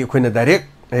ꯋꯥꯗꯤ ꯑꯩꯈꯣꯏꯅ ꯗꯥꯏꯔꯦꯛ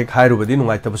ꯍꯦꯛ ꯍꯥꯏꯔꯨꯕꯗꯤ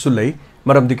ꯅꯨꯡꯉꯥꯏꯇꯕꯁꯨ ꯂꯩ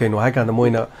ꯃꯔꯝꯗꯤ ꯀꯩꯅꯣ ꯍꯥꯏꯀꯥꯟꯗ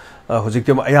ꯃꯣꯏꯅ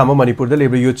ꯍꯧꯖꯤꯛꯇꯤ ꯑꯌꯥꯝꯕ ꯃꯅꯤꯄꯨꯔꯗ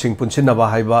ꯂꯩꯕ ꯌꯨꯠꯁꯤꯡ ꯄꯨꯟꯁꯤꯟꯅꯕ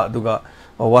ꯍꯥꯏꯕ ꯑꯗꯨꯒ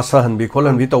ꯋꯥꯁꯍꯟꯕꯤ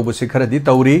ꯈꯣꯠꯍꯟꯕꯤ ꯇꯧꯕꯁꯤ ꯈꯔꯗꯤ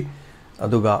ꯇꯧꯔꯤ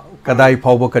ꯑꯗꯨꯒ ꯀꯗꯥꯏ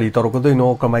ꯐꯥꯎꯕ ꯀꯔꯤ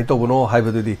ꯇꯧꯔꯛꯀꯗꯣꯏꯅꯣ ꯀꯃꯥꯏꯅ ꯇꯧꯕꯅꯣ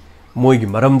ꯍꯥꯏꯕꯗꯨꯗꯤ ꯃꯣꯏꯒꯤ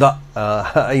ꯃꯔꯝꯗ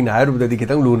ꯑꯩꯅ ꯍꯥꯏꯔꯨꯕꯗꯗꯤ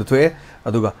ꯈꯤꯇꯪ ꯂꯨꯅ ꯊꯣꯛꯑꯦ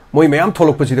ꯑꯗꯨꯒ ꯃꯣꯏ ꯃꯌꯥꯝ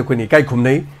ꯊꯣꯛꯂꯛꯄꯁꯤꯗ ꯑꯩꯈꯣꯏꯅ ꯏꯀꯥꯏ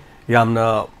ꯈꯨꯝꯅꯩ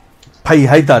ꯌꯥꯝꯅ ꯐꯩ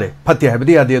ꯍꯥꯏꯇꯥꯔꯦ ꯐꯠꯇꯦ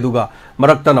ꯍꯥꯏꯕꯗꯤ ꯌꯥꯗꯦ ꯑꯗꯨꯒ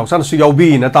ꯃꯔꯛꯇ ꯅꯥꯎꯆꯥꯅꯁꯨ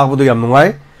ꯌꯥꯎꯕꯤꯅ ꯇꯥꯛꯄꯗꯣ ꯌꯥꯝ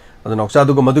ꯅꯨꯡꯉꯥꯏ ꯑꯗꯨ ꯅꯥꯎꯆꯥ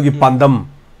ꯑꯗꯨꯒ ꯃꯗꯨꯒꯤ ꯄꯥꯟꯗꯝ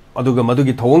ꯑꯗꯨꯒ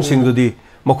ꯃꯗꯨꯒꯤ ꯊꯧꯑꯣꯡꯁꯤꯡꯗꯨꯗꯤ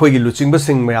ꯃꯈꯣꯏꯒꯤ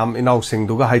ꯂꯨꯆꯤꯡꯕꯁꯤꯡ ꯃꯌꯥꯝ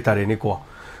ꯏꯅꯥꯎꯁꯤꯡꯗꯨꯒ ꯍꯥꯏꯇꯥꯔꯦꯅꯦꯀꯣ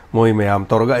ꯃꯣꯏ ꯃꯌꯥꯝ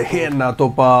ꯇꯧꯔꯒ ꯍꯦꯟꯅ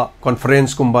ꯑꯇꯣꯞꯄ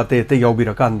ꯀꯣꯟꯐꯔꯦꯟꯁꯀꯨꯝꯕ ꯑꯇꯩ ꯑꯇꯩ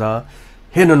ꯌꯥꯎꯕꯤꯔꯀꯥꯟꯗ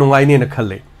ꯍꯦꯟꯅ ꯅꯨꯡꯉꯥꯏꯅꯦꯅ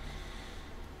ꯈꯜꯂꯦ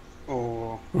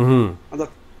ꯑꯗꯣ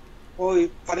ꯍꯣꯏ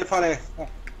ꯐꯔꯦ ꯐꯔꯦ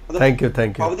ꯊꯦꯡꯛ ꯌꯨ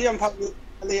ꯐꯕꯗꯤ ꯌꯥꯝ ꯐꯕ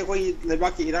ꯑꯩꯈꯣꯏ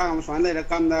ꯂꯩꯕꯥꯛꯀꯤ ꯏꯔꯥꯡ ꯑꯃ ꯁꯨꯃꯥꯏꯅ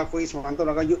ꯂꯩꯔꯀꯥꯟꯗ ꯑꯩꯈꯣꯏ ꯁꯨꯃꯥꯏꯅ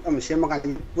ꯇꯧꯔꯒ ꯌꯨꯠ ꯑꯃ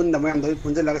ꯁꯦꯝꯃꯀꯥꯟꯗ ꯄꯨꯟꯗ ꯃꯌꯥꯝꯗꯣ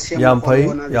ꯄꯨꯟꯁꯤꯜꯂꯒ ꯁꯦꯝꯕ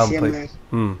ꯈꯣꯠꯂꯣꯅ ꯁꯦꯝꯃꯦ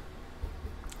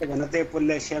ꯀꯩꯅꯣ ꯅꯠꯇꯦ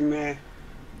ꯄꯨꯜꯂꯦ ꯁꯦꯝꯃꯦ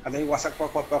ꯑꯗꯩ ꯋꯥꯁꯛꯄ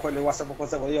ꯈꯣꯠꯄ ꯑꯩꯈꯣꯏ ꯋꯥꯁꯛꯄ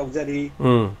ꯈꯣꯠꯆꯕ ꯌꯥꯎꯖꯔꯤ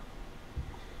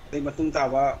ꯑꯗꯩ ꯃꯇꯨꯡ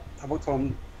ꯇꯥꯕ ꯊꯕꯛ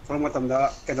ꯊꯧꯔꯝ ꯃꯇꯝꯗ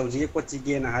ꯀꯩꯗꯧꯁꯤꯒꯦ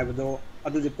ꯈꯣꯠꯁꯤꯒꯦꯅ ꯍꯥꯏꯕꯗꯣ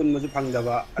ꯑꯗꯨꯗꯤ ꯄꯨꯟꯕꯁꯨ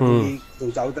ꯐꯪꯗꯕ ꯑꯗꯨꯒꯤ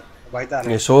ꯈꯨꯗꯣꯡꯆꯥꯕ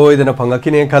ꯍꯥꯏꯇꯥꯔꯦ ꯁꯣꯏꯗꯅ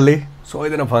ꯐꯪꯉꯛꯈꯤꯅꯦ ꯈꯜꯂꯤ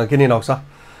ꯁꯣꯏꯗꯅ ꯐꯪꯉꯛꯈꯤꯅꯤ ꯅꯥꯎꯆꯥ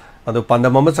ꯑꯗꯣ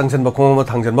ꯄꯥꯟꯗꯝ ꯑꯃ ꯆꯪꯁꯤꯟꯕ ꯈꯣꯡ ꯑꯃ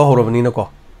ꯊꯥꯡꯖꯟꯕ ꯍꯧꯔꯕꯅꯤꯅꯀꯣ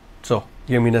ꯁꯣ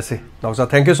ꯌꯦꯡꯃꯤꯟꯅꯁꯤ ꯅꯥꯎꯆꯥ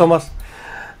ꯊꯦꯡꯛ ꯌꯨ ꯁꯣ ꯃꯆ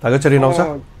ꯊꯥꯒꯠꯆꯔꯤ ꯅꯥꯎꯆꯥ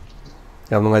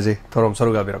ꯌꯥꯝ ꯅꯨꯡꯉꯥꯏꯖꯩ ꯊꯧꯔꯝ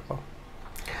ꯁꯔꯨꯛ ꯌꯥꯕꯤꯔꯛꯄ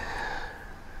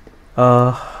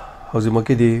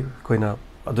ꯍꯧꯖꯤꯛꯃꯛꯀꯤꯗꯤ ꯑꯩꯈꯣꯏꯅ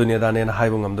ꯑꯗꯨꯅꯤ ꯑꯗꯥꯅꯦꯅ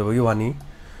ꯍꯥꯏꯕ ꯉꯝꯗꯕꯒꯤ ꯋꯥꯅꯤ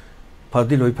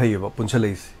ꯐꯕꯗꯤ ꯂꯣꯏ ꯐꯩꯌꯦꯕ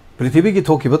ꯄꯨꯟꯁꯤꯜꯂꯛꯏꯁꯤ ꯄ꯭ꯔꯤꯊꯤꯕꯤꯒꯤ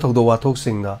ꯊꯣꯛꯈꯤꯕ ꯊꯧꯗꯣꯛ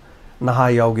ꯋꯥꯊꯣꯛꯁꯤꯡꯗ ꯅꯍꯥ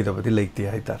ꯌꯥꯎꯈꯤꯗꯕꯗꯤ ꯂꯩꯇꯦ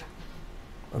ꯍꯥꯏꯇꯥꯔꯦ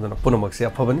ꯑꯗꯨꯅ ꯄꯨꯝꯅꯃꯛꯁꯦ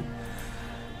ꯑꯐꯕꯅꯤ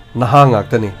ꯅꯍꯥ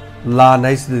ꯉꯥꯛꯇꯅꯤ ꯂꯥꯟ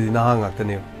ꯍꯥꯏꯁꯤꯗꯗꯤ ꯅꯍꯥ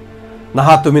ꯉꯥꯛꯇꯅꯦꯕ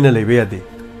ꯅꯍꯥ ꯇꯨꯃꯤꯟꯅ ꯂꯩꯕ ꯌꯥꯗꯦ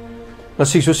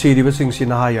ꯉꯁꯤꯁꯨ ꯁꯤꯔꯤꯕꯁꯤꯡꯁꯤ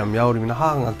ꯅꯍꯥ ꯌꯥꯝ ꯌꯥꯎꯔꯤꯕ ꯅꯍꯥ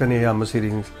ꯉꯥꯛꯇꯅꯦ ꯑꯌꯥꯝꯕ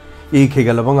ꯁꯤꯔꯤꯁꯤꯡꯁꯤ ꯏ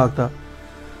ꯈꯦꯒꯠꯂꯕ ꯉꯥꯛꯇ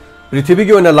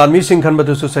ꯄ꯭ꯔꯤꯊꯤꯕꯤꯒꯤ ꯑꯣꯏꯅ ꯂꯥꯟꯃꯤꯁꯤꯡ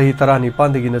ꯈꯟꯕꯗꯁꯨ ꯆꯍꯤ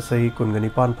 19ꯗꯒꯤꯅ ꯆꯍꯤ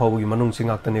 29 ꯐꯥꯎꯕꯒꯤ ꯃꯅꯨꯡꯁꯤ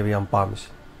ꯉꯥꯛꯇꯅꯦꯕ ꯌꯥꯝ ꯄꯥꯝꯃꯤꯁꯤ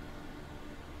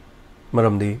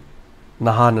ꯃꯔꯝꯗꯤ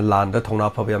ꯅꯍꯥꯅ ꯂꯥꯟꯗ ꯊꯧꯅꯥ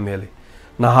ꯐꯕ ꯌꯥꯝ ꯍꯦꯜꯂꯤ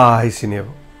ꯅꯍꯥ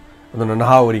ꯍꯥꯏꯁꯤꯅꯦꯕ ꯑꯗꯨꯅ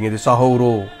ꯅꯍꯥ ꯑꯣꯏꯔꯤꯉꯩꯗ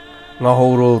ꯆꯥꯍꯧꯔꯣ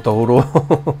ꯉꯥꯍꯧꯔꯣ ꯇꯧꯍꯧꯔꯣ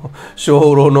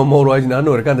ꯁꯨꯍꯧꯔꯣ ꯅꯣꯝꯍꯧꯔꯣ ꯍꯥꯏꯁꯤꯅ ꯑꯍꯟ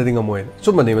ꯑꯣꯏꯔꯀꯥꯟꯗꯗꯤ ꯉꯝꯃꯣꯏꯅ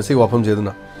ꯆꯨꯝꯕꯅꯦ ꯃꯁꯤꯒꯤ ꯋꯥꯐꯝꯁꯦ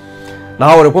ꯑꯗꯨꯅ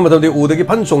ꯅꯍꯥ ꯑꯣꯏꯔꯛꯄ ꯃꯇꯝꯗꯤ ꯎꯗꯒꯤ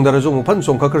ꯐꯟ ꯆꯣꯡꯊꯔꯁꯨ ꯑꯃꯨꯛ ꯐꯟ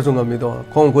ꯆꯣꯡꯈꯠꯈ꯭ꯔꯁꯨ ꯉꯝꯃꯤꯗꯣ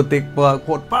ꯈꯣꯡ ꯈꯨꯠ ꯇꯦꯛꯄ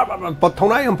ꯈꯣꯠꯄ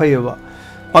ꯊꯧꯅꯥ ꯌꯥꯝ ꯐꯩꯌꯦꯕ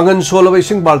ꯄꯥꯡꯒꯟ ꯁꯣꯜꯂꯕ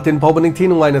ꯏꯁꯤꯡ ꯕꯥꯜꯇꯤꯟ ꯐꯥꯎꯕ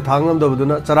ꯅꯤꯡꯊꯤ ꯅꯨꯡꯉꯥꯏꯅ ꯊꯥꯡ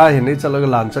ꯉꯝꯗꯕꯗꯨꯅ ꯆꯔꯥ ꯍꯦꯟꯅꯩ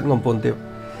ꯆꯠꯂꯒ ꯂꯥꯟ ꯆꯠ ꯉꯝꯄꯣꯟꯇꯦꯕ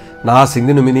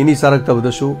ꯅꯍꯥꯁꯤꯡꯗꯤ ꯅꯨꯃꯤꯠ ꯅꯤꯅꯤ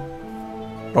ꯆꯥꯔꯛꯇꯕꯗꯁꯨ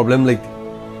ꯄ꯭ꯔꯣꯕ꯭ꯂꯦꯝ ꯂꯩꯇꯦ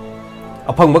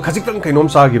ꯑꯐꯪꯕ ꯈꯖꯤꯛꯇꯪ ꯀꯩꯅꯣꯝ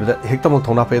ꯆꯥꯈꯤꯕꯗ ꯍꯦꯛꯇꯃꯛ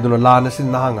ꯊꯧꯅꯥ ꯐꯩ ꯑꯗꯨꯅ ꯂꯥꯟ ꯑꯁꯤ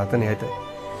ꯅꯍꯥ ꯉꯥꯛꯇꯅꯤ ꯍꯥꯏꯇꯥꯔꯦ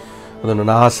ꯑꯗꯨꯅ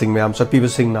ꯅꯍꯥꯁꯤꯡ ꯃꯌꯥꯝ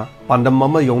ꯆꯠꯄꯤꯕꯁꯤꯡꯅ ꯄꯥꯟꯗꯝ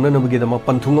ꯑꯃ ꯌꯧꯅꯅꯕꯒꯤꯗꯃꯛ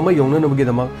ꯄꯟꯊꯨꯡ ꯑꯃ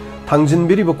ꯌꯧꯅꯅꯕꯒꯤꯗꯃꯛ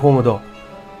ꯊꯥꯡꯖꯤꯟꯕꯤꯔꯤꯕ ꯈꯣꯡ ꯑꯗꯣ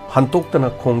ꯍꯟꯇꯣꯛꯇꯅ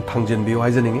ꯈꯣꯡ ꯊꯥꯡꯖꯤꯟꯕꯤꯌꯨ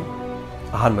ꯍꯥꯏꯖꯅꯤꯡꯉꯤ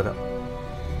ꯑꯍꯥꯟꯕꯗ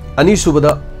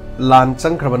ꯑꯅꯤꯁꯨꯕꯗ ꯂꯥꯟ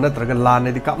ꯆꯪꯈ꯭ꯔꯕ ꯅꯠꯇ꯭ꯔꯒ ꯂꯥꯟ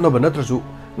ꯍꯥꯏꯗꯤ ꯀꯥꯞꯅꯕ ꯅꯠꯇ꯭ꯔꯁꯨ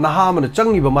ꯅꯍꯥ ꯑꯃꯅ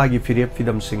ꯆꯪꯉꯤꯕ ꯃꯥꯒꯤ ꯐꯤꯔꯦꯞ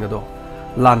ꯐꯤꯗꯝꯁꯤꯡ ꯑꯗꯣ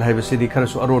ꯂꯥꯟ ꯍꯥꯏꯕꯁꯤꯗꯤ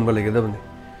ꯈꯔꯁꯨ ꯑꯔꯣꯟꯕ ꯂꯩꯒꯗꯕꯅꯤ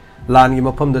ꯂꯥꯟꯒꯤ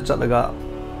ꯃꯐꯝꯗ ꯆꯠꯂꯒ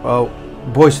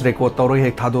ꯚꯣꯏꯁ ꯔꯦꯀꯣꯔꯠ ꯇꯧꯔꯒ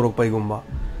ꯍꯦꯛ ꯊꯥꯗꯣꯔꯛꯄꯒꯨꯝꯕ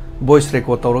ꯚꯣꯏꯁ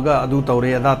ꯔꯦꯀꯣꯔꯠ ꯇꯧꯔꯒ ꯑꯗꯨ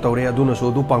ꯇꯧꯔꯦ ꯑꯗꯥ ꯇꯧꯔꯦ ꯑꯗꯨꯅꯁꯨ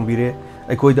ꯑꯗꯨ ꯄꯥꯡꯕꯤꯔꯦ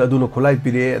ꯑꯩꯈꯣꯏꯗ ꯑꯗꯨꯅ ꯈꯨꯠꯂꯥꯏ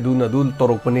ꯄꯤꯔꯛꯑꯦ ꯑꯗꯨꯅ ꯑꯗꯨ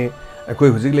ꯇꯧꯔꯛꯄꯅꯦ ꯑꯩꯈꯣꯏ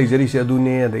ꯍꯧꯖꯤꯛ ꯂꯩꯖꯔꯤꯁꯦ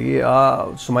ꯑꯗꯨꯅꯦ ꯑꯗꯒꯤ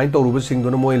ꯁꯨꯃꯥꯏꯅ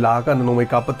ꯇꯧꯔꯨꯕꯁꯤꯡꯗꯨꯅ ꯃꯣꯏ ꯂꯥꯛꯑꯀꯥꯟꯗ ꯅꯣꯡꯃꯩ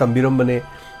ꯀꯥꯞꯄ ꯇꯝꯕꯤꯔꯝꯕꯅꯦ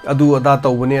ꯑꯗꯨ ꯑꯗꯥ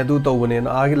ꯇꯧꯕꯅꯦ ꯑꯗꯨ ꯇꯧꯕꯅꯦꯅ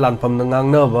ꯑꯥꯒꯤ ꯂꯥꯟꯐꯝꯗ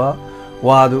ꯉꯥꯡꯅꯕ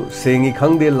ꯋꯥꯗꯨ ꯁꯦꯡꯉꯤ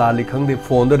ꯈꯪꯗꯦ ꯂꯥꯜꯂꯤ ꯈꯪꯗꯦ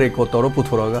ꯐꯣꯟꯗ ꯔꯦꯀꯣꯔꯠ ꯇꯧꯔ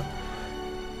ꯄꯨꯊꯣꯔꯛꯑꯒ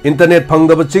ꯏꯟꯇꯔꯅꯦꯠ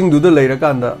ꯐꯪꯗꯕ ꯆꯤꯡꯗꯨꯗ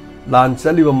ꯂꯩꯔꯀꯥꯟꯗ ꯂꯥꯟ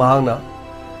ꯆꯠꯂꯤꯕ ꯃꯍꯥꯛꯅ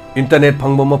ꯏꯟꯇꯔꯅꯦꯠ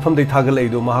ꯐꯪꯕ ꯃꯐꯝꯗꯩ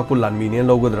ꯊꯥꯒꯠꯂꯛꯏꯗꯣ ꯃꯍꯥꯛꯄꯨ ꯂꯥꯟꯃꯤꯅꯦꯅ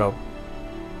ꯂꯧꯒꯗ꯭ꯔꯥ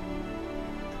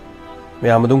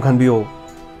ꯃꯌꯥꯝ ꯑꯗꯨꯝ ꯈꯟꯕꯤꯌꯣ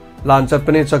ꯂꯥꯟ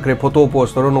ꯆꯠꯄꯅꯦ ꯆꯠꯈ꯭ꯔꯦ ꯐꯣꯇꯣ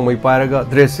ꯄꯣꯁ ꯇꯧꯔ ꯅꯣꯡꯃꯩ ꯄꯥꯏꯔꯒ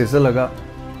ꯗ꯭ꯔꯦꯁ ꯁꯦꯠꯆꯜꯂꯒ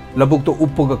ꯂꯧꯕꯨꯛꯇ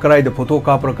ꯎꯞꯄꯒ ꯀꯔꯥꯏꯗ ꯐꯣꯇꯣ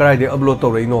ꯀꯥꯞꯄ꯭ꯔꯥ ꯀꯔꯥꯏꯗ ꯑꯞꯂꯣꯗ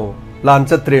ꯇꯧꯔꯛꯏꯅꯣ ꯂꯥꯟ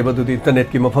ꯆꯠꯇ꯭ꯔꯦꯕ ꯑꯗꯨꯗꯤ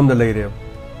ꯏꯟꯇꯔꯅꯦꯠꯀꯤ ꯃꯐꯝꯗ ꯂꯩꯔꯦꯕ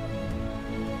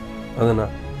ꯑꯗꯨꯅ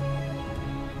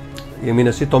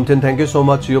ꯌꯦꯡꯃꯤꯟꯅꯁꯤ ꯇꯣꯝꯊꯤꯟ thank you show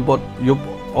ꯃꯆ U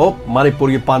of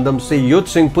ꯃꯅꯤꯄꯨꯔꯒꯤ ꯄꯥꯟꯗꯝꯁꯤ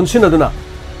ꯌꯨꯠꯁꯤꯡ ꯄꯨꯟꯁꯤꯟꯅꯗꯨꯅ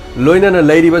ꯂꯣꯏꯅꯅ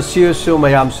ꯂꯩꯔꯤꯕ CSO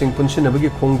ꯃꯌꯥꯝꯁꯤꯡ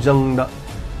ꯄꯨꯟꯁꯤꯟꯅꯕꯒꯤ ꯈꯣꯡꯖꯪꯗ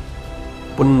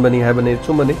ꯄꯨꯟꯕꯅꯤ ꯍꯥꯏꯕꯅꯤ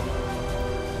ꯆꯨꯝꯕꯅꯤ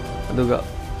ꯑꯗꯨꯒ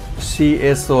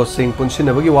CSOꯁꯤꯡ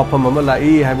ꯄꯨꯟꯁꯤꯟꯅꯕꯒꯤ ꯋꯥꯐꯝ ꯑꯃ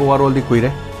ꯂꯥꯛꯏ ꯍꯥꯏꯕ ꯋꯥꯔꯣꯜꯗꯤ ꯀꯨꯏꯔꯦ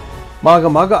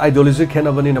मागा आइडियोलॉजी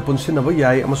खेनबनी पुनसिनब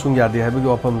याई यादी है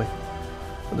वाफम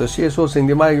ले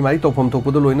CSOसिंदी माई तौफम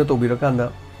थोपदो लोइना तौबिरकांदा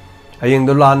hayeng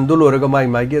do lan do loraga mai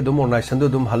mai ge dum organization do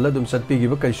dum halla dum chatpi gi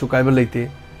ba kai su kai ba leite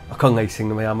akhang ai sing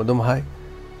mayam dum hai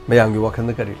mayam gi wakhan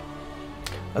da kari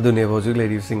adune bojik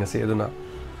lady sing ase aduna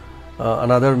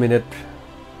another minute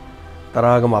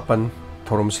taraga mapan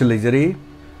thorom sil leijari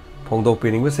phongdok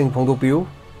pining ba sing phongdok piu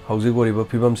hauji gori ba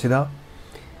phibam sida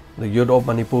the youth of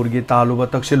manipur gi talu ba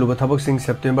taksilu ba thabak sing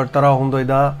september 13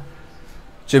 da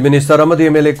chief minister amadi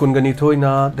mla kungani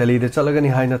thoina delhi da chalagani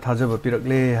haina thajaba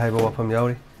pirakle haiba wafam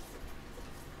yauri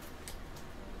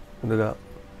daga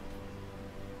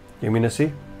yeminasi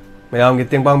mayam gi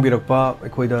tengbang birakpa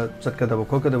ekhoida chatkadaba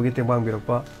khokadaba gi tengbang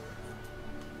birakpa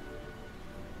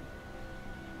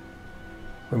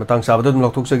matang sabada dum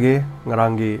lokthok sage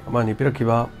ngarangi amani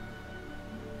pirakhiba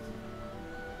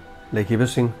lekhiba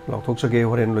sing lokthok sage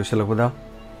horen loisalakbada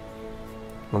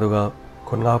maduga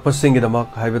khonga pasing gi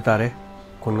damak haiba tare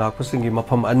khonga pasing gi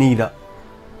mafam ani da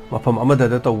mafam amada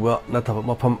da tawba nathaba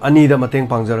mafam ani da mateng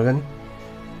pangjaragani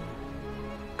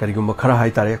karigumba khara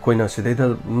hai tare koina sidai da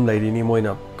lairi ni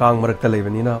moina kang marakta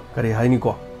leibani na kari haini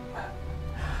ko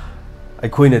ai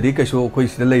khoina di kaiso khoi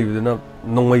sida leibuduna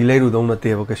nongmai leiru dong na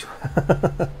teba kaiso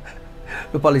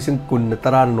lupa lising kun na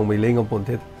taran nongmai leingam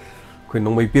ponte khoi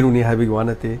nongmai piruni haibi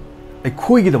wana te ai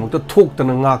khoi gi damak to thok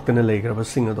tana ngak tana leigraba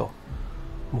singa do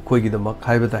mo khoi gi damak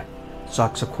haiba dai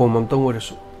chak sa khom am tong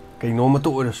orasu kai no ma to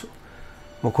orasu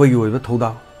mo khoi gi oiba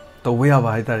thoda tawba ya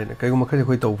ba hai tare ne kai gum khai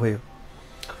khoi taw phai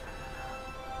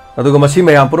aduga masi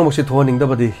mayam purumuk thoning da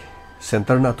badi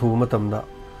center na thu matamda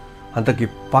hantaki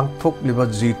pangthok liba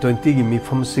G20 gi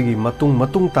mifam sigi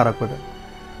matung tarakpada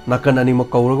nakan ani ma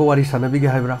kauraga wari sanabi gi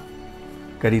haibra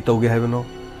kari tawge haibano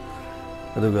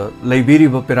aduga laibiri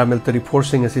ba paramilitary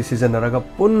forcing asi season araga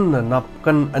punna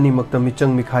napkan ani makta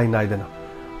michang mikhai naidana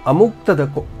amukta da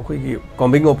khoi gi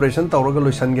combing operation tawraga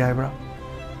loisan gi haibra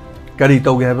kari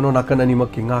tawge haibano nakan ani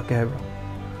makki nga ke haibra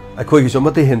akhoi gi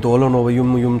somate hen tolo no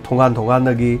yum thongan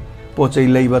da gi pochai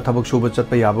leiba thabak suba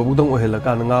chatpa yaba budang ohela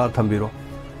ka nga thambiro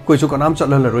koi su kanam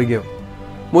chatla roi ge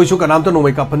moi su kanam to no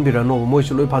mai kapan bira no moi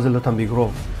su loi phajal thambi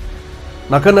gro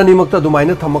nakan ani makta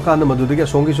dumaina thamaka na madu de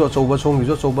songi so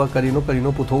chauba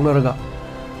karino puthongna raga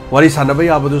wari sanaba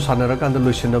yaba du sanara kan da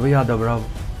loisin ba ya da bra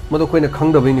mado koina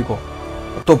khang da baini ko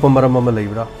top maram ma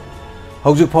leibra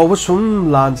hauji phawba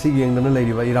sum lan si yengdana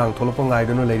leiriba irang tholapa ngai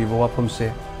dana leiriba wafam se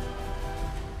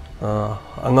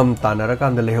angam tanara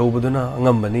kan da lehobuduna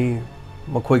angam bani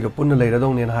makhoi ga punna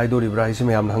leiradong nen haidori bra isi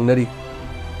mayam hangnari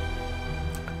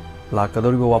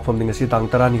lakadori ba wafam ding si tang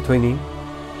 12 ni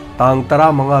tang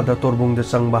 15 da torbung da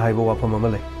changba haiba wafam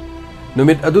amale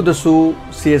numit adu da su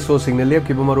CSO sing ne lep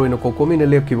ki ba maroina kokomi ne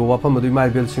lep ki ba wafam adu mai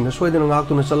bel sing na soidena ngak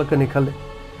tu na chalakani khale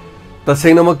ta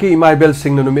sengna maki mai bel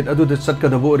sing na numit adu da chatka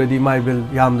da bo already mai bel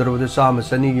yam daro da chama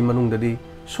sani gi manung da di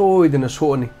soidena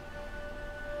so ani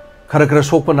khara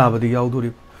sokpa nabadi yaudori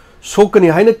sokani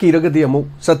haina kiragadi amuk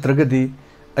chatragadi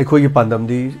aikhoi gi pandam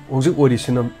di hojik ori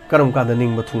sinam karam kan da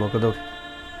ning ba thunga kador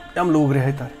yam lugre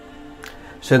hai tar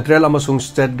central amasung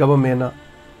state government na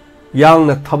yang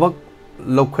na thabak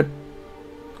lokhat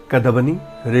kadabani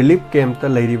relief camp ta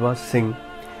leiriba sing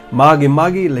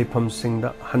magi leifam sing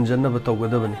da hanjanna ba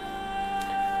tawgadabani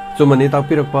chumani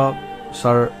takpirakpa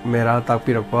sir mera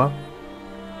takpirakpa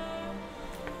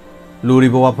luri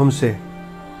ba wafam se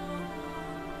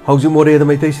hauji more da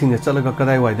maitai sing chalaga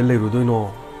kadai wai da leirudoino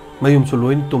mayum su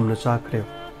loin tumna chakre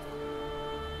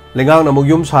lengang na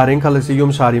mugyum sareng khalasi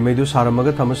yum sari maidu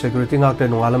saramaga thama security ngakte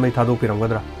nongala mai thado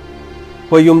piramgadra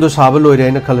hoi yum do saba loire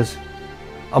na khalasi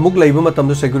amuk leiba matam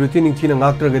do security ningthina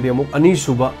ngaktragadi amuk ani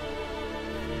suba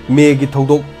me gi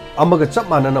thodok amaga chap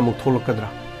manana amuk tholakadra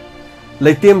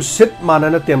leitem sit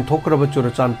manana tem thokraba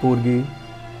churachanpur gi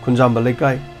khunjamba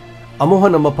leikai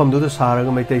amohana mafam do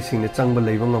saraga maitai sing ne changba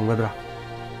leiba ngamgadra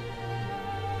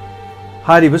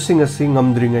hariba sing asi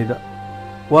ngamdringai da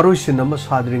waroi sinama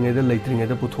sadringai da leitringai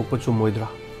da puthokpa chumoidra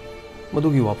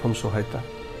madugi wafam so haita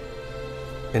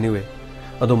anyway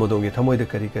adomodongi thamoi da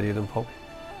kari dum phau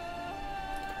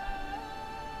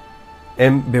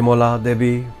M Bemola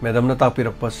Devi madam na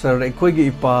tapirakpa sir ekoi gi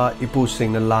ipa ipu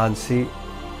sing na lansi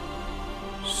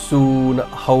su na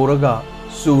hauraga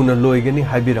su na loigani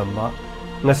haibiramba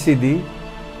ngasidi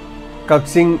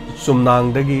kaksing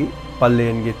sumnang dagi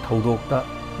palen gi thodokta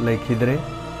laikidre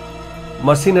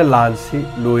masina lansi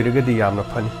loiragadi yamna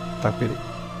phani takpiri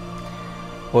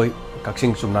hoi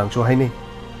kaksing sumnang chu haini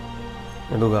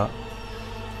aduga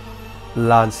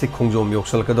lansi khongjom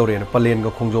yoksal ka dore na palen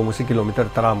ga khongjom si kilometer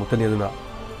 10 mutani aduna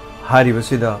hari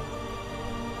basida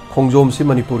khongjom si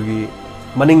manipur gi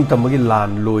maning tamagi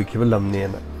lan loi khiba lamne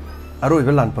na aroi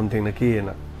ba lan pam theng na ki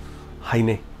na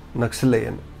haine naksle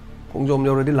na khongjom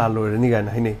yoradi lan loi ni ga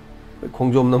na haine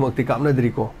khongjom namak ti kapna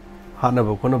dri ko हानब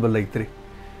खोनब लेत्रि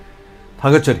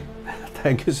थागचरी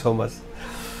thank you so much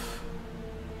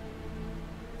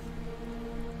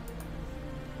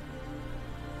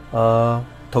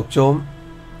Thokchom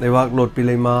लेवाक लोट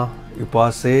पिलेमा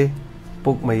इपासे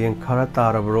पुक मयें खरा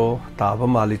तारब्रो ताब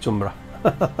माली चुम्रा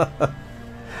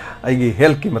आइगी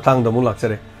health की मतंग दमु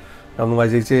लाक्चरे नम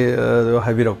से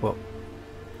हाइबिरको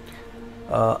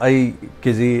आई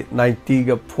KG 90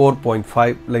 गा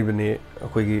 4.5 लेबने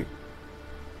अखोगी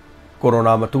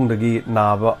corona मतुंगदगी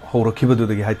नाब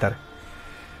हौरखिबदुदगी हाइतारे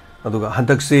अदुगा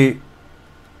हंतक्सी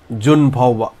जून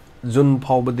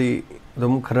फावबदी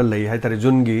दम खरा लई हाइतारे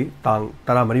जून गी तांग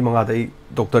 13 मंगा दई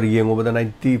डॉक्टर येंगोबदा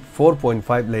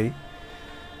 94.5 लई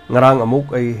ngarang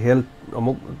amuk ai health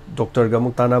amuk doctor ga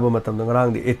amuk tanaba matam da ngarang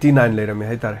di 89 leirame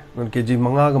haitare non kg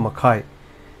manga ga makhai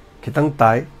khitang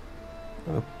tai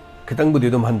khitang budi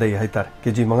dum handai haitare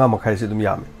kg manga makhai se dum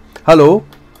yame hello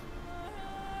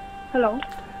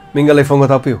mingalai phone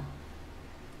ta piu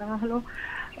hello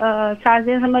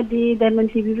charge samadi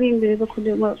diamond tv ring de ko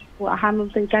khule ma aham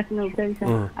tan kat no tan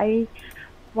sa ai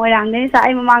moirang ne sa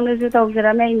ai mamang ne ju taw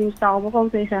jara me ni taw ba ko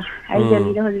se sa ai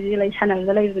jeli de hoji lai channel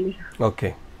da lai bani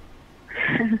okay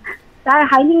ता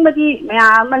हाइनिंग बदी मया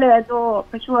मले तो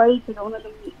कछु आई सिदोना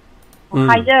दम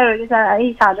हाइजर सा आई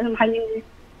सा दम हाइनिंग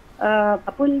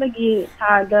अपुन बगी सा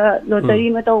द लॉटरी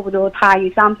में तो बदो थाई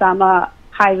साम सामा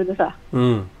हाइ बदो सा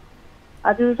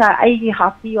अदु सा आई की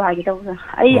हाफी यो हाइ तो सा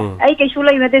आई कछु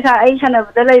लई मते सा आई छना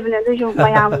बद लई बने तो जो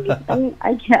मयाम की तंग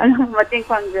आई के मते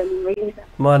क्वांग जनी वई सा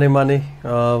माने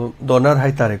डोनर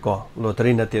हाइ तारे को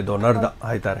लॉटरी नते डोनर दा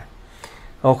हाइ तारे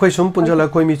अखोय सुम पुंजला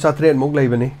कोई मी चात्रेन मुक लई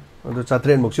बने अदु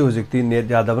चात्रेन मुक्सी हुजिक्ति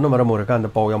नेट यादबन मरम मोरकान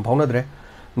पाव याम फाउनद्रे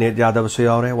नेट यादब सु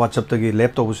यावरे व्हाट्सएप तगी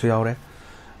लैपटॉप सु यावरे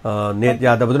नेट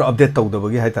यादबदन अपडेट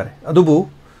तौदबगी हाइतारे अदुबु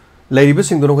लैरिबे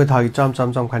सिंगदनो कोइ थागी चाम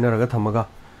चाम चाम खाइनरगा थमगा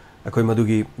अखोय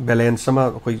मदुगी बैलेंस समा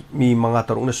अखोय मी मंगा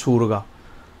तरुना सुरगा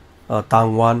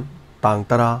तांग 1 तांग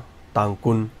 10 तांग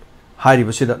 10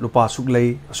 हारिबसिदा लुपा सुगलै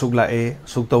सुगलाए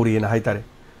सुगतौरीना हाइतारे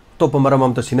तोप मरम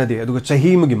अमत सिनदे अदुगा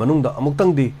चही मगी मनुंगदा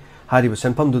अमुक्तंगदी हारिब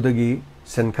सेनफम दुदगी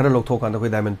सेन खरा लोथोकान कोइ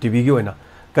डायमंड टीवी गी ओइना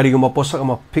करिगुमा पोसक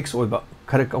अमा फिक्स ओइबा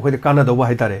खरे अखोय काना दवा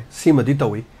हाइतारे सीमदी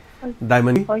तौई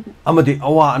डायमंड अमदी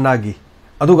अवा अनागी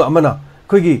अदुगा अमना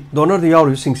अखोयगी डोनर द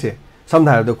यावरि सिंगसे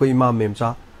समना हायद कोइ इमा मेमचा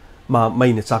मा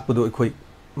मैने चाकपदो अखोय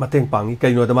मतेंग पांगी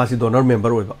कइनो द मासी डोनर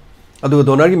मेंबर ओइबा अदुगा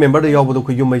डोनर गी मेंबर द यावबदो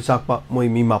कोइ युमै चाकपा मोइ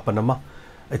मी मापन अमा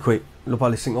अखोय लुपा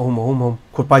लिसिंग अहुम अहुम हम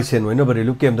खुपाइ सेन ओइना बरे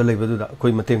लु came the लेबदुदा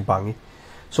अखोय मतेंग Pangi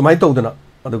सुमाइ तौदना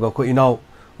अदुगा अखोय इनाव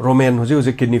romaine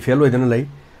हुजी kidney fail होइदना लई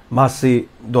मासी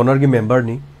डोनर की मेंबर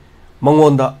नि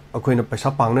मंगोंदा अखोइना पैसा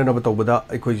पांगने नब तौबदा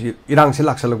अखोइ इरांग से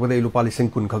लाक्सलकबदा लुपा लिसिंग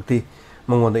कुन खक्ति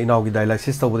मंगोंदा इनाव की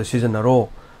डायलाइसिस तौबदा सीजनरो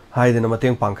हाइदना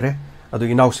मतेंग पांखरे अदु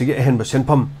इनाव सिगे एहन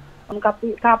सेनफम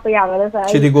काप यागदा सा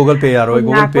सिदी गूगल पे यारो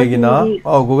गूगल पे गिना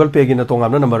गूगल पे गिना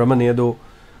तोंगामना नंबर अमने अदु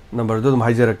नंबर दो तुम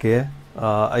हाइजरके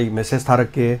आई मेसेज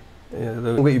थारके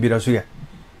उगे इबिरासु या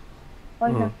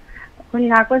kun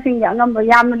na ko sing ya ngam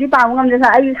yam di pa ngam sa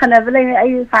ai khana bele ai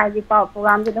sa gi pa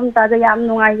program de dum ta de yam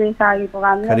nungai de sa gi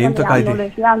program karim to kai de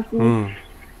yam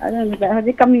adu da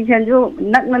hadi commission ju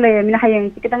nak na le min hayang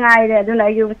ti ta ngai de adu na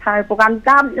yu sa program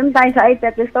tam dum tai sa ai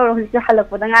te store hu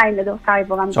halak po da ngai de do sa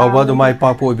program chawba do mai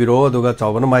pa po biro do ga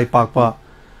chawba na mai pa pa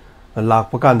lak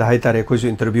pa kan da hai tare ko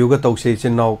ju interview ga tau se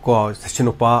chin nau ko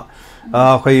sinu pa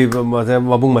khoi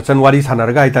mabung machan wari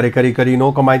sanar ga hai tare kari kari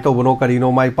no kamai to bono kari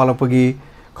no mai pa lapagi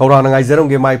खौरा नंगाई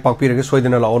Jarange माई पाकपीरगे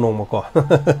सोइदना लाओ नोमको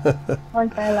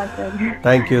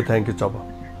thank you चौबा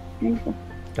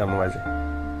क्या नंगाई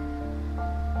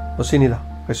बसिनीदा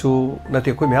कैसु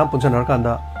नते कोइ ma'am पुनसन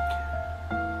हरकांदा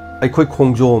अखोइ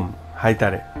Khongjom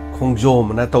हाइतारे Khongjom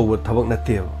ना तौब थबक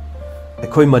नते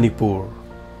अखोइ मणिपुर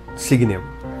सिगिने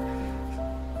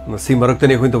सी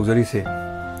मरक्तने अखोइ तौजरी से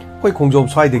कोइ खोंगजोम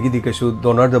स्वाइदगी दि कैसु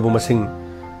donor दबु मसिंग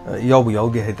यावबु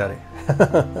यावगे हाइतारे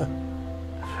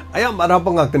ayam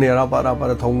arapa ngakne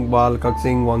arapa thongbal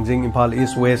kakching wangjing imphal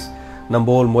east west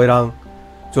nambol moirang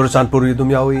churachandpur idum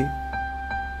yawi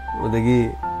odagi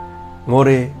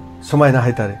ngore samaina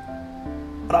haitare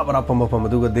arapa mafam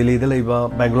aduga delhi da leiba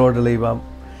bangalore da leiba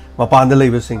mapan da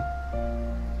leiba sing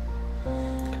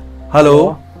hello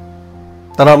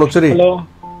taram luxury hello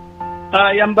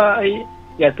yamba ai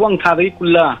ya tuang thadai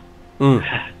kulla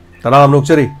taram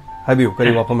luxury habiu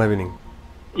kari wapam habining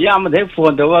याम दे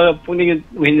phone दवा पुनी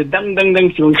win दंग दंग दंग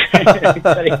चुंग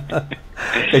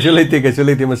कैसे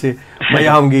लेते मसे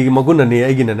मयाम गी मगुन ने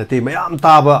आइगिन नते मयाम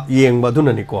ताबा येंग बदुन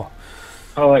नि को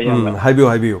हो याम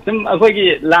हाइबियो तुम अखोय की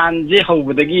लान जे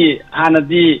हौबदगी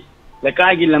हानदी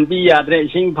लकाई की लंबी याद्रे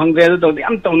सिंग फंगरे तो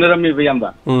याम तौनरमी बयामबा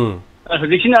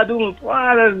ꯍꯧꯖꯤꯛꯁꯤꯅ ꯑꯗꯨ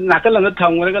ꯄꯨꯔꯥ ꯅꯥꯀꯜꯂꯝꯗ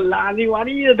ꯊꯝꯈ꯭ꯔꯒ ꯂꯥꯟꯗꯤ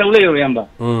ꯋꯥꯔꯤꯗ ꯇꯧ ꯂꯩꯔꯣ ꯏꯌꯥꯝꯕ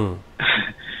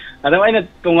ꯑꯗ ꯑꯩꯅ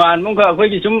ꯇꯣꯉꯥꯟꯕ ꯑꯃꯈꯛ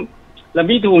ꯑꯩꯈꯣꯏꯒꯤ ꯁꯨꯝ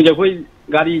ꯂꯝꯕꯤ ꯊꯣꯡꯁꯦ ꯑꯩꯈꯣꯏ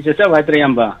ꯒꯥꯔꯤ ꯆꯠꯆꯕ ꯍꯥꯏꯇꯥꯔꯦ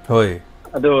ꯏꯌꯥꯝꯕ ꯍꯣꯏ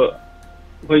ꯑꯗꯣ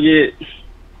ꯑꯩꯈꯣꯏꯒꯤ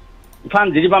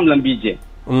ꯏꯝꯐꯥꯜ ꯖꯤꯔꯤꯕꯥꯝ ꯂꯝꯕꯤꯁꯦ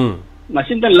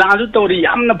ꯃꯁꯤꯗ ꯂꯥꯟꯁꯨ ꯇꯧꯔꯤ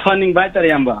ꯌꯥꯝꯅ ꯐꯍꯟꯅꯤꯡꯕ ꯍꯥꯏꯇꯥꯔꯦ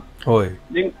ꯏꯌꯥꯝꯕ ꯍꯣꯏ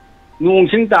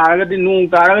ꯅꯣꯡꯁꯤꯡ ꯇꯥꯔꯒꯗꯤ ꯅꯣꯡ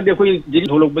ꯇꯥꯔꯒꯗꯤ ꯑꯩꯈꯣꯏ ꯖꯤꯔꯤ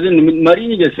ꯊꯣꯛꯂꯛꯄꯁꯦ ꯅꯨꯃꯤꯠ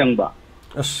 4ꯅꯤꯒ ꯆꯪꯕ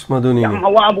ꯑꯁ ꯃꯗꯨꯅꯤ ꯌꯥꯝ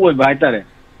ꯑꯋꯥꯕ ꯑꯣꯏꯕ ꯍꯥꯏꯇꯥꯔꯦ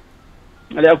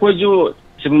ꯑꯗꯩ ꯑꯩꯈꯣꯏꯁꯨ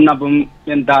ꯁꯤꯕꯝ ꯅꯥꯄꯝ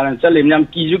ꯌꯦꯟ ꯇꯥꯔꯅ ꯆꯠꯂꯤꯕꯅꯤꯅ ꯌꯥꯝ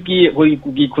ꯀꯤꯁꯨ ꯀꯤ ꯑꯩꯈꯣꯏꯒꯤ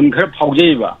ꯀꯨꯀꯤ ꯈꯨꯟ ꯈꯔ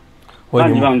ꯐꯥꯎꯖꯩꯕ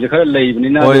ꯖꯤꯔꯤꯕꯥꯝꯁꯦ ꯈꯔ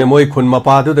ꯂꯩꯕꯅꯤꯅ ꯍꯣꯏ ꯃꯣꯏ ꯈꯨꯟ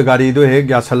ꯃꯄꯥꯗꯨꯗ ꯒꯥꯔꯤꯗꯣ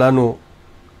ꯍꯦꯛ ꯌꯥꯁꯜꯂꯛꯑꯅꯨ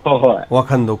ꯍꯣꯏ ꯍꯣꯏ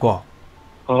ꯋꯥꯈꯟꯗꯣ ꯀꯣ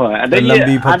ꯍꯣꯏ ꯑꯗꯩ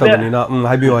ꯂꯝꯕꯤ ꯐꯠꯇꯕꯅꯤꯅ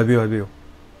ꯍꯥꯏꯕꯤꯌꯨ ꯍꯥꯏꯕꯤꯌꯨ ꯍꯥꯏꯕꯤꯌꯨ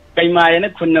ꯀꯩꯃꯥꯏꯅ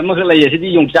ꯈꯨꯟ ꯑꯃꯈꯛ ꯂꯩꯌꯦ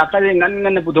ꯁꯤꯗꯤ ꯌꯣꯡꯆꯥꯛꯀꯁꯦ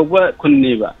ꯉꯟꯅ ꯄꯨꯊꯣꯛꯄ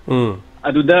ꯈꯨꯟꯅꯦꯕ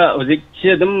ꯑꯗꯨꯗ ꯍꯧꯖꯤꯛꯁꯦ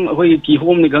ꯑꯗꯨꯝ ꯑꯩꯈꯣꯏꯒꯤ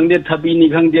ꯀꯤꯍꯣꯝꯅꯤ ꯈꯪꯗꯦ ꯊꯕꯤꯅꯤ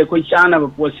ꯈꯪꯗꯦ ꯑꯩꯈꯣꯏ ꯆꯥꯅꯕ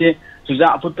ꯄꯣꯠꯁꯦ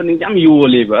ꯆꯨꯖꯥꯛ ꯑꯐꯨꯠꯄꯅꯤ ꯌꯥꯝ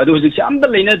ꯌꯣꯜꯂꯦꯕ ꯑꯗꯨ ꯍꯧꯖꯤꯛꯁꯦ ꯑꯝꯇ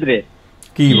ꯂꯩꯅꯗ꯭ꯔꯦ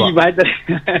ꯀꯤꯕ ꯍꯥꯏꯇꯥꯔꯦ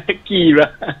ꯀꯤꯕ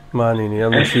ꯃꯥꯅꯤꯅꯦ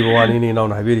ꯌꯥꯝ ꯅꯨꯡꯁꯤꯕ ꯋꯥꯅꯤꯅꯦ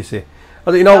ꯏꯅꯥꯎꯅ ꯍꯥꯏꯕꯤꯔꯤꯁꯦ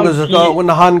ꯑꯗꯣ ꯏꯅꯥꯎꯒ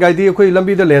ꯅꯍꯥꯟꯒꯥꯏꯗꯤ ꯑꯩꯈꯣꯏ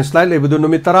ꯂꯝꯕꯤꯗ ꯂꯦꯟꯁ꯭ꯂꯥꯏꯗ ꯂꯩꯕꯗꯨ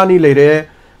ꯅꯨꯃꯤꯠ 10ꯅꯤ ꯂꯩꯔꯦ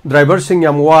ꯗ꯭राꯏꯚꯔꯁꯤꯡ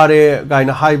ꯌꯥꯝ ꯋꯥꯔꯦ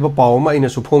ꯒꯥꯏꯅ ꯍꯥꯏꯕ ꯄꯥꯎ ꯑꯃ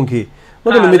ꯑꯩꯅꯁꯨ ꯐꯣꯡꯈꯤ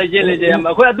ꯂꯩꯖꯦ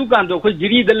ꯑꯩꯈꯣꯏ ꯑꯗꯨꯀꯥꯟꯗꯣ ꯑꯩꯈꯣꯏ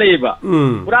ꯖꯤꯔꯤꯗ ꯂꯩꯌꯦꯕ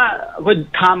ꯄꯨꯔꯥ ꯑꯩꯈꯣꯏ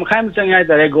ꯊꯥ ꯃꯈꯥꯏ ꯑꯃ ꯆꯪꯉꯦ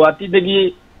ꯍꯥꯏꯇꯥꯔꯦ ꯒꯨꯋꯥꯍꯥꯇꯤꯗꯒꯤ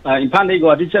ꯏꯝꯐꯥꯜꯗꯒꯤ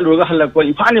ꯒꯨꯋꯥꯍꯥꯇꯤ ꯆꯠꯂꯨꯔꯒ ꯍꯜꯂꯛꯄ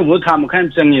ꯏꯝꯐꯥꯜ ꯌꯧꯕ ꯊꯥ ꯃꯈꯥꯏ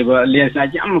ꯑꯃ ꯆꯪꯉꯦꯕ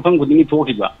ꯂꯦꯟꯁ꯭ꯂꯥꯏꯗ ꯌꯥꯝ ꯃꯐꯝ ꯈꯨꯗꯤꯡꯒꯤ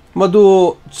ꯊꯣꯛꯈꯤꯕ ꯃꯗꯨ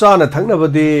ꯆꯥꯅ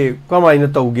ꯊꯛꯅꯕꯗꯤ ꯀꯃꯥꯏꯅ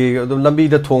ꯇꯧꯒꯦ ꯑꯗꯨꯝ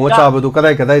ꯂꯝꯕꯤꯗ ꯊꯣꯡꯉ ꯆꯥꯕꯗꯨ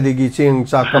ꯀꯗꯥꯏꯗꯒꯤ ꯆꯦꯡ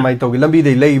ꯆꯥꯛ ꯀꯃꯥꯏꯅ ꯇꯧꯒꯦ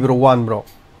ꯂꯝꯕꯤꯗꯩ ꯂꯩꯕ꯭ꯔꯣ ꯋꯥꯟꯕ꯭ꯔꯣ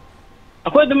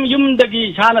ꯑꯩꯈꯣꯏ ꯑꯗꯨꯝ ꯌꯨꯝꯗꯒꯤ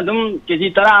ꯏꯁꯥꯅ ꯑꯗꯨꯝ ꯀꯦꯖꯤ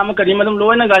 10 ꯑꯃ ꯀꯔꯤꯃ ꯑꯗꯨꯝ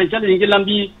ꯂꯣꯏꯅ ꯒꯥꯔꯤ ꯆꯠꯂꯤꯁꯤꯡꯁꯦ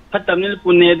ꯂꯝꯕꯤ ꯐꯠꯇꯕꯅꯤꯅ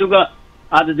ꯄꯨꯟꯅꯦ ꯑꯗꯨꯒ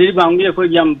ꯑꯥꯗ ꯖꯤꯔꯤꯕꯥꯝꯒꯤ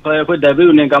ꯑꯩꯈꯣꯏ ꯌꯥꯝ ꯐꯩ ꯑꯩꯈꯣꯏ ꯗ꯭राꯏꯚꯔ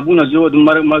ꯌꯨꯅꯤꯌꯟ ꯀꯥꯡꯕꯨꯅꯁꯨ ꯑꯗꯨꯝ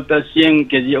ꯃꯔꯛ ꯃꯔꯛꯇ ꯆꯦꯡ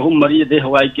ꯀꯦꯖꯤ 3-4 ꯑꯗꯩ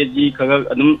ꯍꯋꯥꯏ ꯀꯦꯖꯤ ꯈꯔ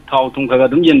ꯑꯗꯨꯝ ꯊꯥꯎ ꯊꯨꯝ ꯈꯔ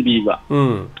ꯑꯗꯨꯝ ꯌꯦꯟꯕꯤꯕ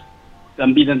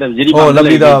ꯂꯝꯕꯤꯗ ꯅꯠꯇꯕ ꯖꯤꯔꯤꯕꯥꯝ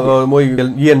ꯂꯝꯕꯤꯗ ꯃꯣꯏ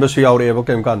ꯌꯦꯟꯕꯁꯨ ꯌꯥꯎꯔꯛꯑꯦꯕ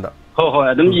ꯀꯩꯝ ꯀꯥꯟꯗ ꯍꯣꯏ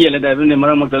ꯑꯗꯨꯝ ꯌꯦꯜꯂꯦ ꯗ꯭राꯏꯚꯔ ꯌꯨꯅꯤꯌꯟ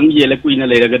ꯃꯔꯛ ꯃꯔꯛꯇ ꯑꯗꯨꯝ ꯌꯦꯜꯂꯦ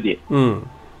ꯀꯨꯏꯅ ꯂꯩꯔꯒꯗꯤ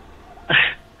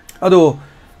ꯑꯗꯣ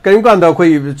ꯀꯩꯝ ꯀꯥꯟꯗ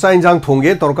ꯑꯩꯈꯣꯏ ꯆꯥꯛ ꯏꯟꯖꯥꯡ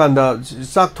ꯊꯣꯡꯒꯦ ꯇꯧꯔꯀꯥꯟꯗ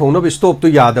ꯆꯥꯛ ꯊꯣꯡꯅꯕ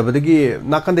ꯁ꯭ꯇꯣꯞꯇꯨ ꯌꯥꯗꯕꯗꯒꯤ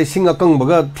ꯅꯥꯀꯟꯗ ꯏꯁꯤꯡ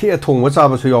ꯑꯀꯪꯕꯒ ꯊꯦꯛꯑ ꯊꯣꯡꯕ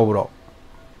ꯆꯥꯕꯁꯨ ꯌꯥꯎꯕ꯭ꯔꯣ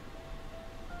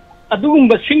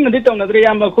ꯑꯗꯨꯒꯨꯝꯕ ꯁꯤꯡꯅꯗꯤ ꯇꯧꯅꯗ꯭ꯔꯦ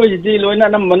ꯏꯌꯥꯝꯕ ꯑꯩꯈꯣꯏꯁꯤꯗꯤ ꯂꯣꯏꯅ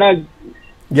ꯑꯅꯝꯕꯅ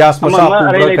ꯒ꯭ꯌꯥꯁ ꯃꯆꯥ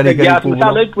ꯄꯨꯕ꯭ꯔꯥ ꯀꯔꯤ ꯒ꯭ꯌꯥꯁ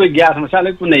ꯃꯆꯥ ꯂꯣꯏ ꯄꯨꯏ ꯒ꯭ꯌꯥꯁ ꯃꯆꯥ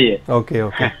ꯂꯣꯏ ꯄꯨꯅꯩꯌꯦ ꯑꯣꯀꯦ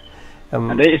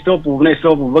ꯑꯗꯩ ꯁ꯭ꯇꯣꯞ ꯄꯨꯕꯅ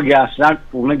ꯁ꯭ꯇꯣꯞ ꯄꯨꯕ ꯒ꯭ꯌꯥꯁ ꯆꯥꯛ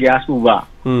ꯄꯨꯕꯅ ꯒ꯭ꯌꯥꯁ ꯄꯨꯕ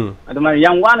ꯑꯗꯨꯃꯥꯏꯅ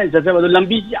ꯌꯥꯝ ꯋꯥꯅ ꯆꯠꯆꯕ ꯑꯗꯣ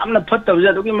ꯂꯝꯕꯤꯁꯤ ꯌꯥꯝꯅ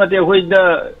ꯐꯠꯇꯕꯁꯦ ꯑꯗꯨꯛꯀꯤ ꯃꯇꯤꯛ ꯑꯩꯈꯣꯏꯗ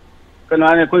ꯀꯩꯅꯣ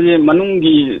ꯍꯥꯏꯅ ꯑꯩꯈꯣꯏꯒꯤ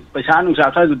ꯃꯅꯨꯡꯒꯤ ꯄꯩꯁꯥ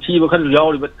ꯅꯨꯡꯁꯥ ꯈꯔꯁꯨ ꯊꯤꯕ ꯈꯔꯁꯨ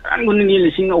ꯌꯥꯎꯔꯤꯕ ꯇꯔꯥꯟ ꯈꯨꯗꯤꯡꯒꯤ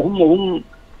 3,000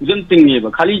 ꯖꯟ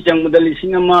ꯇꯤꯡꯉꯦꯕ ꯈꯥꯂꯤ ꯆꯪꯕꯗ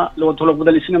 1,000 ꯂꯣ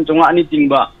ꯊꯣꯛꯂꯛꯄꯗ 1,500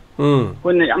 ꯇꯤꯡꯕ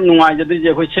ꯑꯩꯈꯣꯏꯅ ꯌꯥꯝ ꯅꯨꯡꯉꯥꯏꯖꯗ꯭ꯔꯤꯁꯦ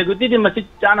ꯑꯩꯈꯣꯏ ꯁꯦꯀ꯭ꯌꯨꯔꯤꯇꯤꯗꯤ ꯃꯇꯤꯛ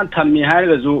ꯆꯥꯅ ꯊꯝꯃꯤ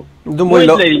ꯍꯥꯏꯔꯒꯁꯨ ꯃꯣꯏ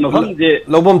ꯂꯩꯔꯤ ꯃꯐꯝꯁꯦ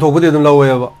ꯂꯧꯐꯝ ꯊꯣꯛꯄꯗꯤ ꯑꯗꯨꯝ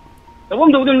ꯂꯧꯋꯦꯕ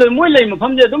ꯂꯧꯐꯝ ꯊꯣꯛꯄꯗꯤ ꯑꯗꯨꯝ ꯃꯣꯏ ꯂꯩ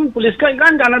ꯃꯐꯝꯁꯦ ꯑꯗꯨꯝ ꯄꯨꯂꯤꯁꯀ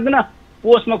ꯏꯀꯥꯟ ꯀꯥꯟꯅꯗꯅ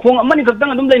ꯄꯣꯁ ꯃꯈꯣꯡ ꯑꯃꯅꯤ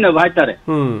ꯈꯛꯇꯪ ꯑꯗꯨꯝ ꯂꯩꯅꯕ ꯍꯥꯏꯇꯥꯔꯦ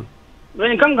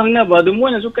ꯂꯣꯏꯅ ꯈꯪꯅꯕ ꯑꯗꯨ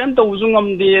ꯃꯣꯏꯅꯁꯨ ꯀꯩꯝ ꯇꯧꯕꯁꯨ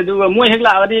ꯉꯝꯗꯦ ꯑꯗꯨꯒ ꯃꯣꯏ ꯍꯦꯛ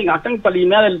ꯂꯥꯛꯑꯒꯗꯤ ꯉꯥꯛꯇꯪ ꯄꯜꯂꯤ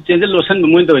ꯃꯌꯥꯗ ꯆꯦꯟꯖꯜ ꯂꯣꯠꯁꯟꯕ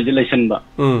ꯃꯣꯏꯅ ꯇꯧꯔꯤꯁꯦ ꯂꯩꯁꯟꯕ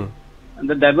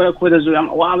ꯑꯗ ꯗ꯭राꯏꯚꯔ ꯑꯩꯈꯣꯏꯗꯁꯨ ꯌꯥꯝ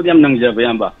ꯑꯋꯥꯕꯗꯤ ꯌꯥꯝ ꯅꯪꯖꯕ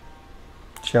ꯏꯌꯥꯝꯕ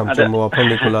ꯌꯥꯝ ꯆꯨꯝꯕ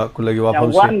ꯋꯥꯐꯝꯅꯤ ꯈꯨꯜꯂꯒꯤ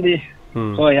ꯋꯥꯐꯝꯁꯤ ꯌꯥꯝ ꯋꯥꯅꯗꯤ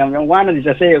ꯍꯣꯏ ꯌꯥꯝ ꯋꯥꯅꯗꯤ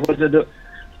ꯆꯠꯆꯩ ꯑꯩꯈꯣꯏꯁꯨ ꯑꯗꯨ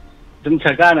ꯑꯗꯨꯝ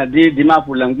ꯁꯔꯀꯥꯔꯅꯗꯤ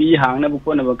ꯗꯤꯃꯥꯄꯨꯔ ꯂꯝꯕꯤ ꯍꯥꯡꯅꯕ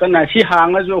ꯈꯣꯠꯅꯕ ꯀꯟꯅ ꯁꯤ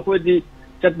ꯍꯥꯡꯉꯁꯨ ꯑꯩꯈꯣꯏꯗꯤ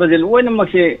ꯆꯠꯄꯁꯦ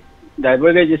ꯂꯣꯏꯅꯃꯛꯁꯦ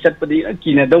ꯗ꯭राꯏꯚꯔꯈꯩꯁꯦ ꯆꯠꯄꯗꯤ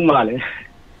ꯀꯤꯅꯗꯧ ꯃꯥꯜꯂꯦ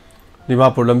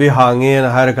ꯗꯤꯃꯥꯄꯨꯔ ꯂꯝꯕꯤ ꯍꯥꯡꯉꯦꯅ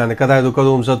ꯍꯥꯏꯔꯀꯥꯟꯗ ꯀꯗꯥꯏꯗ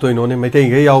ꯀꯗꯣꯝ ꯆꯠꯇꯣꯏꯅꯣꯅꯦ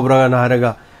ꯃꯩꯇꯩꯈꯩ ꯌꯥꯎꯕ꯭ꯔꯥꯅ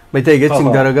ꯍꯥꯏꯔꯒ ꯃꯩꯇꯩꯈꯩ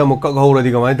ꯆꯤꯡꯊꯔꯒ ꯑꯃꯨꯛ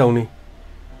ꯀꯛꯍꯧꯔꯗꯤ ꯀꯃꯥꯏꯅ ꯇꯧꯅꯤ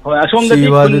ꯍꯣꯏ ꯑꯁꯣꯝꯗꯗꯤ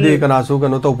ꯁꯤꯕ ꯑꯗꯨꯗꯤ ꯀꯅꯥꯁꯨ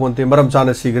ꯀꯩꯅꯣ ꯇꯧꯄꯣꯟꯇꯦ ꯃꯔꯝ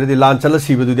ꯆꯥꯅ ꯁꯤꯈ꯭ꯔꯗꯤ ꯂꯥꯟ ꯆꯠꯂ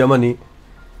ꯁꯤꯕꯗꯨꯗꯤ ꯑꯃꯅꯤ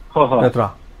ꯅꯠꯇ꯭ꯔꯥ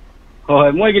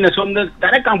ꯍꯣꯏ ꯃꯣꯏꯒꯤꯅ ꯁꯣꯝꯗ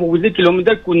ꯗꯥꯏꯔꯦꯛ ꯀꯥꯡꯄꯣꯛꯄꯤꯗ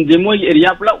ꯀꯤꯂꯣꯃꯤꯇꯔ 10 ꯃꯣꯏꯒꯤ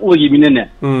ꯑꯦꯔꯤꯌꯥ ꯄꯨꯂꯞ ꯑꯣꯏꯈꯤꯕꯅꯤꯅꯦ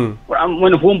ꯄꯨꯔꯥ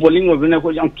ꯃꯣꯏꯅ ꯍꯣꯝ ꯄꯣꯂꯤꯡ ꯑꯣꯏꯕꯅꯤꯅ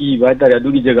ꯑꯩꯈꯣꯏ ꯌꯥꯝ ꯀꯤꯕ ꯍꯥꯏꯇꯥꯔꯦ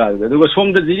ꯑꯗꯨꯒꯤ ꯖꯒꯥꯗꯨꯗ ꯑꯗꯨꯒ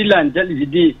ꯁꯣꯝꯗ ꯖꯤꯔꯤ ꯂꯥꯏꯟ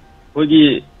ꯆꯠꯂꯤꯁꯤꯗꯤ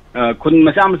ꯑꯩꯈꯣꯏꯒꯤ ꯈꯨꯟ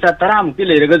ꯃꯆꯥ 10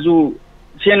 ꯂꯩꯔꯒꯁꯨ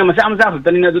ꯁꯦꯡꯅ ꯃꯆꯥ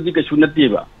ꯈꯛꯇꯅꯤꯅ ꯑꯗꯨꯗꯤ ꯀꯩꯁꯨ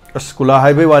ꯅꯠꯇꯦꯕ ꯑꯁ ꯀꯨꯂꯥ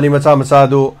ꯍꯥꯏꯕꯩ ꯋꯥꯅꯤ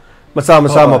ꯃꯆꯥꯗꯨ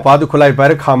ꯃꯆꯥ ꯃꯄꯥꯗꯨ ꯈꯨꯠꯂꯥꯏ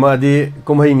ꯄꯥꯏꯔ ꯈꯥꯝꯃꯛꯑꯗꯤ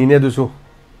ꯀꯨꯝꯍꯩꯅꯤꯅꯦ ꯑꯗꯨꯁꯨ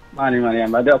ꯃꯥꯅꯤ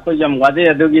ꯌꯥꯝꯕ ꯑꯗꯣ ꯑꯩꯈꯣꯏ ꯌꯥꯝ ꯋꯥꯖꯩ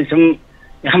ꯑꯗꯨꯒꯤ ꯁꯨꯝ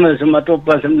ꯌꯥꯝꯅ ꯁꯨꯝ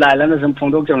ꯑꯇꯣꯞꯄ ꯁꯨꯝ ꯂꯥꯏꯂꯅ ꯁꯨꯝ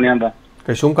ꯐꯣꯡꯗꯣꯛꯆꯕꯅꯤ ꯌꯥꯝꯕ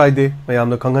ꯀꯩꯁꯨꯝ ꯀꯥꯏꯗꯦ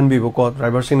ꯃꯌꯥꯝꯅ ꯈꯪꯍꯟꯕꯤꯕꯀꯣ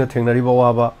ꯗ꯭ꯔꯥꯏꯚꯔꯁꯤꯡꯅ ꯊꯦꯡꯅꯔꯤꯕ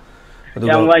ꯋꯥꯕ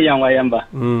ꯑꯗꯨꯒ ꯌꯥꯝ ꯋꯥꯏ ꯌꯥꯝꯕ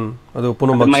ꯑꯗꯨ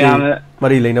ꯄꯨꯝꯅꯃꯛꯁꯤ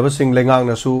ꯃꯔꯤ ꯂꯩꯅꯕꯁꯤꯡ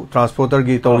ꯂꯩꯉꯥꯛꯅꯁꯨ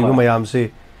ꯇ꯭ꯔꯥꯟꯁꯄꯣꯔꯇꯔꯒꯤ ꯇꯧꯔꯤꯕ ꯃꯌꯥꯝꯁꯤ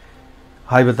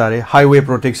ꯍꯥꯏꯕ ꯇꯥꯔꯦ हाईवे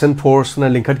प्रोटेक्शन फोर्सना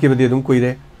लिंखꯠꯈꯤꯕꯗꯤ ꯑꯗꯨꯝ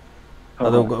ꯀꯨꯏꯔꯦ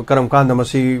ꯑꯗꯣ ꯀꯔꯝ ꯀꯥꯟꯗ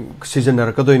ꯃꯁꯤ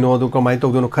ꯁꯤꯖꯤꯟꯅꯔꯛꯀꯗꯣꯏꯅꯣ ꯑꯗꯨ ꯀꯃꯥꯏꯅ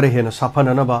ꯇꯧꯗꯣꯏꯅꯣ ꯈꯔ ꯍꯦꯟꯅ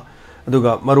ꯁꯥꯐꯅꯅꯕ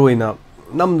ꯑꯗꯨꯒ ꯃꯔꯨꯑꯣꯏꯅ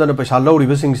ꯅꯝꯗꯅ ꯄꯩꯁꯥ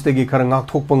ꯂꯧꯔꯤꯕꯁꯤꯡꯁꯤꯗꯒꯤ ꯈꯔ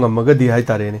ꯉꯥꯛꯊꯣꯛꯄ ꯉꯝꯃꯒꯗꯤ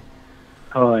ꯍꯥꯏꯇꯥꯔꯦꯅꯦ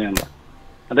ꯍꯣꯏ ꯌꯥꯝꯕ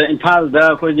ꯑꯗ ꯏꯝꯐꯥꯜꯗ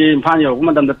ꯑꯩꯈꯣꯏꯒꯤ ꯏꯝꯐꯥꯜ ꯌꯧꯔꯛꯄ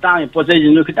ꯃꯇꯝꯗ ꯇꯥꯡꯉꯤ ꯄꯣꯠ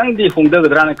ꯆꯩꯁꯤꯡꯁꯨ ꯈꯤꯇꯪꯗꯤ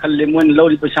ꯍꯣꯡꯗꯒꯗ꯭ꯔꯥꯅ ꯈꯜꯂꯤ ꯃꯣꯏꯅ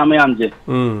ꯂꯧꯔꯤ ꯄꯩꯁꯥ ꯃꯌꯥꯝꯁꯦ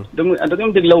ꯑꯗꯨꯝ ꯑꯗꯨꯛꯀꯤ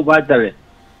ꯃꯇꯤꯛ ꯂꯧꯕ ꯍꯥꯏꯇꯥꯔꯦ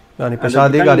ꯌꯥꯅꯤ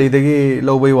ꯄꯩꯁꯥꯗꯤ ꯒꯥꯔꯤꯗꯒꯤ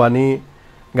ꯂꯧꯕꯩ ꯋꯥꯅꯤ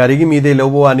ꯒꯥꯔꯤꯒꯤ ꯃꯤꯗꯩ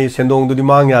ꯂꯧꯕ ꯋꯥꯅꯤ ꯁꯦꯟꯗꯣꯡꯗꯨꯗꯤ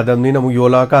ꯃꯥꯡ ꯌꯥꯗꯕꯅꯤꯅ ꯑꯃꯨꯛ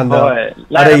ꯌꯣꯜꯂꯛꯑꯀꯥꯟꯗ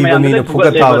ꯑꯔꯩꯕ ꯃꯤꯅ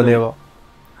ꯐꯨꯒꯠ ꯊꯥꯕꯅꯦꯕ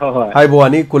ꯍꯥꯏꯕ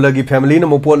ꯋꯥꯅꯤ ꯀꯨꯂꯒꯤ ꯐꯦꯃꯤꯂꯤꯅ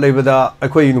ꯑꯃꯨꯛ ꯄꯣꯠ ꯂꯩꯕꯗ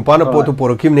ꯑꯩꯈꯣꯏ ꯅꯨꯄꯥꯅ ꯄꯣꯠꯇꯨ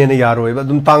ꯄꯣꯔꯛꯈꯤꯕꯅꯦꯅ ꯌꯥꯔꯣꯏꯕ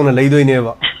ꯑꯗꯨꯝ ꯇꯥꯡꯅ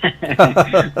ꯂꯩꯗꯣꯏꯅꯦꯕ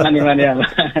ꯃꯥꯅꯤ ꯌꯥꯝꯕ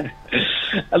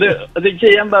ꯑꯗꯨ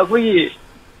ꯍꯧꯖꯤꯛꯁꯦ ꯌꯥꯝꯕ ꯑꯩꯈꯣꯏꯒꯤ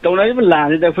ꯇꯧꯅꯔꯤꯕ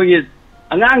ꯂꯥꯟꯁꯤꯗ ꯑꯩꯈꯣꯏꯒꯤ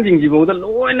ꯑꯉꯥꯡꯁꯤꯡꯁꯤꯐꯥꯎꯗ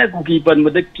ꯂꯣꯏꯅ ꯀꯨꯀꯤ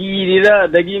ꯄꯟꯕꯗ ꯀꯤꯔꯤꯔ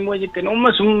ꯑꯗꯒꯤ ꯃꯣꯏꯁꯦ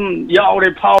ꯀꯩꯅꯣꯝꯃ ꯁꯨꯝ ꯌꯥꯎꯔꯦ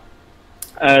ꯐꯥꯎ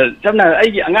ꯆꯞꯅ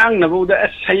ꯑꯩꯒꯤ ꯑꯉꯥꯡꯅꯐꯥꯎꯗ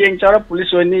ꯑꯁ ꯍꯌꯦꯡ ꯆꯥꯎꯔ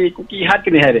ꯄꯨꯂꯤꯁ ꯑꯣꯏꯅꯤ ꯀꯨꯀꯤ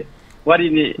ꯍꯥꯠꯀꯅꯤ ꯍꯥꯏꯔꯦ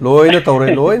ꯋꯥꯔꯤꯅꯤ ꯂꯣꯏꯅ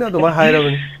ꯇꯧꯔꯦ ꯂꯣꯏꯅ ꯑꯗꯨꯃꯥꯏꯅ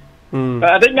ꯍꯥꯏꯔꯕꯅꯤ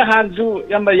ꯑꯗꯩ ꯅꯍꯥꯟꯁꯨ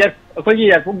ꯌꯥꯝꯕ ꯑꯩꯈꯣꯏꯒꯤ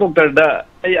ꯌꯥꯏꯄꯣꯛ ꯗꯣꯛꯇꯔꯗ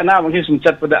ꯑꯩ ꯑꯅꯥꯕꯒꯤ ꯁꯨꯝ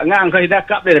ꯆꯠꯄꯗ ꯑꯉꯥꯡ ꯈꯔ ꯍꯤꯗꯥꯛ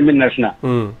ꯀꯥꯞ ꯂꯩꯔꯝꯃꯤꯟꯅꯔꯁꯤꯅ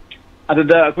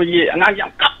ꯑꯗꯨꯗ ꯑꯩꯈꯣꯏꯒꯤ ꯑꯉꯥꯡ ꯌꯥꯝ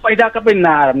ꯀꯞꯄ ꯍꯤꯗꯥꯛ ꯀꯞꯄꯩ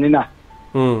ꯅꯥꯔꯕꯅꯤꯅ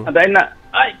ꯑꯗ ꯑꯩꯅ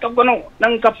ꯑꯩ ꯀꯞꯀꯅꯨ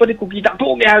ꯅꯪ ꯀꯞꯄꯗꯤ ꯀꯨꯀꯤ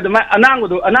ꯇꯥꯛꯊꯣꯛꯑꯒꯦ ꯍꯥꯏꯕꯗ ꯃꯥ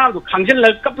ꯑꯅꯥꯕꯗꯣ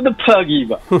ꯈꯥꯡꯖꯤꯜꯂꯒ ꯀꯞꯄꯗ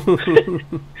ꯐꯈꯤꯕ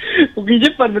ꯀꯨꯀꯤꯁꯦ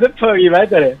ꯄꯟꯕꯗ ꯐꯈꯤꯕ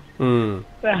ꯍꯥꯏꯇꯥꯔꯦ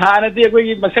ꯍꯥꯟꯅꯗꯤ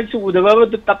ꯑꯩꯈꯣꯏꯒꯤ ꯃꯁꯛꯁꯨ ꯎꯗꯕ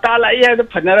ꯇꯞꯇꯥ ꯂꯥꯛꯏ ꯍꯥꯏꯕꯗ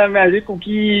ꯐꯅꯔꯝꯃꯦ ꯍꯧꯖꯤꯛ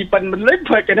ꯀꯨꯀꯤ ꯄꯟꯕꯗ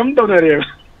ꯂꯣꯏ ꯀꯩꯅꯣꯝ ꯇꯧꯅꯔꯦꯕ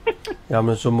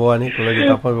ꯌꯥꯝꯅ ꯆꯨꯝꯕ ꯋꯥꯅꯤ ꯀꯨꯂꯒꯤ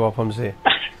ꯇꯥꯛꯄꯒꯤ ꯋꯥꯐꯝꯁꯦ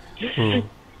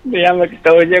ꯌꯥꯝꯅ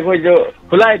ꯇꯧꯔꯤꯁꯦ ꯑꯩꯈꯣꯏꯁꯨ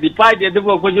ꯈꯨꯠꯂꯥꯏꯗꯤ ꯄꯥꯏꯗꯦ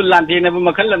ꯑꯗꯨꯕꯨ ꯑꯩꯈꯣꯏꯁꯨ ꯂꯥꯟꯊꯦꯡꯅꯕ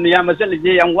ꯃꯈꯜ ꯑꯃꯅꯤ ꯌꯥꯝꯅ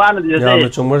ꯆꯠꯂꯤꯁꯦ ꯌꯥꯝ ꯋꯥꯅꯗꯤ ꯆꯠꯆꯩ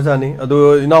ꯌꯥꯝꯅ ꯆꯨꯝꯕꯖꯥꯠꯅꯤ ꯑꯗꯨ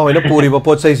ꯏꯅꯥꯎ ꯍꯣꯏꯅ ꯄꯨꯔꯤꯕ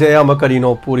ꯄꯣꯠ ꯆꯩꯁꯦ ꯑꯌꯥꯝꯕ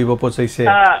ꯀꯔꯤꯅꯣ ꯄꯨꯔꯤꯕ ꯄꯣꯠ ꯆꯩꯁꯦ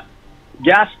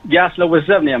ꯒ꯭ꯌꯥꯁ ꯂꯧꯕ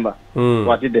ꯆꯠꯆꯕꯅꯦ ꯌꯥꯝꯕ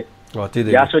ꯒꯨꯋꯥꯍꯥꯇꯤꯗꯩ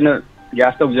ꯒ꯭ꯌꯥꯁ ꯑꯣꯏꯅ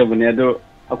ꯒ꯭ꯌꯥꯁ ꯇꯧꯖꯕꯅꯦ ꯑꯗꯨ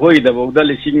ꯑꯩꯈꯣꯏꯒꯤꯗꯐꯥꯎꯗ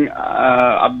ꯂꯤꯁꯤꯡ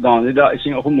ꯑꯞ ꯗꯥꯎꯟꯁꯤꯗ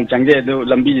 1,000 ꯆꯪꯖꯩ ꯑꯗꯨ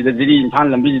ꯂꯝꯕꯤꯁꯤꯗ ꯖꯤꯔꯤ ꯏꯝꯐꯥꯜ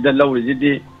ꯂꯝꯕꯤꯁꯤꯗ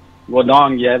ꯂꯧꯔꯤꯁꯤꯗꯤ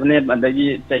ꯒꯣꯗꯥꯎꯟꯒꯤ ꯍꯥꯏꯕꯅꯦ ꯑꯗꯒꯤ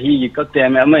ꯆꯍꯤꯒꯤ ꯀꯛꯇꯦ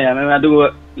ꯑꯃ ꯌꯥꯝꯃꯦ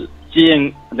ꯑꯗꯨꯒ ꯆꯦꯡ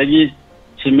ꯑꯗꯒꯤ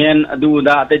ꯁꯤꯃꯦꯟ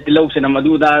ꯑꯗꯨꯗ ꯑꯇꯩ ꯇꯤꯜꯍꯧ ꯆꯅꯝ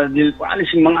ꯑꯗꯨꯗꯗꯤ ꯄꯨꯔꯥ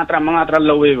 5,000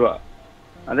 ꯂꯧꯋꯦꯕ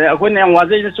ꯑꯗꯩ ꯑꯩꯈꯣꯏꯅ ꯌꯥꯝ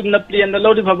ꯋꯥꯖꯩꯁꯦ ꯆꯨꯝꯅ ꯄ꯭ꯂꯦꯟꯗ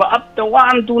ꯂꯧꯔꯤ ꯐꯕ ꯑꯞꯇ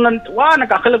ꯋꯥꯅ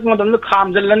ꯀꯥꯈꯠꯂꯛꯄ ꯃꯇꯝꯗ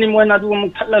ꯈꯥꯝꯖꯜꯂꯅꯤ ꯃꯣꯏꯅ ꯑꯗꯨꯒ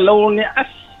ꯑꯃꯨꯛ ꯊꯠꯂ ꯂꯧꯔꯅꯤ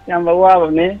ꯑꯁ ꯌꯥꯝ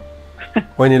ꯑꯋꯥꯕꯅꯦ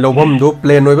ꯍꯣꯏꯅꯦ ꯂꯧꯐꯝꯗꯨ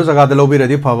ꯄ꯭ꯂꯦꯟ ꯑꯣꯏꯕ ꯖꯒꯥꯗ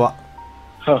ꯂꯧꯕꯤꯔꯗꯤ ꯐꯕ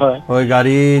ꯍꯣꯏ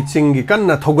ꯒꯥꯔꯤ ꯆꯤꯡꯒꯤ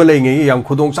ꯀꯟꯅ ꯊꯧꯒꯠꯂꯛꯏꯉꯩ ꯌꯥꯝ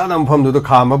ꯈꯨꯗꯣꯡ ꯆꯥꯗꯕ ꯃꯐꯝꯗꯨꯗ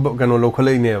ꯈꯥꯝꯕ ꯀꯩꯅꯣ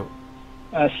ꯂꯧꯈꯠꯂꯛꯏꯅꯦꯕ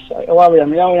ꯑꯁ ꯑꯋꯥꯕ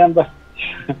ꯌꯥꯝ ꯌꯥꯎꯋꯦ ꯌꯥꯝꯕ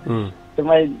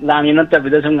ꯁꯨꯃꯥꯏ ꯂꯥꯟꯒꯤ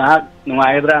ꯅꯠꯇꯕꯤꯗ ꯁꯨꯝ ꯉꯥꯏꯍꯥꯛ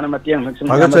ꯅꯨꯡꯉꯥꯏꯒꯗ꯭ꯔꯥꯅ ꯃꯇꯦꯡ ꯁꯨꯝ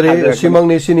ꯊꯥꯒꯠꯆꯔꯤ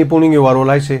ꯁꯤꯃꯛꯅꯤ ꯁꯤꯅꯤ ꯄꯨꯛꯅꯤꯡꯒꯤ ꯋꯥꯔꯣꯜ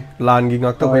ꯍꯥꯏꯁꯦ ꯂꯥꯟꯒꯤ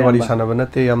ꯉꯥꯛꯇ ꯑꯩꯈꯣꯏ ꯋꯥꯔꯤ ꯁꯥꯟꯅꯕ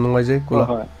ꯅꯠꯇꯦ ꯌꯥꯝ ꯅꯨꯡꯉꯥꯏꯖꯩ ꯀꯨꯂ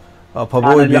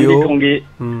ꯑꯐꯕ ꯑꯣꯏꯕꯤꯌꯨ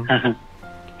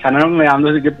ꯁꯥꯟꯅꯔꯝꯕ ꯃꯌꯥꯝꯗꯣ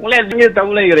ꯍꯧꯖꯤꯛꯇꯤ ꯄꯨꯡꯂꯦꯞ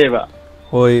ꯇꯧ ꯂꯩꯈ꯭ꯔꯦꯕ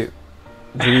ꯍꯣꯏ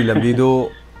ꯖꯤꯔꯤ ꯂꯝꯕꯤꯗꯣ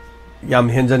ꯌꯥꯝ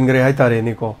ꯍꯦꯟꯖꯟꯈ꯭रे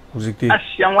ꯍꯥꯏꯇꯥꯔꯦꯅꯦꯀꯣ ꯍꯧꯖꯤꯛꯇꯤ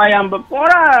ꯑꯁ ꯌꯥꯝ ꯋꯥꯏ ꯌꯥꯝꯕ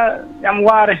ꯄꯨꯔꯥ ꯌꯥꯝ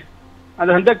ꯋꯥꯔꯦ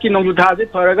ꯑꯗꯣ ꯍꯟꯗꯛꯀꯤ ꯅꯣꯡꯖꯨ ꯊꯥꯁꯦ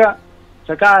ꯐꯔꯒ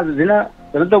ꯁꯔꯀꯥꯔꯁꯤꯅ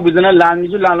ꯀꯩꯅꯣ ꯇꯧꯕꯤꯗꯅ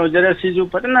ꯂꯥꯟꯒꯤꯁꯨ ꯂꯥꯟ ꯑꯣꯏꯖꯔꯦ ꯁꯤꯁꯨ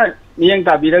ꯐꯖꯅ ꯃꯤꯠꯌꯦꯡ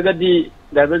ꯇꯥꯕꯤꯔꯒꯗꯤ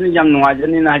ꯗ꯭राꯏꯚꯔꯁꯤꯡ ꯌꯥꯝ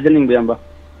ꯅꯨꯡꯉꯥꯏꯖꯅꯤꯅ ꯍꯥꯏꯖꯅꯤꯡꯕ ꯌꯥꯝꯕ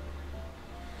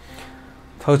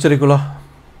ꯊꯥꯒꯠꯆꯔꯤ ꯀꯨꯂ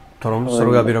ꯊꯧꯔꯝ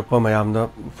ꯁꯔꯨꯛ ꯌꯥꯕꯤꯔꯛꯄ ꯃꯌꯥꯝꯗ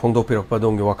ꯐꯣꯡꯗꯣꯛꯄꯤꯔꯛꯄ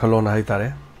ꯑꯗꯣꯝꯒꯤ ꯋꯥꯈꯜꯂꯣꯟ ꯍꯥꯏꯇꯥꯔꯦ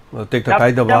ꯇꯦꯛꯇ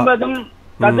ꯀꯥꯏꯗꯕ ꯑꯗꯨꯝ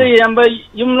ꯇꯥꯖꯩ ꯌꯥꯝꯕ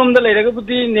ꯌꯨꯝꯂꯣꯝꯗ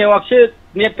ꯂꯩꯔꯒꯕꯨꯗꯤ ꯅꯦꯠꯋꯥꯛꯁꯦ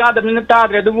ꯅꯦꯠ ꯀꯥꯗꯕꯅꯤꯅ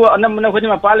ꯇꯥꯗ꯭ꯔꯦ ꯑꯗꯨꯕꯨ ꯑꯅꯝꯕꯅ ꯑꯩꯈꯣꯏꯗꯤ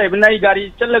ꯃꯄꯥꯟ ꯂꯩꯕꯅꯤꯅ ꯑꯩ ꯒꯥꯔꯤ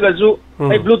ꯆꯠꯂꯒꯁꯨ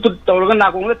ꯑꯩ ꯕ꯭ꯂꯨꯇꯨꯠ ꯇꯧꯔꯒ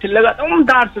ꯅꯥꯀꯣꯡꯗ ꯊꯤꯜꯂꯒ ꯑꯗꯨꯝ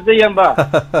ꯇꯥꯔ ꯆꯠꯆꯩ ꯌꯥꯝꯕ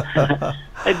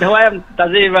ꯑꯩ ꯊꯋꯥꯏ ꯌꯥꯝ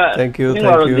ꯇꯥꯖꯩꯕ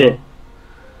ꯋꯥꯔꯣꯜꯁꯦ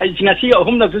ꯑꯩ ꯉꯁꯤ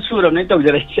 3ꯂꯛꯁꯨ ꯁꯨꯔꯕꯅꯦ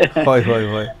ꯇꯧꯖꯔꯛꯏꯁꯦ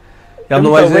ꯍꯣꯏ ꯌꯥꯝ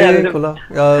ꯅꯨꯡꯉꯥꯏꯖꯩ ꯀꯨꯂ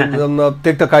ꯌꯥꯝꯅ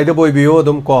ꯇꯦꯛꯇ ꯀꯥꯏꯗꯕ ꯑꯣꯏꯕꯤꯌꯨ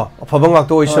ꯑꯗꯨꯝ ꯀꯣ ꯑꯐꯕ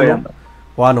ꯉꯥꯛꯇ ꯑꯣꯏꯁꯅꯨ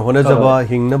ꯋꯥꯅ ꯍꯣꯠꯅꯖꯕ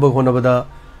ꯍꯤꯡꯅꯕ ꯍꯣꯠꯅꯕꯗ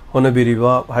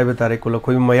ꯍꯣꯠꯅꯕꯤꯔꯤꯕ ꯍꯥꯏꯕ ꯇꯥꯔꯦ ꯀꯨꯂ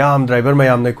ꯑꯩꯈꯣꯏ ꯃꯌꯥꯝ ꯗ꯭राꯏꯚꯔ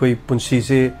ꯃꯌꯥꯝꯅ ꯑꯩꯈꯣꯏ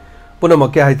ꯄꯨꯟꯁꯤꯁꯦ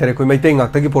ꯄꯨꯝꯅꯃꯛꯀꯤ ꯍꯥꯏꯇꯥꯔꯦ ꯑꯩꯈꯣꯏ ꯃꯩꯇꯩ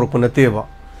ꯉꯥꯛꯇꯒꯤ ꯄꯣꯔꯛꯄ ꯅꯠꯇꯦꯕ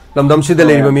ꯂꯝꯗꯝꯁꯤꯗ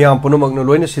ꯂꯩꯔꯤꯕ ꯃꯤꯌꯥꯝ ꯄꯨꯝꯅꯃꯛꯅ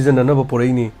ꯂꯣꯏꯅ ꯁꯤꯖꯤꯟꯅꯅꯕ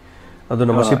ꯄꯣꯔꯛꯏꯅꯤ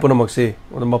ꯑꯗꯨꯅ ꯃꯁꯤ ꯄꯨꯝꯅꯃꯛꯁꯦ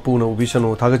ꯃꯄꯨꯅ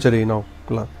ꯎꯕꯤꯁꯅꯨ ꯊꯥꯒꯠꯆꯔꯤ ꯏꯅꯥꯎ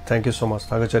ꯀꯨꯂ ꯊꯦꯡꯛ ꯌꯨ ꯁꯣ ꯃꯆ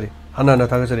ꯊꯥꯒꯠꯆꯔꯤ ꯍꯟꯅ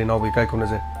ꯊꯥꯒꯠꯆꯔꯤ ꯏꯅꯥꯎꯕ ꯏꯀꯥꯏ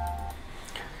ꯈꯨꯝꯅꯖꯩ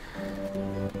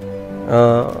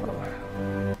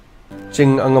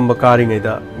ꯆꯤꯡ ꯑꯉꯝꯕ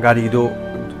ꯀꯥꯔꯤꯉꯩꯗ ꯒꯥꯔꯤꯗꯣ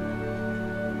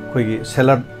ꯑꯩꯈꯣꯏꯒꯤ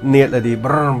ꯁꯦꯂꯔ ꯅꯦꯠꯂꯗꯤ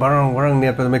ꯕꯔꯪ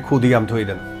ꯅꯦꯠꯄꯗ ꯃꯩꯈꯨꯗꯤ ꯌꯥꯝ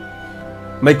ꯊꯣꯛꯏꯗꯅ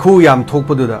ꯃꯩꯈꯨ ꯌꯥꯝ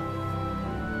ꯊꯣꯛꯄꯗꯨꯗ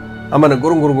ꯑꯃꯅ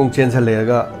ꯒꯨꯔꯨꯡ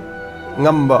ꯆꯦꯟꯁꯜꯂꯛꯑꯒ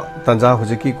ꯉꯝꯕ ꯇꯟꯖꯥ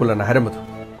ꯍꯧꯖꯤꯛꯀꯤ ꯀꯨꯂꯅ ꯍꯥꯏꯔꯝꯕꯗꯣ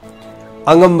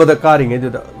ꯑꯉꯝꯕꯗ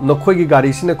ꯀꯥꯔꯤꯉꯩꯗꯨꯗ ꯅꯈꯣꯏꯒꯤ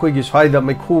ꯒꯥꯔꯤꯁꯤꯅ ꯑꯩꯈꯣꯏꯒꯤ ꯁ꯭ꯋꯥꯏꯗ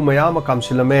ꯃꯩꯈꯨ ꯃꯌꯥꯝ ꯑꯃ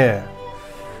ꯀꯥꯝꯁꯤꯜꯂꯝꯃꯦ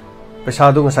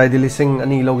ꯄꯩꯁꯥꯗꯣ ꯉꯁꯥꯏꯗꯤ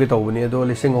 2,000 ꯂꯧꯒꯦ ꯇꯧꯕꯅꯤ ꯑꯗꯣ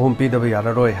 3,000 ꯄꯤꯗꯕ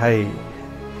ꯌꯥꯔꯔꯣꯏ ꯍꯥꯏ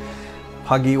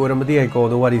ꯐꯥꯒꯤ ꯑꯣꯏꯔꯝꯕꯗꯤ ꯌꯥꯏꯀꯣ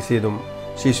ꯑꯗꯣ ꯋꯥꯔꯤꯁꯦ ꯑꯗꯨꯝ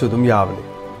ꯁꯤꯁꯨ ꯑꯗꯨꯝ ꯌꯥꯕꯅꯤ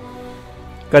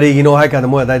ꯀꯔꯤꯒꯤꯅꯣ ꯍꯥꯏ ꯀꯥꯟꯗ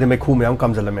ꯃꯣꯏ ꯑꯗꯥꯏꯗ ꯃꯩꯈꯨ ꯃꯌꯥꯝ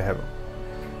ꯀꯥꯝꯖꯜꯂꯝꯃꯦ ꯍꯥꯏꯕ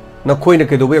ꯅꯈꯣꯏꯅ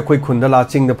ꯀꯩꯗꯧꯕꯩ ꯑꯩꯈꯣꯏ ꯈꯨꯟꯗ ꯂꯥ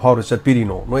ꯆꯤꯡꯗ ꯐꯥꯎꯔ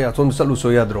ꯆꯠꯄꯤꯔꯤꯅꯣ ꯅꯣꯏ ꯑꯁꯣꯝꯗ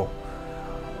ꯆꯠꯂꯨꯁꯨ ꯌꯥꯗ꯭ꯔꯣ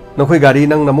नखोई गाड़ी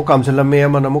नंग नमु कामसिलमे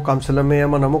अमा नमु कामसिलमे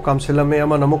अमा नमु कामसिलमे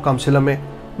अमा नमु कामसिलमे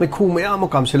मैखु मयाम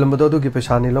कामसिलमदो दुगी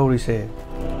पैसानी लौरिसे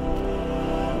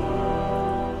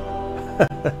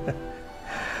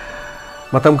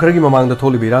मतम खरगी ममांगदा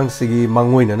थोलिबि रांगसिगी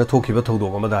मांगोइना न थोखिबा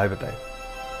थौदोग अमदा हाइबताय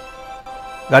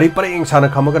गाड़ी परेंग साना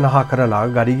खमगा नहा खरा ला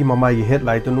गाड़ी की ममाई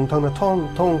हेडलाइट नुंथंग थोंग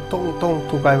थोंग थोंग थोंग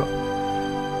थुकाय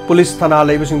पुलिस थाना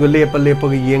लेबसिंग लेप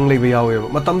लेपग येंग लेबे यावे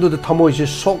मतम दु थमोइसे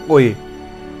सोक ओय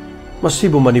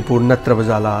मसीबु मणिपुर नत्रब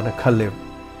जाला न खल्ले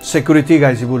सिक्योरिटी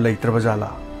गाइसिबु लेत्रब जाला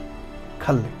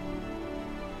खल्ले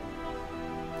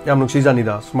याम नुक्सी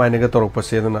जानिदा सुमाइनगा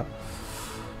तोरकपसे दना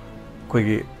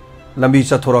कोइगी लंबी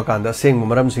चथोरा कांदा सेंग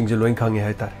मरम सिंगजे लोइन खांगे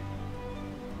हाइतारे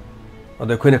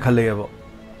अदे खोइना खल्ले अब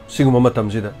सिगुम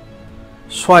मतमजिदा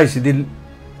स्वाइसिदि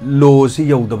लोसि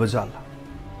यौदब जाला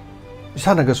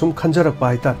इसानागा सुम खंजरक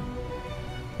हाइतारे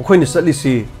अखोइना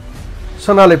चलिसि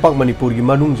सना लेपाक मणिपुर की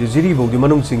मनुंग जे जिरी बौदी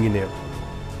मनुंग सिंगिने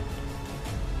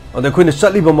अदे खोइना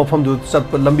चलिब मफम दु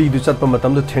चतप लंबी दु चतप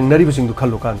मतम दु थेंगनरि बसिंग दु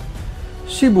खल्लो कान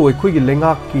सिबु अखोइगी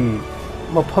लेंगाक की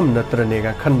मफम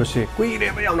नत्रनेगा खनबसे कुइरे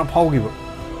बा यावना फावगिबो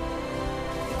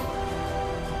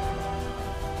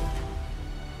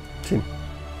सिन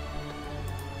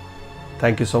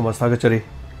थैंक यू सो मच थागचरी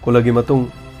कोलगी मतुंग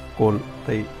कोल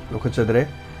तै लोखचदरे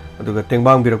अदुगा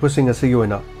तेंबांग बिरकपसिंग असिगी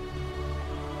ओइना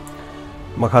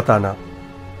मखाताना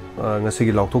ngasi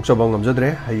gi lokthok chabang ngamjadre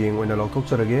hayeng oina lokthok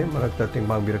charage marakta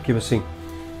tengbang birakibasing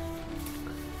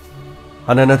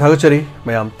anana thagachari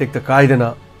mayam tekta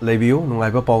kaidana leibiu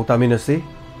nungaiba pau taminasi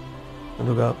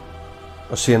aduga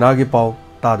asena gi pau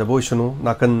ta da boisunu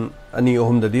nakan ani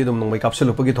ohum dadi dum nungmai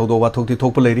kapselupagi thodo wa thokti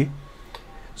thokpa leiri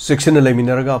section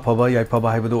leiminaraga phaba yai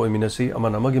phaba haibadu oiminasi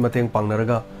amana amagi mateng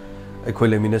pangnaraga aikhoi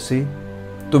leiminasi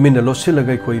tumina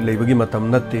losilaga aikhoi leibagi matam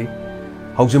natte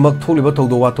haujimak tholiba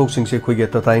thodo wa thok singse khoi ge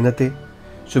tatai nate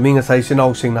suminga sai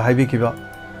sinau singna haibi kiba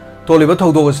toliba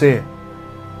thodo se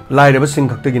lairaba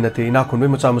sing khakta gi nate ina khunbe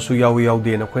macha masu yawi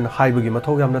yawde na khoina haibagi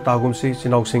mathau yamna tagum si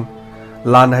sinau sing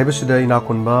lan haiba sida ina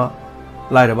khunba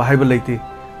lairaba haiba leiti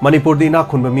manipur di ina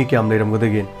khunba mi kyam leiram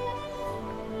godagin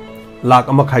lakh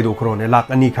अमा खाइदोखरोने लाख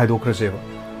अनि खाइदोखरसेबा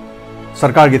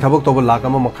सरकार की थबक तोब लाख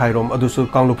अमा मखाइरोम अदुसु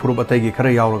कांगलु फुरुब अतैगी खरा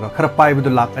यावरगा खरा पाइबदु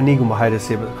लाख अनि गुम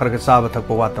हाइरसेबा खरगा चाबा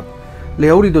थकपा वातब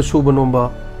लेहौरी दो सुब नोंबा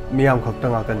मियाम खक्ता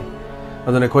ngakani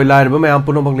adone khoi lairba mayam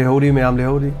punobak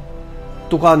lehauri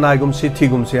tuka naigum si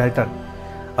thigum si haitar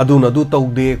aduna adu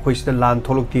tawde khoi sta lan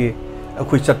tholokti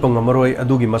akhoi chatpang amaroi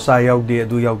adugi masa yawde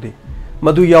adu yawde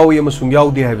madu yawi amasung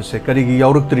yawde haibase karigi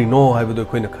yawruktri no haibadu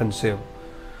khoina khanse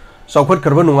saukhot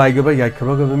karba nungai gaba yai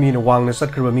karba gaba mi na wang na sat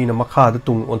karba mi na makha da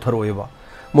tung ontharoeba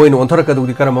moi no ontharakadu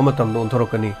karama matam no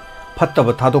ontharokani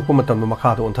phattaba thadokpa matam no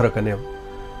makha da ontharakane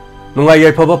nungai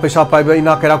yai phaba paisa paiba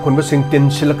ina kara khunba sing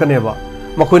tin silakaneba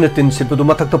makoina tin sipadu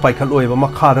mathakta paikhalloeba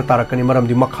makha da tarakani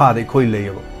maramdi makha da khoi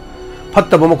leyeba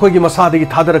phattaba makoi gi masa da gi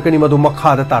thadarakani madu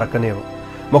makha da tarakaneba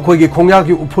makoi gi khongya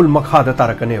gi uphul makha da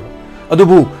tarakaneba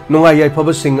adubu nungai yai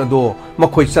phaba sing ado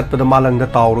makoi chatpada malang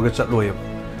da tawruga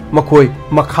chatloeba makoi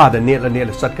makha da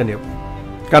nela chatkane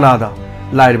kanada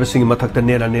lairba sing mathakta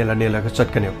nela ga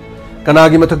chatkane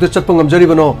kanagi mathakta chatpa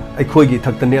ngamjaribano aikhoi gi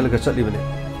thakta nela ga chatlibane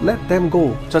let them go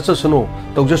chachasuno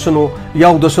tawjasuno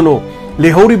yaudasuno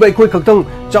lehori ba aikhoi khaktang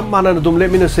chammana dum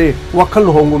lemina se wakhal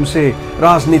hongum se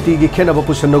rajniti gi khena ba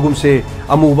pusanagum se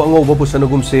amu ba ngau ba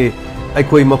pusanagum se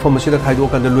aikhoi mafam asida khaido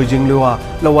kan da loijing lewa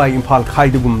lawai imphal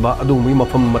khaidugum ba adu mi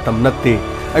mafam matam natte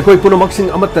aikhoi punomaksing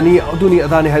amatani aduni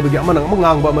adani haibagi amanang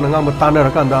ngangba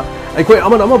tanarkanda aikhoi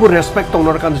amana amabu respect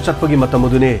tongnarakanda chatpagi matam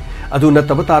adune adu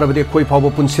nataba tarabadi aikhoi phawba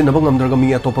punsinaba ngamdraga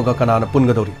mi atopaga kanana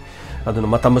pungadori aduna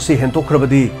matam asi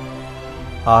hentokrabadi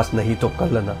as nahi to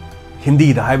kallana hindi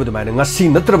da haibadu maina ngasi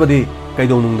natrabadi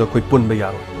kaidonungda koi punba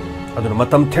yaro aduna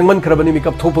matam thengman khrabani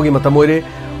mikap thopagi matam oire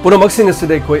punomaksing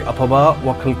asida aikhoi afaba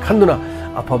wakhal khanduna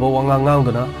afaba wangangang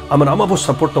amana amabu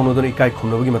support tongna ikai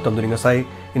khumnabagi matam duni ngasai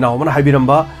inaw mana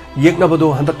haibiramba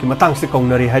yeknabado handakki matang se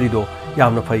kaungnari harido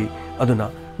yamna phai aduna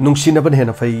nungsinaban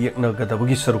hena phai yekna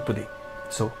gadabagi sarupudi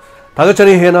so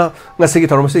thagachari hena ngasigi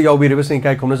thorom se yawbiribe se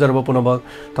kai khumna jarba punaba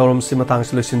thorom se matang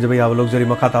se losinjaba yaba logjari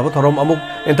makha taba thorom amuk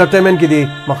entertainment kidi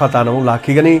makha tana mu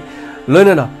lakhigani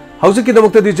loinana hauzik ki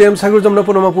damukta di james sagur jamna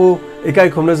punama pu ikai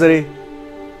khumna jari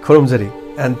khurumjari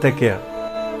and take care